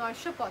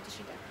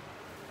 22,985 টাকা।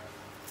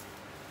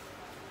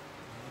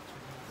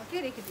 ওকে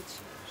রেখে দিচ্ছি।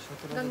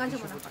 গঙ্গা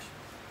যমুনা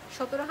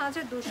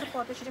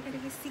 17,285 টাকা। এটা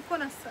কি সিকো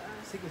না?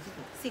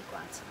 সিকো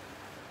আছে।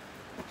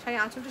 শাড়ি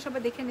আঁচলটা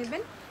সবাই দেখে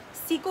নেবেন।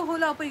 সিকো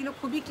হলো আপু এগুলো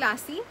খুবই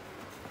ক্লাসি,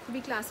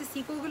 খুবই ক্লাসি।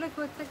 সিকোগুলো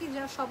করতে থাকি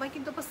যারা সবাই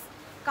কিন্তু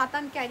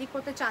কাতান ক্যারি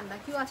করতে চান না,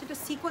 কেউ আছে তো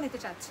সিকো নিতে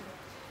চাচ্ছেন।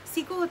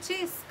 সিকো হচ্ছে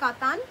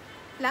কাতান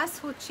প্লাস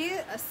হচ্ছে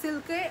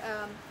সিল্কের,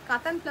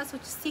 কাতান প্লাস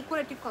হচ্ছে সিকোর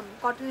একটি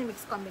কটনের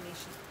মিক্স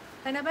কম্বিনেশন,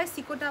 তাই না ভাই?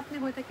 সিকোটা আপনি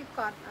হয়ে থাকে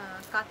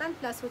কাতান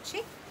প্লাস হচ্ছে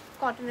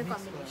কটনের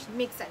কম্বিনেশন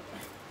মিক্স আর কি।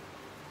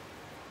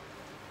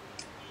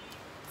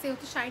 সে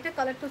হচ্ছে শাড়িটা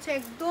কালারটা হচ্ছে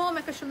একদম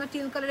একটা সুন্দর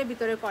টিল কালারের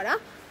ভিতরে করা।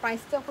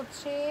 প্রাইসটা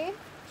হচ্ছে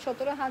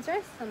 17,000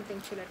 সামথিং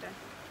ছিল এটা,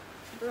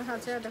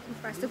 17,000। দেখুন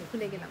প্রাইসটা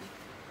ভুলে গেলাম,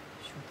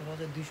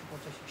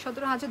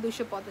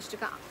 17,250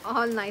 টাকা।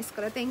 All nice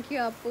colour, thank you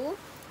আপু।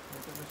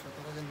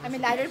 আমি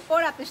লাইভের পর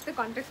আপনার সাথে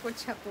কন্ট্যাক্ট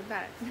করছি আপু,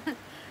 দাঁড়ান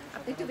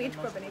আপনি একটু ওয়েট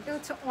করবেন। এটা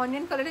হচ্ছে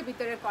অনিয়ন কালারের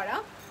ভিতরে করা,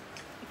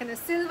 এখানে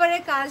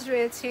সিলভারের কাজ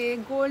রয়েছে,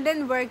 গোল্ডেন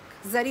ওয়ার্ক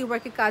জারি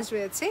ওয়ার্কের কাজ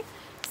রয়েছে,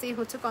 সেই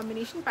হচ্ছে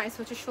কম্বিনেশন। প্রাইস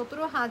হচ্ছে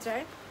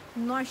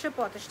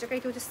 17,985 টাকা।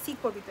 এটা হচ্ছে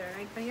সিকোর ভিতরে,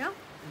 রাইট ভাইয়া?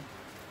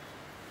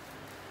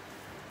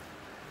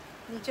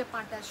 নিচে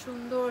পাটা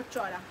সুন্দর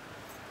চড়া,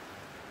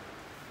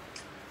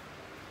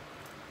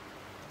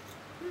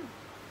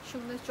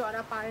 সুন্দর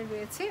চড়া পাড়ে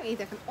রয়েছে। এই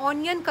দেখেন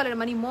অনিয়ন কালার,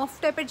 মানে মফ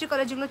টাইপের যে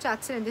কালার যেগুলো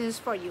চাচ্ছেন, দিস ইজ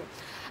ফর ইউ।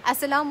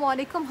 আসসালামু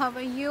আলাইকুম, how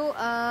are you?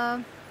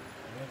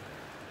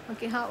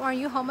 Okay, how are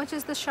you? How much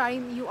is the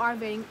sharee you are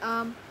wearing?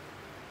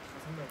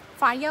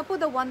 Fariapu,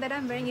 the one that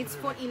I'm wearing, it's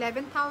for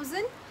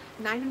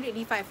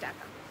 11,985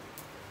 টাকা,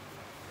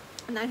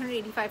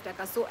 985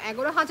 টাকা। সো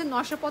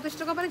 11,950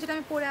 টাকা মানে যেটা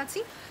আমি পরে আছি।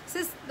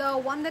 Since the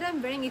one that I'm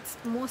wearing, it's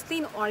mostly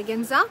in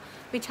organza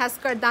which has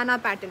kardana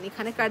pattern।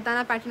 এখানে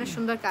kardana pattern-এর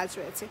সুন্দর কাজ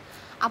রয়েছে।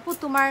 আপু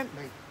তোমার,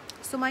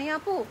 সুমাইয়া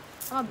আপু,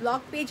 আমার ব্লগ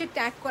পেজে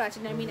ট্যাগ করা আছে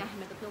নারমিন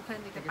আহমেদ, আপনি ওখানে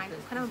দেখতে পারেন।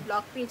 ওখানে আমার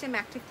ব্লগ পেজে আমি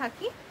অ্যাক্টিভ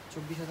থাকি।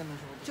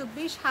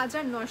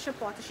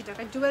 24,985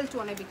 টাকা, জুয়েল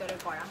টোনের ভিতরে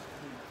করা,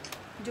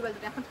 জুয়েল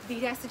টোন। এখন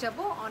ধীরে আসতে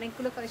যাবো,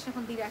 অনেকগুলো কালেকশন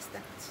এখন ধীরে আসতে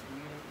দেখাচ্ছি।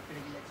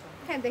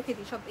 হ্যাঁ দেখে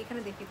দিই, সব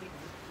এখানে দেখে দিই।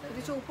 এটা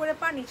হচ্ছে উপরে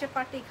পার, নিচের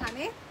পারটা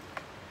এখানে।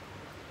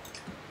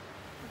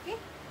 ওকে,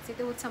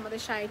 সেটা হচ্ছে আমাদের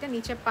শাড়িটা,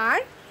 নিচে পার।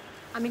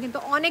 আমি কিন্তু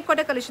অনেক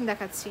কটা কালেকশন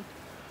দেখাচ্ছি।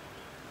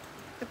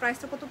 তো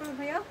প্রাইসটা কত পড়বে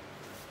ভাইয়া?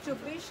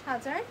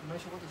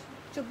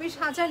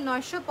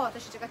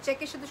 24,985 টাকা।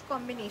 চেকের সাথে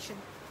কম্বিনেশন,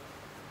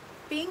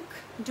 পিঙ্ক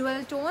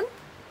জুয়েল টোন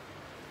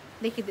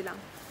দেখিয়ে দিলাম।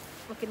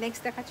 ওকে,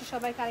 নেক্সট দেখাচ্ছি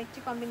সবাইকে আরেকটি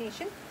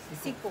কম্বিনেশন,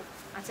 সিকো।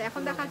 আচ্ছা,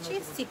 এখন দেখাচ্ছি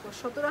সিকো,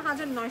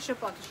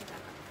 17,985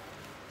 টাকা,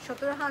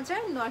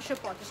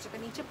 17,985 টাকা।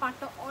 নিচে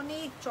পাড়টা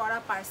অনেক চড়া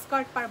পাড়,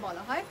 স্কার্ট পাড়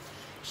বলা হয়।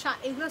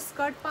 এগুলো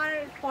স্কার্ট পাড়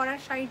পরার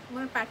শাড়ি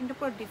মানে প্যাটার্নটা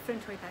পুরো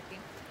ডিফারেন্ট হয়ে থাকে।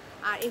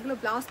 আর এগুলো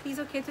ব্লাউজ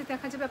পিসও ক্ষেত্রে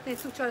দেখা যাবে আপনার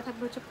একটু চড়া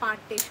থাকবে হচ্ছে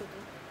পাড়টাই শুধু।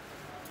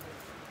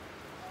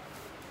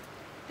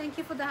 Thank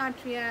you for the heart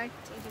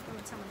react. এই যেটা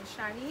হচ্ছে আমাদের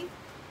শাড়ি,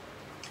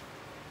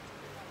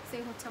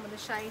 সেই হচ্ছে আমাদের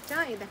শাড়িটা।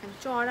 এই দেখেন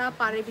চড়া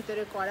পাড়ের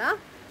ভিতরে করা,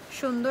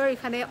 সুন্দর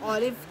এখানে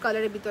অলিভ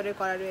কালারের ভিতরে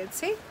করা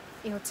রয়েছে।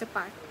 এই হচ্ছে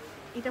পাড়,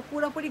 এটা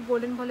পুরোপুরি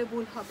গোল্ডেন বলে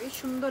ভুল হবে,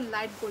 সুন্দর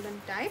লাইট গোল্ডেন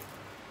টাইপ।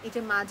 এটা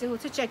মাঝে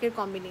হচ্ছে চেকের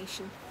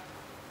কম্বিনেশন।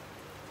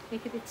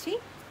 রেখে দিচ্ছি,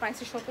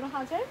 প্রাইসে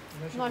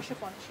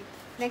 17,985।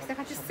 নেক্সট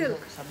দেখাচ্ছি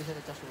সিল্ক,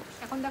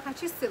 এখন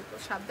দেখাচ্ছি সিল্ক।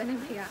 সাবধানে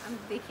ভাইয়া, আমি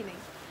দেখি নাই।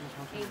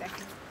 এই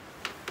দেখেন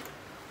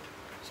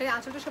সেই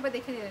আঁচলটা সবাই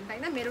দেখে নিলেন তাই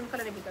না, মেরুন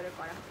কালারের ভিতরে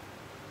করা,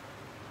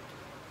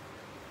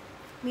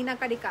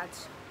 মিনাকারি কাজ।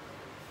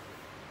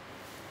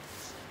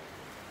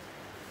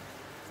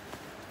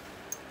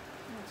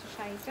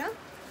 শাড়িটা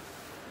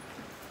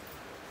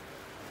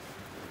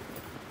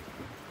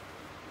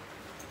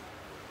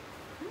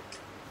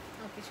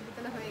ওকে, সেটা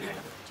তাহলে হয়ে গেল।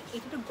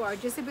 এটা একটু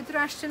গর্জিয়াসের ভিতরে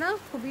আসছে না,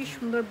 খুবই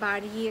সুন্দর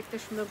বাড়ি, একটা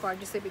সুন্দর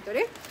গর্জিয়াসের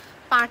ভিতরে।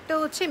 পাড়টা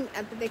হচ্ছে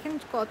দেখেন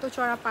কত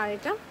চড়া পাড়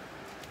এটা।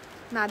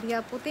 নাদিয়া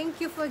আপু, থ্যাংক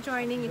ইউ ফর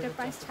জয়নিং। এটার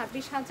প্রাইস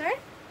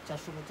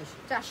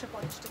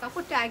 26,450 টাকা। আপু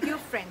tag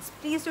your friends,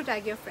 please two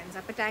tag your friends.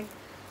 আপনার ট্যাগ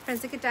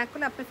ফ্রেন্ডসকে ট্যাগ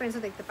করলে আপনার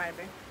ফ্রেন্ডসও দেখতে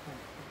পারবে।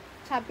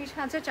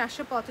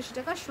 26,485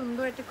 টাকা,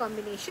 সুন্দর একটা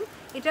কম্বিনেশন।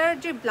 এটার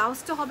যে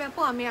ব্লাউজটা হবে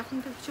আপু, আমি এখন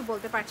তো কিছু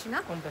বলতে পারছি না,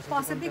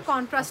 পসিবলি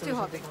কন্ট্রাস্টে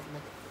হবে।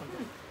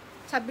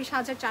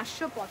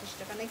 26,485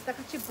 টাকা। নেক্সট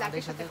দেখাচ্ছি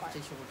ব্ল্যাকের সাথে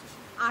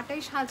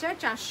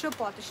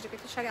 28,485 টাকা।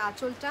 এটা শাড়ি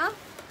আঁচলটা,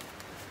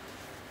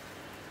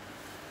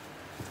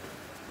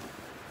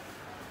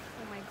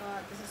 ও মাই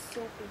god, this is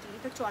so pretty.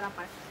 এটা চড়া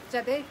পাড়,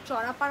 যাদের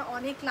চড়া পাড়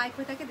অনেক লাইক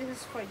হয়ে থাকে, দিস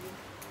ইজ ফর ইউ।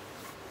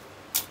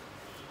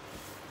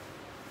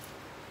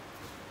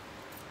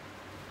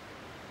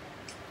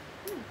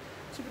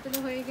 ছবিগুলো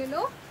হয়ে গেল।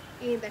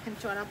 এই দেখেন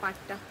চড়া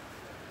পাড়টা,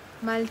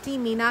 মাল্টি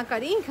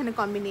মিনাকারি এখানে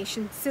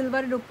কম্বিনেশন,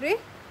 সিলভারের উপরে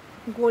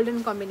গোল্ডেন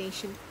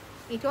কম্বিনেশন।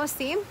 এটাও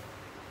সেম,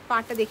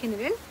 পাড়টা দেখে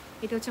নেবেন।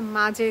 এটা হচ্ছে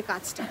মাঝের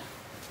কাজটা।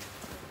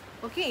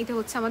 ওকে, এটা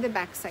হচ্ছে আমাদের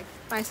ব্যাক সাইড।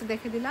 প্রাইসটা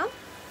দেখে দিলাম।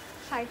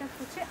 শাড়িটা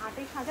হচ্ছে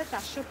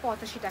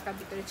 28,485 টাকার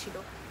ভিতরে ছিল,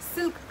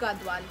 সিল্ক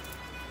গাদওয়াল,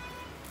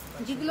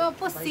 যেগুলো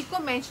আপু সিকো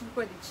মেনশন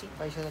করে দিচ্ছি।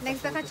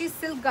 নেক্সট দেখাচ্ছি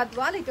সিল্ক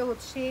গাদওয়াল। এটা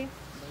হচ্ছে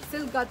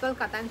সিল্ক গাদওয়াল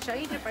কাতান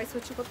শাড়ি। এটার প্রাইস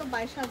হচ্ছে কত?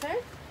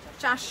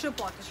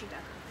 22,485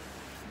 টাকা,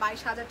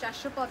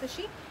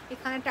 22,485।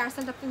 এখানে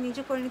টার্সেল আপনি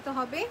নিজে করে নিতে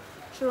হবে,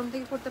 শোরুম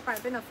থেকে করতে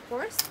পারবেন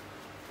অফকোর্স।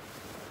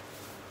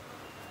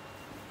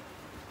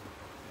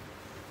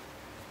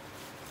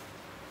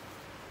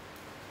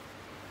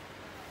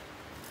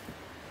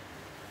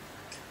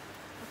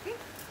 ওকে,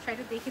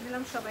 শাড়িটা দেখিয়ে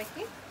দিলাম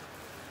সবাইকে।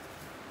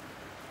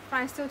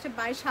 প্রাইসটা হচ্ছে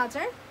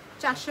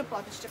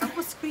 22,485 টাকা।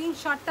 আপু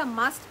স্ক্রিনশটটা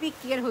মাস্ট বি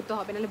ক্লিয়ার হতে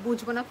হবে, নাহলে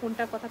বুঝবো না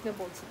কোনটার কথা আপনি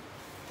বলছেন।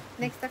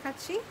 নেক্সট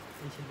দেখাচ্ছি।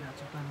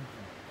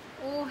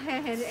 ও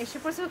হ্যাঁ হ্যাঁ, এসে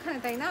পড়ছে ওখানে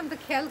তাই না, আমি তো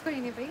খেয়াল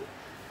করিনি ভাই।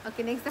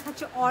 ওকে, নেক্সট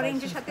দেখাচ্ছি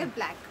অরেঞ্জের সাথে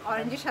ব্ল্যাক,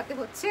 অরেঞ্জের সাথে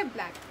হচ্ছে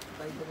ব্ল্যাক।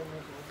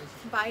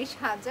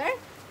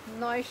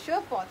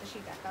 22,985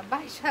 টাকা,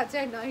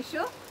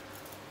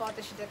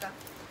 22,985 টাকা।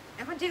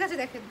 এখন ঠিক আছে,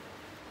 দেখেন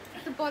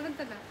তো বলেন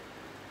তো না,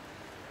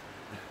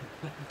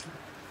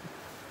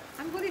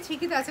 আমি বলি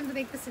ঠিকই তো আছে, আমি তো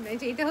দেখতেছি না।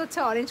 যে এটা হচ্ছে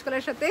অরেঞ্জ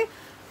কালার সাথে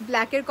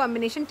ব্ল্যাকের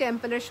কম্বিনেশন,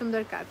 টেম্পলের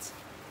সুন্দর কাজ,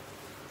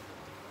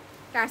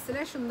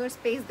 টার্সেলের সুন্দর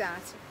স্পেস দেওয়া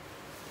আছে।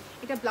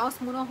 এটা ব্লাউজ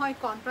মনে হয়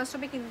কন্ট্রাস্ট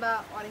হবে কিংবা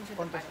অরেঞ্জ হতে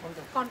পারে,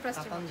 কন্ট্রাস্ট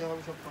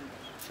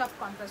সব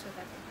কন্ট্রাস্ট হয়ে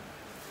থাকে।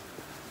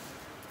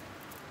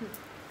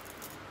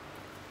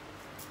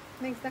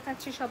 নেক্সট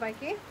দেখাচ্ছি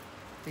সবাইকে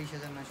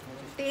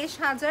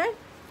 23,985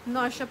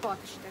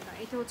 985 টাকা।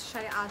 এটা হচ্ছে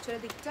শাড়ি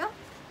আঁচলের দিকটা,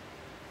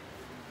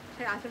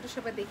 শাড়ি আঁচলটা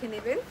সবাই দেখে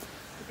নেবেন।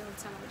 এটা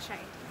হচ্ছে আমাদের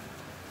শাড়ি।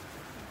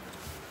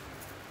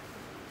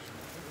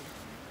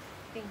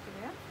 থ্যাংক ইউ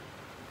ভাইয়া।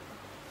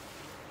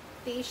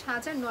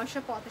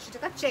 23,985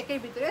 টাকা চেকের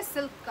ভিতরে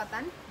সিল্ক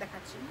কাতান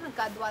দেখাচ্ছি,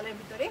 গাদওয়ালের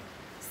ভিতরে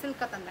সিল্ক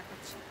কাতান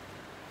দেখাচ্ছি।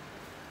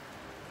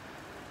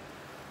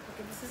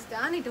 ওকে, দিস ইজ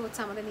ডান। এটা হচ্ছে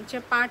আমাদের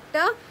নিচের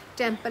পার্টটা,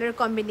 টেম্পলের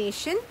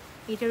কম্বিনেশন,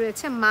 এটা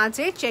রয়েছে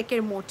মাঝে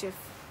চেকের মোটিভ।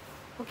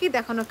 ওকে,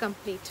 দেখানো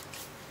কমপ্লিট,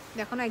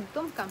 দেখানো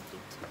একদম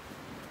কমপ্লিট।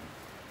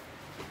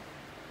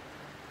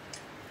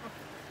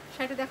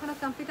 শাড়িটা দেখানো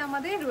কমপ্লিট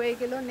আমাদের। রয়ে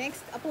গেল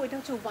নেক্সট আপু, এটা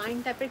হচ্ছে ওয়াইন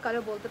টাইপের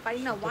কালার, বলতে পারি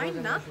না ওয়াইন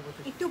না,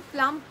 একটু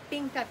প্লাম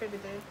পিঙ্ক টাইপের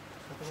ভিতরে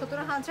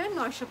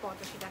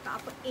 17,985 টাকা।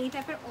 আপু এই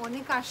টাইপের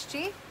অনেক আসছে,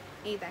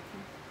 এই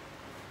দেখেন।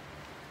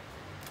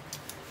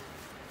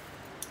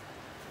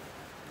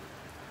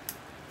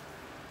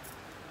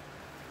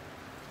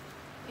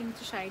 এই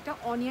হচ্ছে শাড়িটা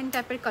অনিয়ন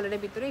টাইপের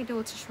কালারের ভিতরে। এটা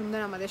হচ্ছে সুন্দর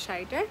আমাদের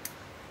শাড়িটার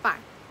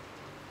পার্ট,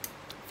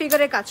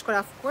 ফিগারে কাজ করা,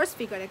 অফকোর্স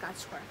ফিগারে কাজ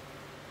করা।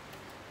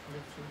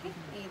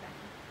 এই দেখেন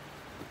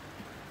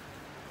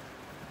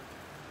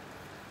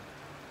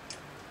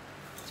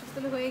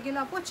হয়ে গেল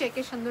আপু।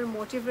 চেকের সুন্দর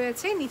মোটিভ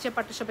রয়েছে, নিচে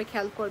পাটটা সবাই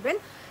খেয়াল করবেন।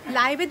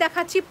 লাইভে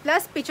দেখাচ্ছি,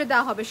 প্লাস পিছে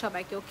দেওয়া হবে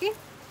সবাইকে। ওকে,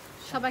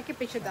 সবাইকে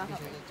পিছে দেওয়া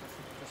হবে।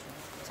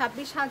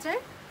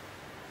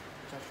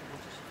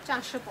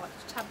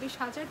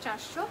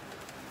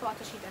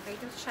 26,485 টাকা।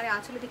 এটা হচ্ছে শাড়ি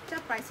আঁচলের দিকটা,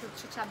 প্রাইস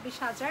হচ্ছে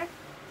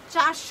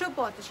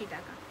 26,485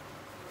 টাকা।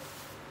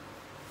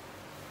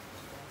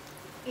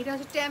 এটা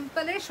হচ্ছে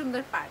টেম্পলের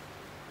সুন্দর পার্ট,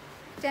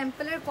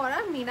 টেম্পলের করা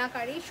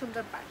মিনাকারি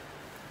সুন্দর পার্ট।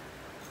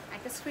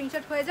 একটা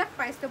স্ক্রিনশট হয়ে যাক,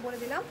 প্রাইসটা বলে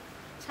দিলাম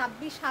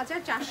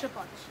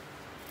 26,485।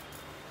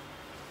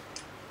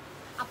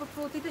 আপু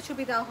প্রতিটা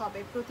ছবি দেওয়া হবে,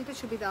 প্রতিটা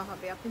ছবি দেওয়া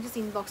হবে, আপনি জাস্ট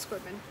ইনবক্স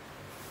করবেন।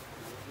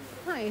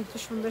 হ্যাঁ, এই হচ্ছে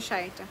সুন্দর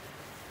শাড়িটা।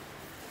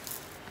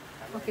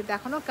 ওকে,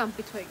 দেখানো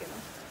কমপ্লিট হয়ে গেল।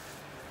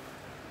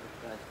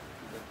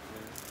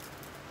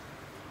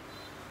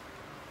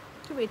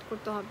 একটু ওয়েট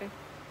করতে হবে,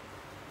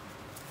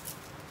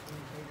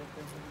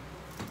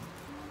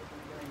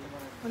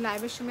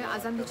 লাইভের সময়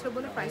আজান দিচ্ছিল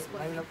বলে প্রাইস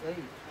বলে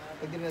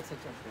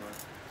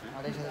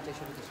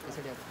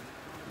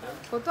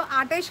কত?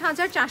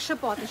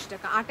 28,485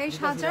 টাকা।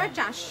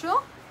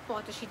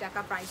 28,485 টাকা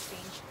প্রাইস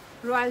রেঞ্জ,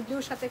 রয়্যাল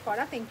ব্লুর সাথে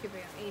করা। থ্যাংক ইউ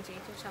ভাইয়া। এই যে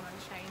এটা হচ্ছে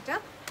আমাদের শাড়িটা,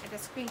 এটা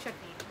স্ক্রিনশট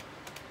নিয়ে নিন।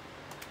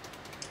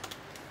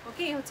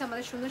 ওকে, এই হচ্ছে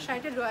আমাদের সুন্দর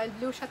শাড়িটা রয়্যাল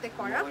ব্লুর সাথে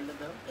করা।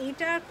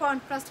 এইটার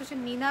কন্ট্রাস্ট হচ্ছে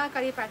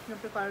মিনাকারি প্যাটার্ন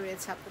উপরে করা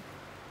রয়েছে আপু,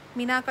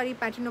 মিনাকারি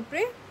প্যাটার্ন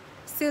উপরে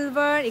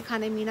সিলভার,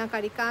 এখানে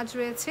মিনাকারি কাজ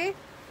রয়েছে,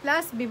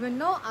 প্লাস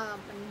বিভিন্ন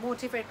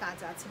মোটিভের কাজ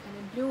আছে, এখানে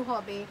ব্লু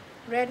হবে,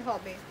 রেড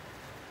হবে।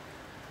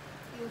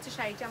 এই হচ্ছে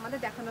শাড়িটা আমাদের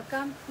দেখানো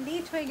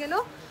কমপ্লিট হয়ে গেল।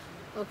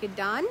 ওকে,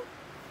 ডান।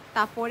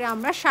 তারপরে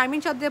আমরা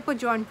শারমিন চৌধুরী আপু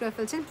জয়েন করে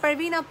ফেলছেন।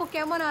 পারভিন আপু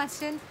কেমন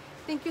আছেন?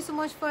 Thank you so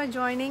much for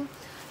joining.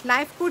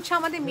 Live করছে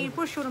আমাদের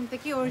মিরপুর শোরুম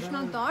থেকে,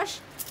 অরিজিনাল 10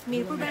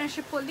 মিরপুর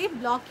বেনারসি পল্লী,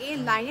 ব্লক এ,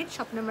 লাইনের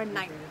শপ নাম্বার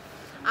 9।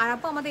 আর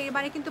আপু আমাদের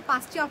এবারে কিন্তু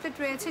 5টি আউটলেট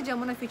রয়েছে,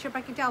 যেমন ফিচার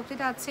পার্কিতে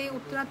আউটলেট আছে,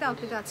 উত্তরাতে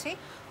আউটলেট আছে,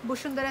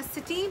 Bashundhara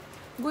city,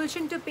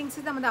 Gulshan two pink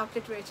সিটিতে আমাদের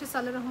আউটলেট রয়েছে।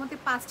 সালের রহমতে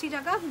 5টি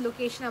জায়গা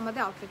লোকেশন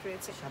আমাদের আউটলেট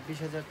রয়েছে।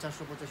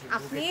 26,485।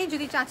 আপনি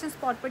যদি চাচ্ছেন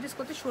স্পট পারচেজ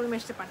করতে শোরুমে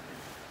আসতে পারবেন।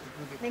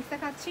 নেক্সট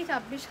দেখাচ্ছি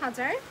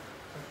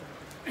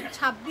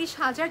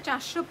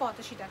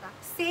 26,485 টাকা,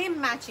 সেম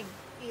ম্যাচিং।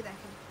 এই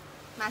দেখেন,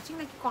 ম্যাচিং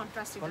নাকি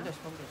কন্ট্রাস্ট?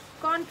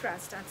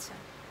 কন্ট্রাস্ট। আচ্ছা,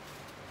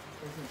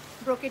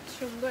 ব্রোকেট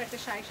সুন্দর একটা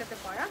শাড়ির সাথে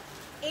পরা।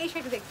 এই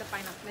শাড়িটা দেখতে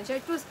পাই না আপনার,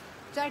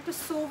 যারা একটু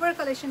সোভার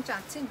কালেকশন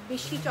চাচ্ছেন,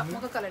 বেশি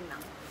চকমকা কালার না,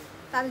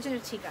 তাদের জন্য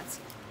ঠিক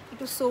আছে।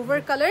 একটু সোভার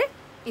কালার,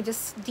 এই যে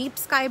ডিপ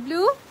স্কাই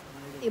ব্লু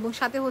এবং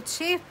সাথে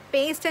হচ্ছে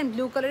পেস্ট অ্যান্ড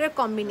ব্লু কালারের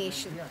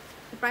কম্বিনেশন।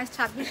 প্রাইস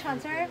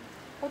 26,000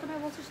 কত ভাই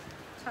বলছিস?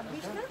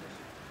 26 না,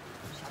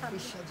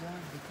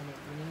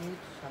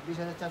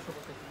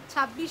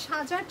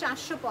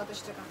 26,485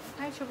 টাকা।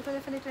 ভাই ছবি তুলে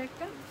ফেলে এটা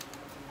একটা।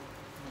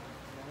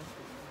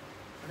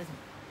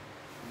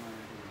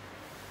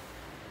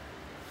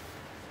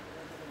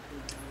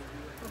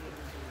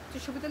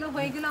 ছবি তোলা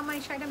হয়ে গেল আমার।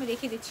 এই শাড়িটা আমি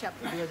রেখে দিচ্ছি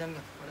আপনার।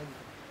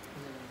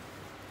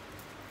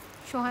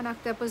 সোহান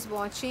আক্তার আপু ইজ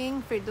ওয়াচিং,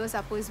 ফিরদৌস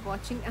আপু ইজ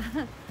ওয়াচিং।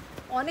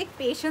 অনেক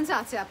পেশেন্স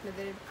আছে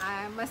আপনাদের।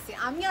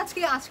 আমি আজকে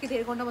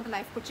 1.5 ঘন্টার মতো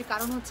লাইভ করছি,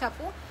 কারণ হচ্ছে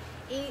আপু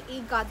এই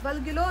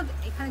গাদওয়ালগুলো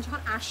এখানে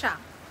যখন আসা,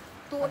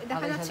 তো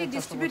দেখা যাচ্ছে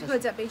ডিস্ট্রিবিউট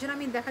হয়ে যাবে, এই জন্য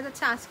আমি দেখা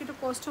যাচ্ছে আজকে একটু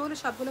কষ্ট হলে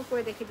সবগুলো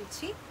করে দেখে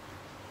দিচ্ছি।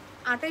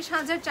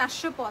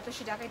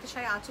 28,485 টাকা। এটা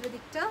শাড়ি আঁচলের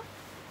দিকটা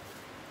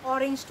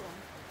orange tone,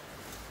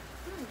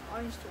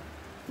 orange tone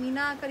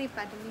meenakari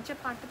pattern. নিচের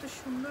পাটটা তো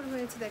সুন্দর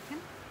হয়েছে দেখেন,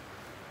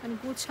 মানে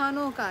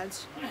গুছানো কাজ।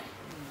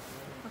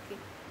 ওকে,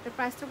 এটার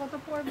প্রাইসটা কত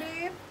পড়বে?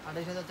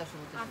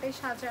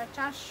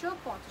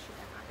 28,485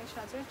 টাকা।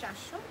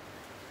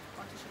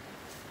 28,485 টাকা।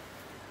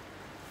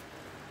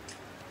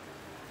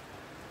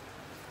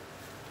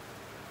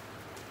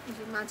 এই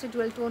যে মাঝে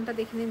ডুয়েল টোনটা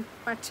দেখে নিতে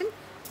পাচ্ছেন,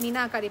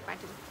 মিনাকারি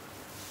প্যাটার্ন।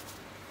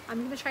 আমি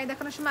কিন্তু শাড়ি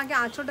দেখানোর সময় আগে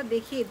আঁচলটা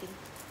দেখিয়ে দিই।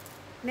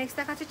 নেক্সট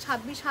দেখাচ্ছে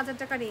 26,000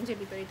 টাকা রেঞ্জের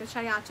ভিতরে। এটা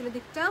শাড়ি আঁচলের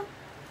দিকটা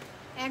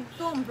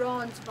একদম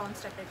ব্রঞ্জ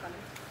টাইপের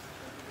কালার।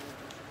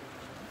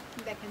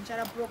 দেখেন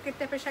যারা ব্রোকেট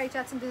টাইপের শাড়ি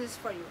চাচ্ছেন দিস ইজ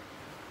ফর ইউ।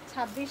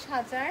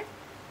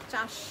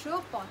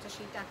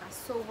 26,485 টাকা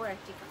সোভার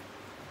আর্টিকা।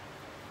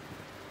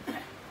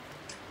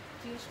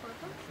 জিজ্ঞেস করো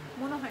তো,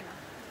 মনে হয় না।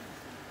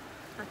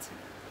 আচ্ছা,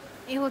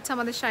 এই হচ্ছে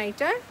আমাদের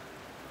শাড়িটার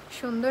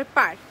সুন্দর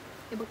পাড়,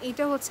 এবং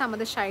এটা হচ্ছে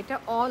আমাদের শাড়িটা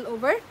অল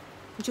ওভার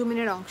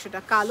জুমিনের অংশটা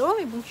কালো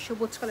এবং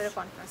সবুজ কালারের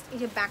কন্ট্রাস্ট। এই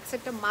যে ব্যাক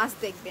সাইডটা মাস্ট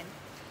দেখবেন,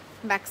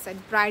 ব্যাক সাইড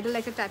ব্রাইডাল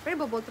একটা টাইপের,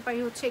 বা বলতে পারি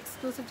হচ্ছে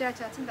এক্সক্লুসিভ যারা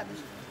চাচ্ছেন তাদের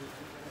জন্য।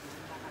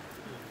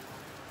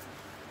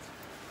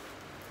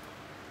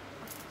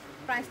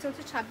 প্রাইসটা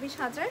হচ্ছে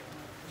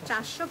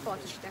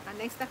 26,485 টাকা।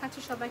 নেক্সট দেখাচ্ছি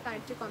সবাইকে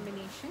আরেকটি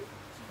কম্বিনেশন,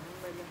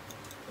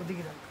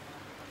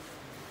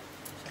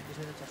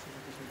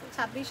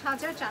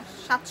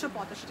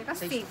 26,785 টাকা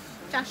সেম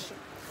 400,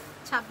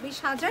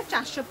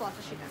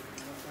 26,485 টাকা।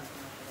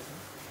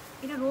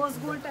 এটা রোজ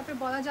গোল্ড টাইপের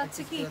বলা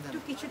যাচ্ছে কি, একটু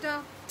কিছুটা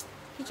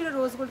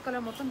রোজ গোল্ড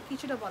কালার মতন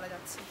কিছুটা বলা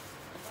যাচ্ছে।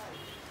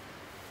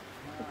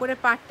 উপরে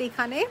পার্টটা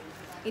এখানে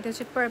এটা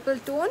হচ্ছে পার্পল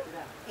টোন,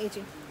 এই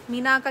যে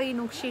মিনাকারি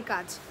নকশির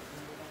কাজ।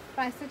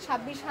 প্রাইসটা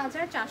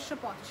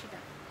 26,485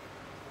 টাকা।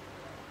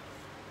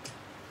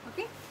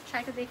 ওকে,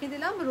 শাড়িটা দেখে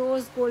দিলাম,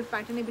 রোজ গোল্ড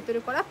প্যাটার্নের ভিতরে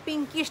করা,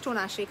 পিঙ্কি স্টোন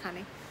আসে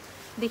এখানে,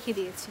 দেখিয়ে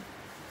দিয়েছি।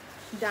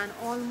 ডান,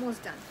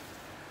 অলমোস্ট ডান।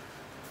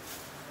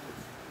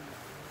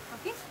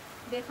 ওকে,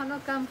 দেখানো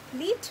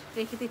কমপ্লিট,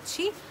 রেখে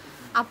দিচ্ছি।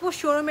 আপু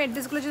শোরুম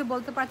অ্যাড্রেসগুলো যদি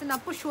বলতে পারতেন।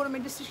 আপু শোরুম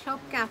অ্যাড্রেস সব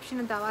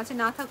ক্যাপশনে দেওয়া আছে,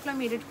 না থাকলে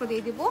আমি এডিট করে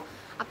দিয়ে দেবো,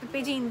 আপনি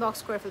পেজে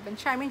ইনবক্স করে ফেলবেন।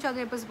 Sharmin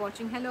Chowdhury was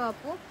watching. Hello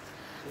আপু।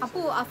 আপু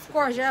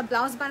অফকোর্স যারা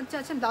ব্লাউজ বানাতে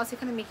চাচ্ছেন, ব্লাউজ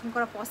এখানে মেকিং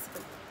করা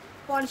পসিবল,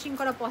 পলিশিং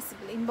করা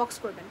পসিবল, ইনবক্স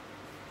করবেন।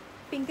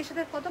 পিঙ্কের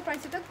সাথে কত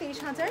প্রাইস এটা?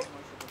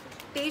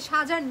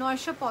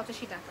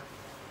 23,985 টাকা।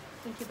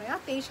 থ্যাংক ইউ ভাইয়া,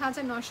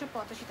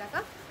 23,985 টাকা।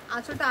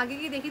 আঁচলটা আগে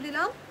গিয়ে দেখিয়ে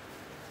দিলাম,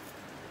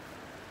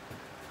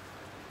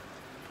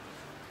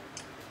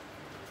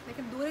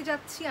 দেখেন দূরে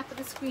যাচ্ছি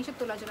আপনাদের স্ক্রিনশট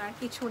তোলার জন্য, আর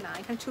কিছু না,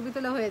 এখানে ছবি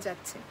তোলা হয়ে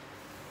যাচ্ছে।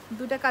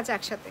 দুটা কাজ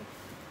একসাথে,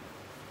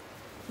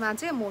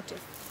 মাঝে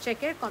মোটিভ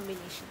চেকের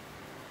কম্বিনেশন।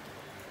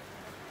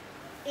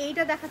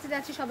 এইটা দেখাতে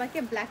যাচ্ছি সবাইকে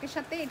ব্ল্যাকের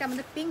সাথে, এটা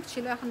আমাদের পিঙ্ক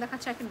ছিল, এখন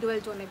দেখাচ্ছে একটা ডুয়েল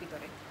জোনের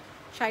ভিতরে।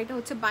 শাড়িটা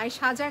হচ্ছে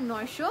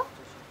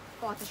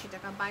 22,985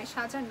 টাকা,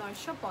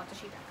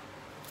 22,985 টাকা।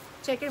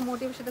 চেকের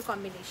মোটিভের সাথে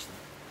কম্বিনেশন,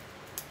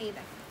 এই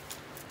দেখেন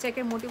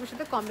চেকের মোটিভের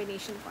সাথে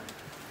কম্বিনেশন করা।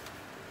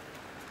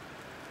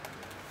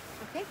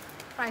 ওকে,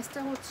 প্রাইসটা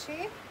হচ্ছে,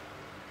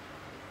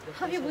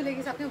 আমি ভুলে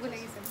গেছি, আপনিও ভুলে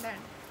গেছেন,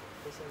 দাঁড়ান।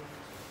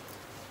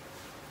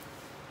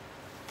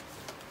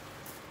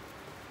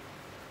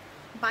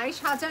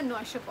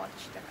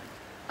 22,985 টাকা,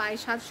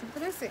 22,000 শুনতে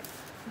পেরেছে,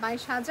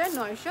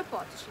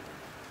 22,985 টাকা।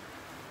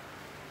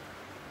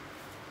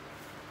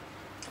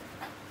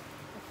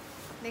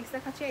 নেক্সট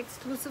দেখাচ্ছি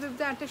এক্সক্লুসিভ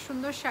একটা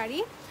সুন্দর শাড়ি,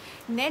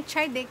 নেট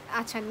শাড়ি।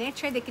 আচ্ছা, নেট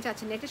শাড়ি দেখতে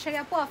চাচ্ছি, নেটের শাড়ি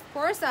আপু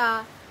অফকোর্স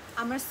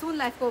আমার সুন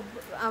লাইফ,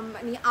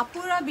 মানে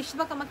আপুরা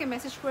বেশিরভাগ আমাকে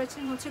মেসেজ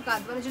করেছেন হচ্ছে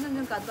গাদওয়ালের জন্য, আমি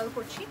গাদওয়াল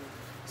করছি,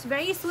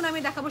 ভেরি সুন আমি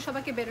দেখাবো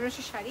সবাইকে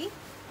বেনারসি শাড়ি।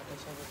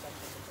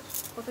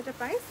 কতটা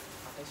প্রাইস?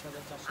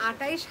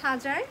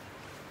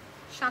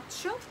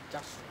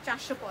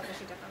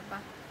 28,785 টাকা।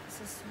 বাহ, দিস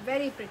ইজ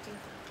ভেরি প্রিটি।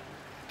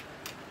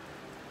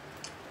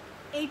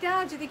 এইটা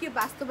যদি কেউ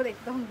বাস্তবে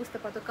দেখতে তখন বুঝতে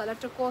পারতো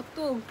কালারটা কত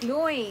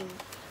গ্লোয়িং,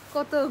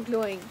 কত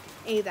গ্লোয়িং।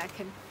 এই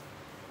দেখেন,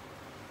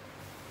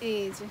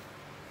 এই যে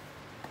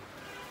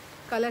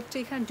কালারটা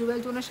এখানে ডুয়েল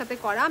টোনের সাথে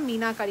করা,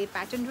 মিনাকারি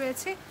প্যাটার্ন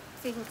রয়েছে।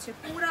 সেই হচ্ছে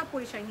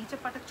পুরাপুরি শাড়ি, নিচে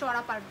পাটা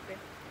চড়া পাড়বে।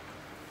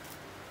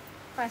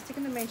 প্রাইসটা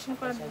কিন্তু মেনশন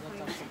করা,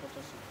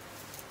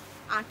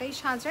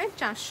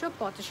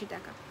 28,485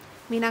 টাকা।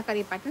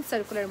 মিনাকারি প্যাটার্ন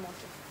সার্কুলার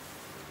মতো,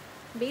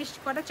 বেশ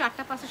কটা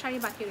 4টা-5টা শাড়ি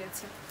বাকি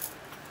রয়েছে।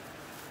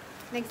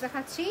 নেক্সট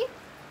দেখাচ্ছি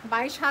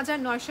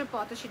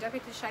 22,985 টাকা।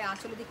 একটু শাড়ি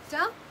আঁচলের দিকটা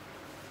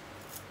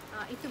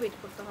একটু ওয়েট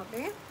করতে হবে।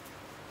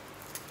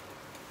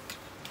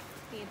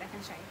 এই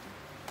দেখেন শাড়িটা,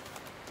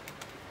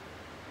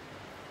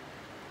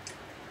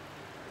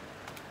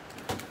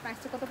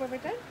 প্রাইসটা কত পড়বে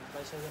এটার?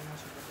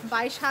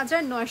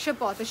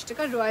 22,985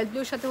 টাকা। রয়্যাল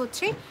ব্লুর সাথে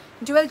হচ্ছে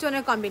ডুয়েল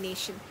টোনের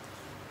কম্বিনেশন।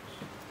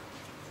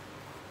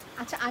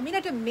 আচ্ছা, আমি না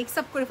একটা মিক্স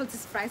আপ করে ফেলছি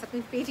প্রাইস, আপনি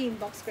পেজে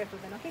ইনবক্স করে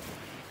ফেলবেন। ওকে,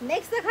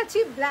 নেক্সট দেখাচ্ছি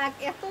ব্ল্যাক।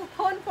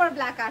 এতক্ষণ পর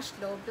ব্ল্যাক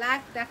আসলো,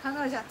 ব্ল্যাক দেখানো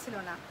যাচ্ছিল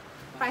না।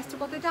 প্রাইসটা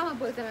কত এটা আমার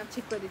বলতে, আমি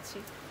ঠিক করে দিচ্ছি।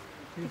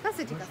 ঠিক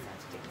আছে, ঠিক আছে,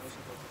 আচ্ছা ঠিক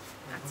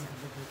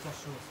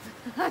আছে,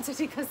 আচ্ছা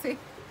ঠিক আছে।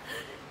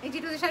 এই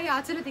যেটা শাড়ি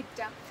আঁচলের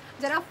দিকটা,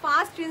 যারা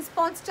ফাস্ট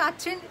রেসপন্স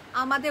চাচ্ছেন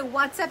আমাদের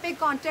হোয়াটসঅ্যাপে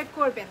কন্ট্যাক্ট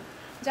করবেন।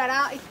 যারা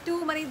একটু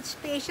মানে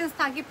পেশেন্স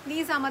থাকে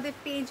প্লিজ আমাদের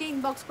পেজে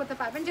ইনবক্স করতে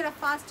পারবেন। যারা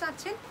ফাস্ট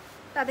চাচ্ছেন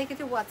তাদের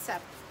ক্ষেত্রে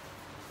WhatsApp.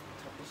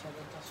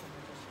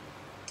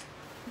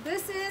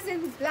 This is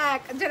in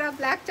black. যারা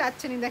ব্ল্যাক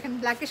চাচ্ছেন, দেখেন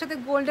ব্ল্যাকের সাথে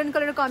golden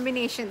colour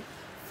combination,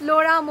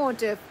 Flora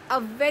motive, a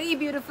very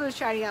beautiful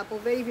sari আপু,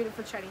 ভেরি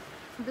বিউটিফুল শাড়ি।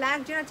 ব্ল্যাক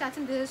যারা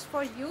চাচ্ছেন দিস ইজ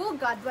ফর ইউ।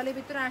 গাদওয়ালের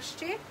ভিতরে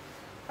আসছে,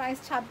 প্রাইস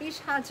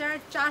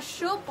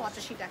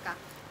 26,485 টাকা,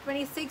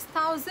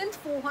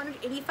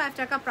 26,485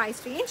 টাকা প্রাইস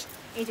রেঞ্জ।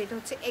 এই যেটা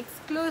হচ্ছে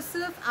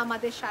এক্সক্লুসিভ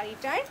আমাদের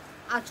শাড়িটার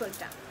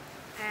আঁচলটা।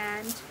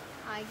 And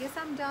I guess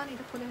I am done.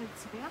 এটা খুলে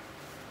হচ্ছে, ভাইয়া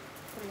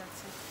খুলে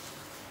যাচ্ছে।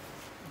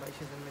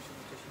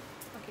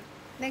 ওকে,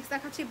 নেক্সট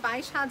দেখাচ্ছি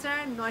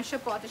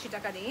 22,985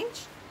 টাকা রেঞ্জ,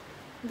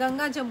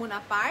 গঙ্গা যমুনা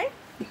পার,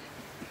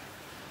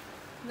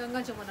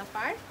 গঙ্গা যমুনা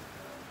পার।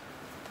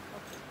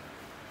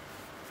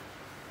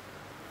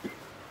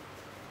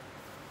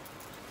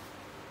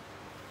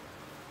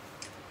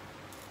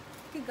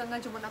 গঙ্গা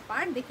যমুনা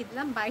পার দেখিয়ে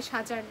দিলাম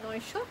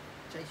 22,900,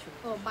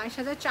 ও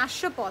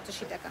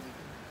 22,485 টাকা।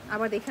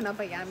 আবার দেখে না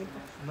ভাইয়া, আমি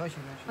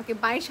ওকে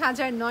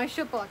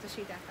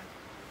 22,985 টাকা।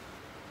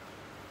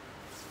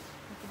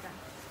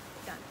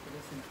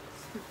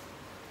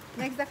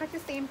 নেক্সট দেখাচ্ছে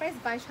সেম প্রাইস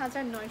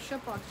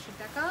 22,985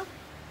 টাকা।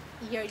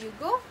 Here you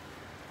go,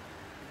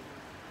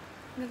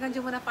 Ganga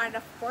Jamuna per.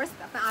 Of course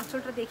আপনার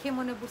আঁচলটা দেখে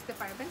মনে বুঝতে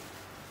পারবেন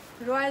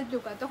রয়্যাল ব্লু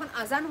কালার। তখন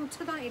আজান হচ্ছে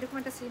তখন এরকম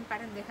একটা সেম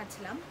প্যাটার্ন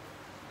দেখাচ্ছিলাম।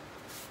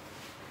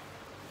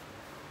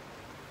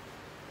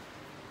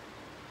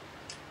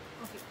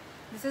 ওকে,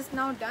 দিস ইজ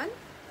নাও ডান।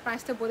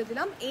 প্রাইসটা বলে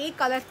দিলাম। এই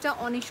কালারটা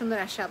অনেক সুন্দর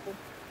আসে আপু,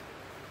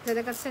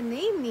 যাদের কাছে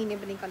নেই নিয়ে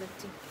নেবেন এই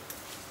কালারটি।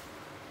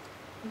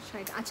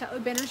 আচ্ছা, ওই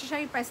বেনারসি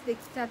শাড়ির প্রাইস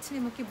দেখতে চাচ্ছেন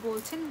এবং কি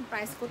বলছেন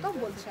প্রাইস কত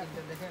বলছে।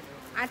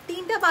 আর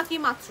 3টা বাকি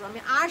মাত্র, আমি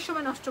আর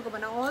সময় নষ্ট করবো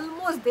না,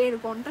 অলমোস্ট 1.5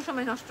 ঘন্টা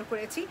সময় নষ্ট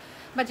করেছি।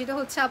 বাট যেটা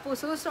হচ্ছে আপু,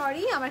 সো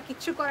সরি, আমার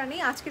কিচ্ছু করার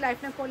নেই। আজকে লাইভ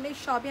না করলে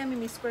সবই আমি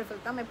মিস করে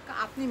ফেলতাম,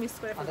 আপনি মিস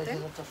করে ফেলতেন।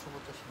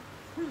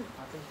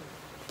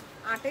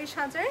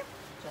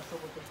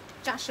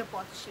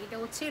 28,485, এটা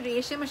হচ্ছে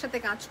রেশমের সাথে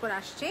কাজ করে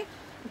আসছে,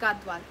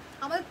 গাদওয়াল।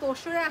 আমাদের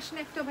তোষরে আসেন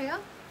একটা ভাইয়া,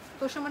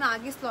 তোষর মানে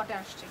আগে স্লটে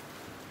আসছে।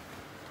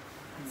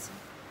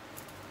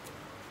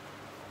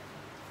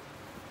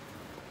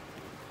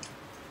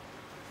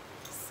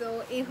 সো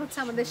এই হচ্ছে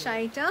আমাদের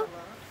শাড়িটা।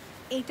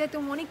 এইটা তো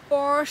অনেক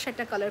পশ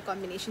একটা colour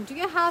combination. Do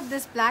you have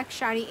this black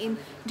sari in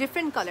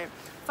different colour?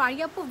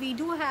 Faria আপু, we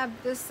do have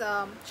this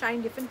sari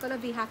in different colour,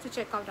 we have to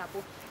check out আপু।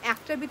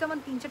 একটার ভিতরে আমার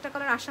 3-4টা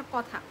কালার আসার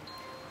কথা,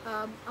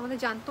 আমাদের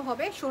জানতে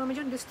হবে। শোরুমে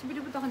যখন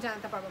ডিস্ট্রিবিউট তখন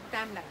জানাতে পারবো,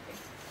 টাইম লাগবে।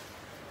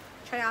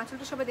 শাড়ি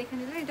আঁচলটা সবাই দেখে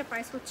নিলেন। এটা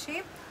প্রাইস হচ্ছে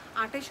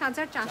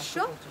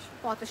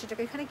 28,485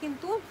 টাকা। এখানে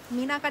কিন্তু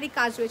মিনাকারি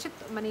কাজ রয়েছে,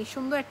 মানে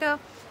সুন্দর একটা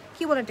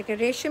কি বলে এটাকে,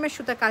 রেশমের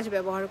সুতা কাজ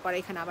ব্যবহার করা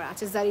এখানে আবার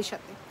আছে জারির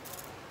সাথে।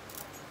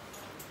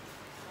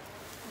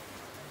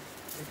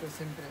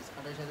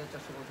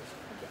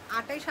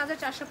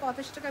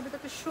 28,485 টাকার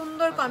ভিতরে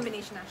সুন্দর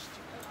কম্বিনেশন আসছে।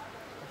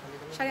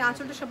 শাড়ি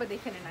আঁচলটা সবাই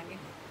দেখে নেন আগে।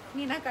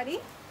 মিনাকারি,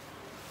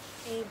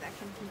 এই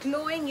দেখেন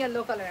গ্লোয়িং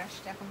ইয়েলো কালার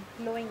আসছে এখন,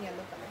 গ্লোয়িং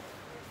ইয়েলো কালার।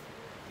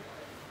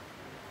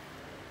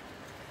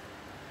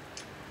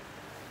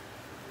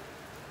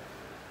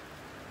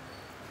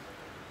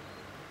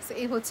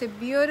 এই হচ্ছে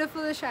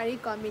বিউটিফুল শাড়ি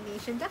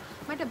কম্বিনেশনটা।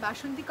 মানে একটা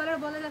বাসন্তী কালার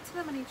বলা যাচ্ছে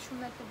না, মানে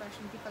সুন্দর একটা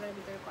বাসন্তী কালারের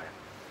ভিতরে করা।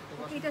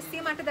 এটা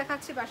সেম একটা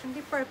দেখাচ্ছে বাসন্তী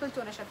পার্পল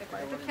টোনের সাথে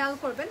করা, এটা খেয়াল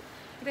করবেন।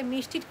 এটা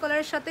মিষ্টি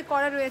কালারের সাথে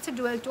করা রয়েছে,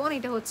 ডুয়াল টোন।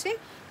 এটা হচ্ছে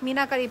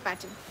মিনাকারি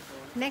প্যাটার্ন।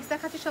 নেক্সট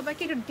দেখাচ্ছে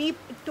সবাইকে একটু ডিপ,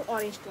 একটু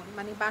অরেঞ্জ টোন,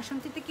 মানে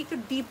বাসন্তী থেকে একটু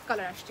ডিপ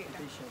কালার আসছে।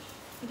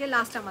 এটা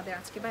লাস্ট আমাদের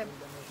আজকে ভাই,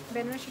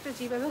 বেনারসিটা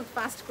যেভাবে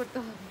ফাস্ট করতে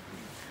হবে।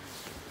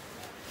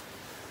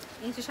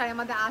 এই হচ্ছে শাড়ি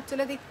আমাদের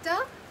আঁচলের দিকটা।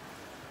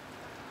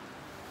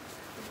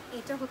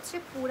 এটা হচ্ছে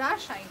পুরা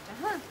শাড়িটা।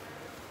 হ্যাঁ,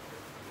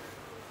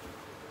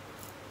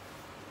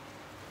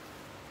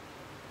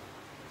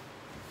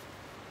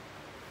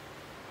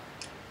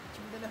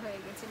 হয়ে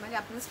গেছে, মানে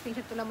আপনার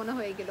স্ক্রিনশট তোলা মনে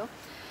হয়ে গেল।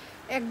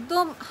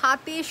 একদম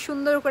হাতে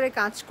সুন্দর করে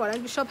কাজ করা,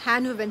 সব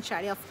hand উইভেন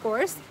sari.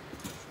 Of course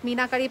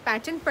meenakari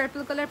pattern,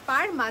 purple colour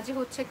পার, মাঝে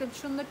হচ্ছে একটা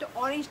সুন্দর একটা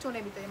অরেঞ্জ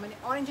টোনের ভিতরে, মানে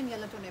অরেঞ্জ এন্ড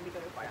ইয়েলো টোনের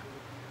ভিতরে করা।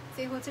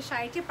 সেই হচ্ছে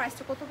শাড়িটির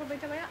প্রাইসটা কত পড়বে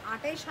এটা ভাই?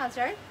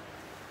 28,000,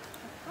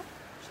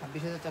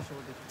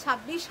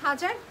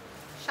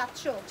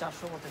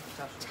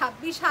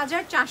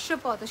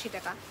 26,485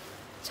 টাকা।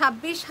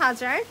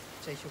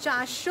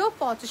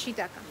 26,485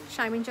 টাকা।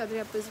 শারমিন চৌধুরী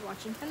আপু ইজ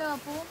ওয়াচিং। হ্যালো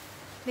আপু,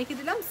 দেখিয়ে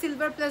দিলাম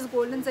সিলভার প্লাস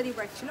গোল্ডেন জারি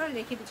ওয়ার্ক ছিল,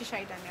 রেখে দিচ্ছি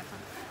শাড়িটা আমি এখন।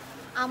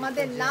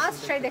 আমাদের লাস্ট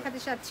শাড়ি দেখাতে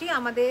চাচ্ছি,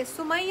 আমাদের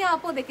সুমাইয়া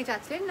আপু দেখে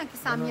চাচ্ছিলেন নাকি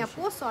সামি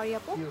আপু, সরি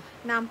আপু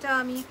নামটা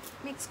আমি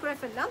মিক্স করে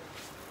ফেললাম।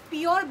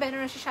 পিওর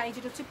বেনারসি শাড়ি,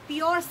 যেটা হচ্ছে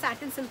পিওর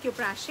স্যাটিন সিল্কের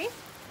উপরে আসে।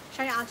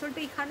 শাড়ি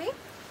আঁচলটা এখানে,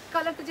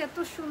 কালারটা যে এত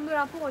সুন্দর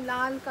আপু,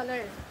 লাল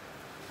কালার।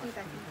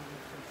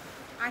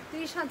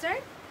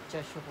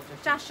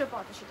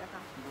 38,485 টাকা।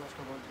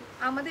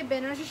 আমাদের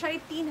বেনারসি শাড়ি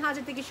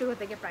 3,000 থেকে শুরু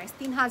হয়ে থাকে প্রাইস,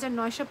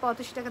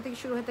 3,985 টাকা থেকে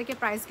শুরু হয়ে থাকে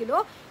প্রাইস গুলো।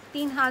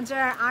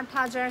 3,000,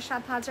 8,000,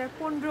 7,000,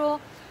 15,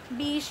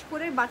 20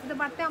 করে বাড়তে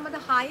বাড়তে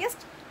আমাদের হাইয়েস্ট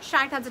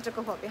 60,000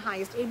 টাকা হবে,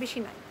 হাইয়েস্ট, এর বেশি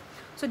নাই।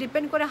 সো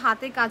ডিপেন্ড করে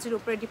হাতের কাজের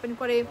উপরে, ডিপেন্ড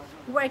করে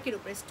ওয়ার্কের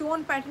উপরে। স্টোন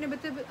প্যাটার্নের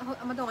ভিতরে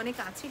আমাদের অনেক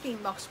আছে, এটা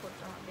ইনবক্স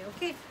করতে হবে।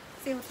 ওকে,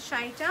 সে হচ্ছে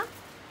শাড়িটা।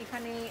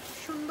 এখানে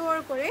সুন্দর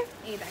করে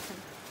এই দেখেন,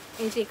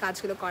 এই যে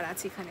কাজগুলো করা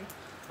আছে এখানে।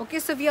 ওকে,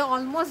 so we are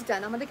almost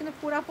done. আমাদের কিন্তু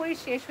পুরোপুরি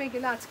শেষ হয়ে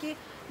গেল আজকে,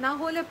 না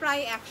হলে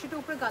প্রায় 100টার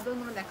উপরে গাদল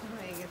মনে দেখানো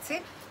হয়ে গেছে।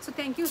 So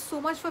thank you so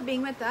much for being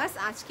with us.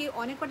 আজকে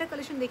অনেক কটা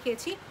কালেকশন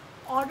দেখিয়েছি।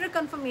 অর্ডার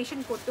কনফার্মেশন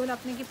করতে হলে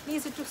আপনাকে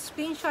প্লিজ একটু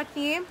স্ক্রিনশট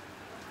নিয়ে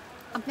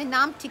আপনার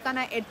নাম,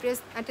 ঠিকানা, অ্যাড্রেস,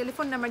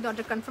 টেলিফোন নাম্বার দিয়ে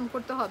অর্ডার কনফার্ম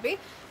করতে হবে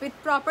উইথ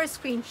প্রপার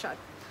স্ক্রিনশট।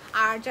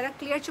 আর যারা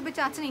ক্লিয়ার ছবি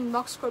চাচ্ছেন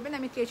ইনবক্স করবেন,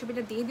 আমি ক্লিয়ার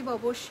ছবিটা দিয়ে দিব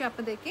অবশ্যই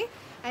আপনাদেরকে।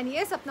 অ্যান্ড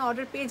ইয়েস, আপনার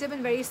অর্ডার পেয়ে যাবেন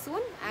very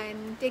soon. And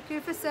take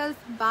care of yourself.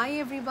 By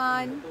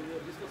everyone.